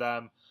good for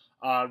them.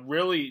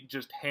 Really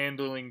just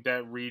handling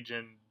that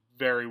region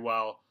very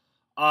well.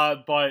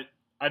 But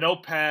I know,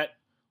 Pat,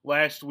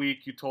 last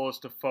week you told us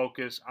to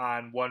focus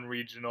on one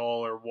regional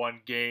or one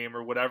game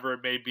or whatever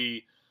it may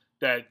be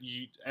that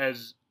you,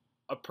 as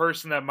a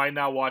person that might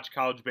not watch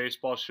college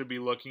baseball, should be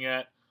looking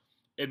at.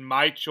 And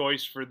my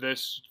choice for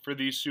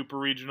these super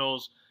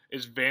regionals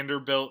is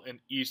Vanderbilt and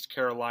East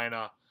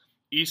Carolina.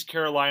 East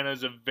Carolina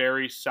is a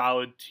very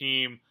solid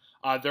team.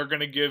 They're going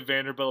to give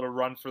Vanderbilt a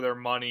run for their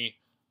money.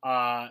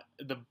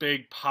 The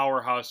big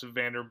powerhouse of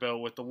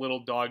Vanderbilt with the little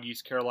dog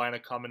East Carolina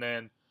coming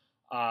in.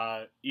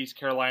 East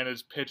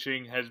Carolina's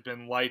pitching has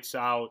been lights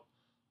out.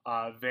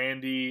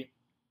 Vandy,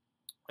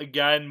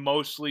 again,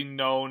 mostly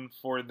known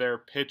for their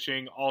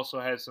pitching, also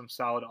has some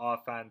solid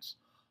offense.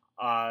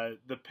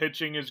 The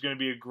pitching is going to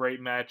be a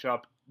great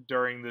matchup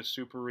during this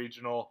super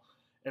regional,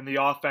 and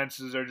the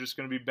offenses are just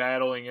going to be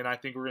battling, and I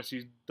think we're going to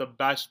see the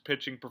best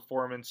pitching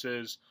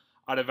performances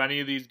out of any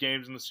of these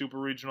games in the super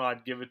regional.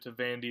 I'd give it to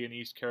Vandy and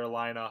East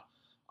Carolina.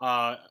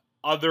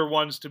 Other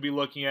ones to be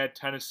looking at,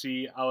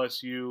 Tennessee,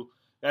 LSU.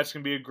 That's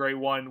going to be a great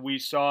one. We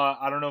saw,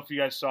 I don't know if you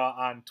guys saw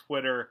on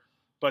Twitter,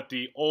 but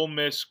the Ole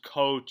Miss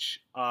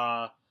coach,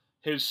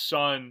 his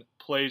son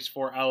plays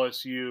for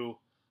LSU,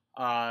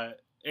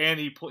 and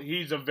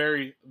he's a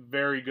very,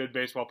 very good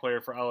baseball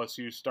player for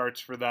LSU, starts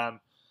for them.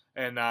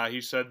 And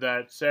he said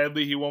that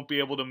sadly he won't be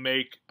able to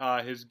make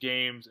his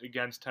games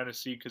against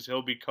Tennessee because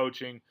he'll be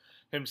coaching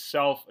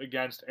himself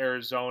against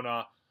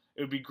Arizona.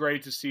 It would be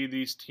great to see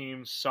these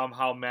teams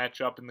somehow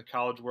match up in the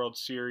College World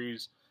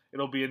Series.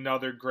 It'll be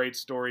another great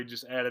story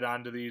just added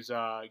on to these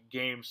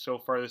games so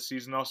far this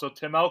season. Also,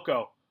 Tim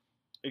Elko,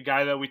 a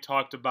guy that we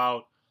talked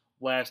about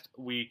last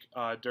week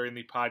during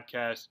the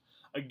podcast,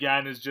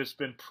 again has just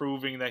been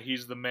proving that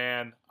he's the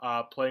man,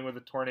 playing with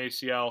a torn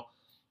ACL,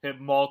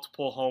 hit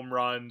multiple home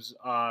runs,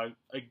 a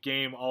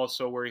game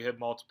also where he hit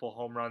multiple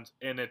home runs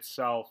in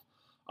itself.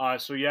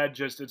 So yeah,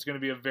 just it's going to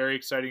be a very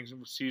exciting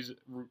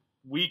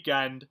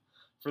weekend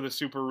for the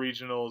Super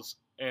Regionals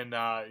and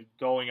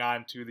going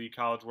on to the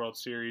College World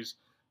Series.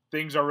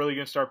 Things are really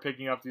going to start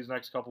picking up these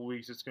next couple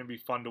weeks. It's going to be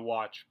fun to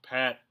watch.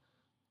 Pat,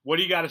 what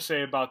do you got to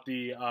say about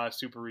the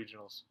Super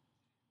Regionals?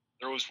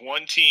 There was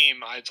one team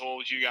I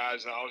told you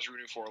guys that I was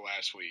rooting for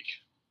last week.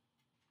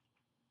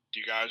 Do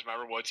you guys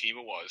remember what team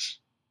it was?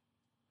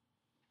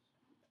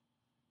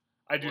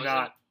 I do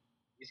not.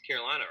 East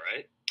Carolina,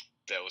 right?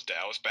 That was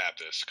Dallas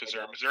Baptist, because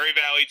they're a Missouri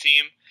Valley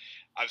team.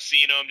 I've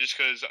seen them just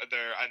because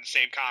they're in the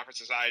same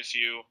conference as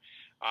ISU.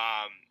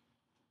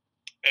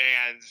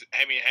 And,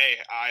 I mean, hey,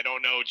 I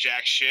don't know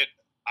jack shit.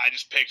 I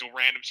just picked a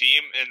random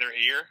team, and they're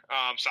here.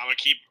 So I'm going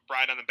to keep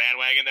riding on the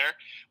bandwagon there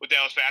with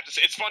Dallas Baptist.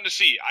 It's fun to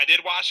see. I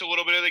did watch a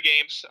little bit of the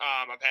games.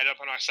 I've had it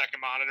up on my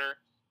second monitor.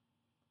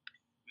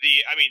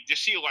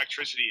 Just the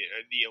electricity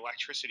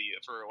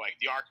for, like,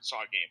 the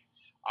Arkansas game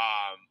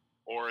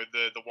or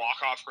the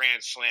walk-off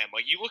grand slam.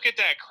 Like, you look at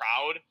that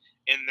crowd,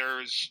 and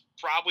there's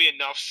probably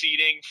enough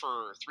seating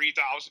for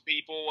 3,000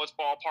 people, let's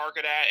ballpark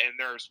it at, and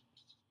there's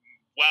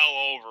well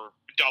over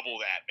double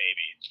that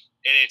maybe.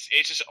 And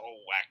it's just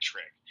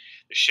electric.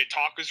 The shit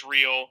talk is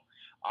real.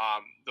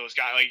 Those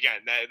guys, like,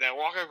 again, that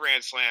walk-off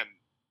grand slam,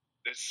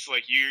 it's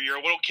like you're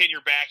a little kid in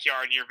your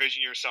backyard and you're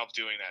envisioning yourself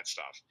doing that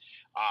stuff.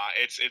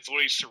 It's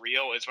literally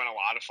surreal. It's been a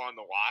lot of fun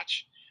to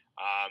watch.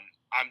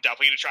 I'm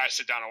definitely going to try to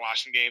sit down and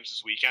watch some games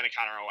this weekend and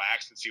kind of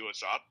relax and see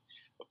what's up.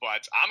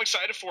 But I'm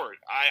excited for it.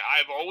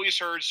 I've always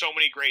heard so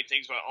many great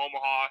things about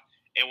Omaha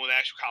and when the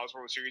actual College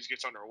World Series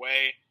gets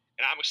underway,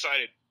 and I'm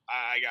excited.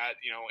 I got,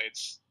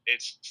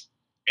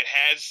 it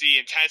has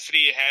the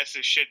intensity, it has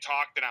the shit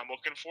talk that I'm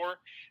looking for,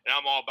 and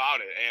I'm all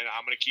about it. And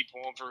I'm going to keep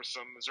pulling for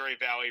some Missouri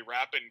Valley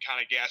rep and kind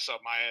of gas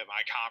up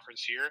my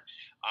conference here.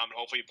 And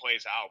hopefully it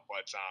plays out.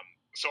 But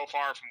so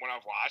far from what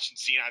I've watched and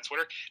seen on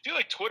Twitter, I feel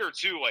like Twitter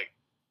too, like,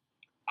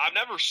 I've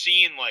never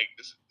seen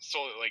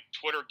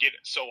Twitter get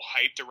so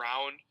hyped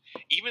around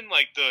even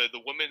like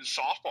the women's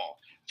softball.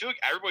 I feel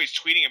like everybody's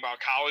tweeting about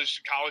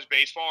college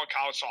baseball and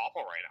college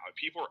softball right now.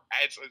 People are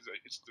it's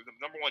the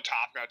number one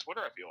topic on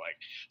Twitter, I feel like.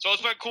 So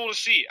it's been cool to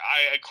see.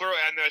 I clearly,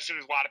 and I assume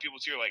there's a lot of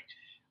people too like,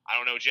 I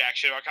don't know jack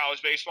shit about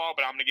college baseball,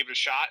 but I'm gonna give it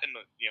a shot. And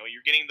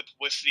you're getting the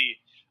publicity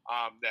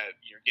that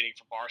you're getting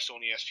from Barstool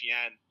and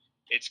ESPN.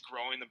 It's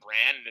growing the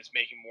brand, and it's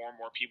making more and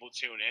more people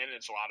tune in.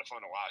 It's a lot of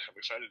fun to watch. I'm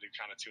excited to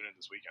kind of tune in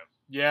this weekend.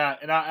 Yeah,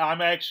 and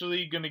I'm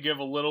actually going to give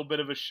a little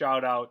bit of a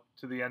shout-out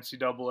to the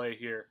NCAA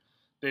here.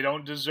 They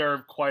don't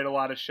deserve quite a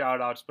lot of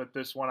shout-outs, but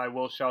this one I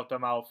will shout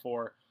them out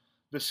for.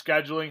 The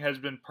scheduling has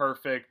been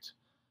perfect,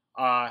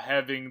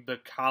 having the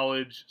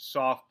College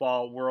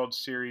Softball World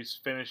Series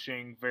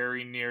finishing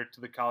very near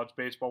to the College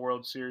Baseball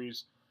World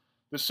Series.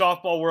 The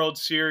Softball World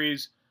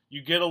Series,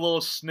 you get a little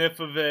sniff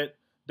of it,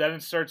 then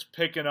it starts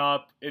picking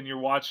up, and you're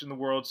watching the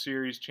World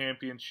Series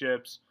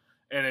championships,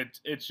 and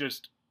it's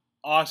just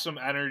awesome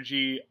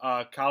energy.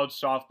 College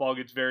softball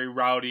gets very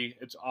rowdy.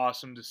 It's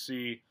awesome to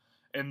see.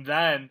 And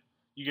then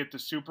you get the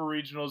Super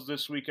Regionals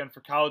this weekend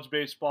for college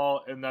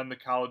baseball, and then the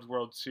College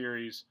World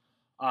Series.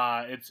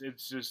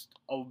 It's just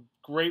a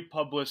great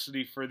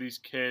publicity for these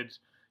kids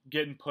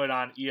getting put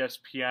on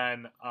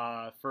ESPN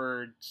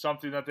for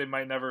something that they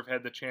might never have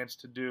had the chance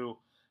to do.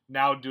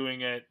 Now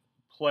doing it,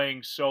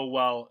 playing so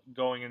well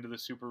going into the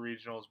Super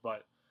Regionals,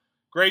 but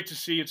great to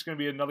see. It's going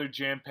to be another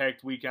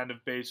jam-packed weekend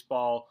of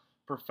baseball,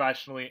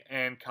 professionally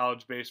and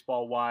college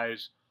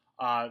baseball-wise.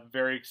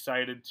 Very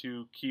excited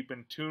to keep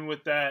in tune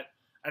with that.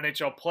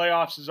 NHL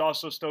playoffs is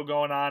also still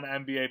going on,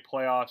 NBA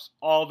playoffs,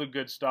 all the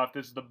good stuff.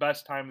 This is the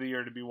best time of the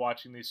year to be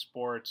watching these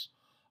sports.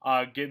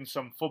 Getting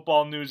some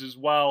football news as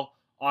well.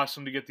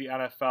 Awesome to get the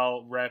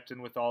NFL wrapped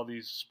in with all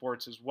these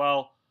sports as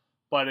well.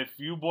 But if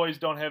you boys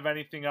don't have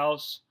anything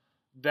else,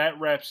 that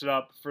wraps it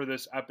up for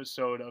this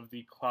episode of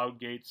the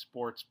Cloudgate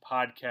Sports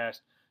Podcast.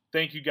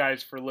 Thank you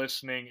guys for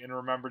listening, and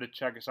remember to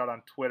check us out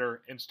on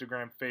Twitter,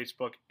 Instagram,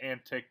 Facebook, and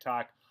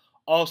TikTok.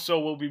 Also,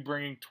 we'll be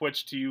bringing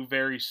Twitch to you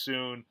very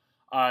soon.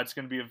 It's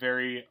going to be a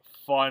very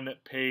fun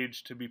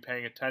page to be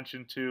paying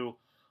attention to.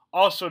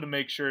 Also, to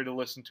make sure to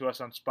listen to us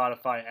on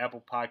Spotify,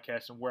 Apple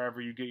Podcasts, and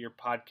wherever you get your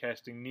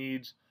podcasting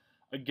needs.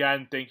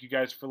 Again, thank you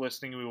guys for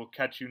listening. We will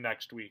catch you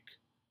next week.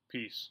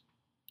 Peace.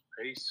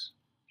 Peace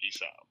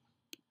out.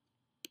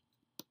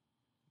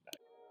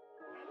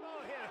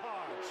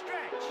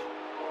 Stretch.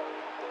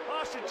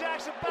 Austin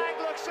Jackson back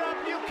looks up.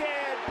 You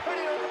can put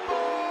it on the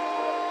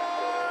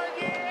board.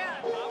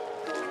 Yeah.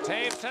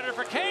 Taves center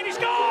for Kane. He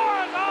scores!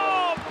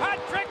 Oh,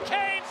 Patrick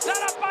Kane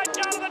set up by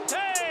Jonathan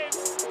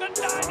Taves. The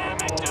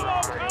dynamic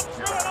duo comes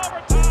through in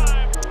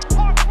overtime.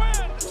 Hawks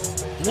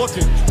win.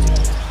 Looking.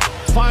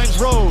 Finds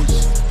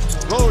Rose.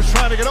 Rose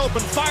trying to get open.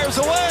 Fires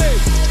away.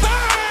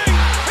 Bang!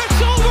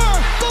 It's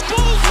over. The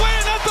Bulls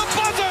win at the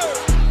buzzer.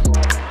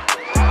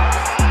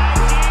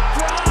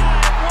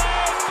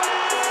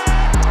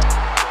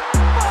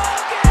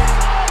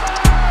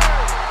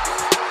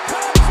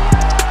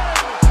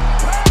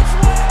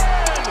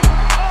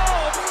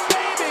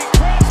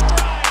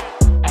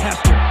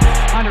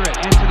 Under it,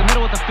 and to the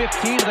middle of the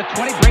 15, to the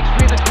 20, breaks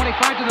free of the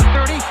 25, to the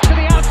 30, to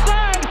the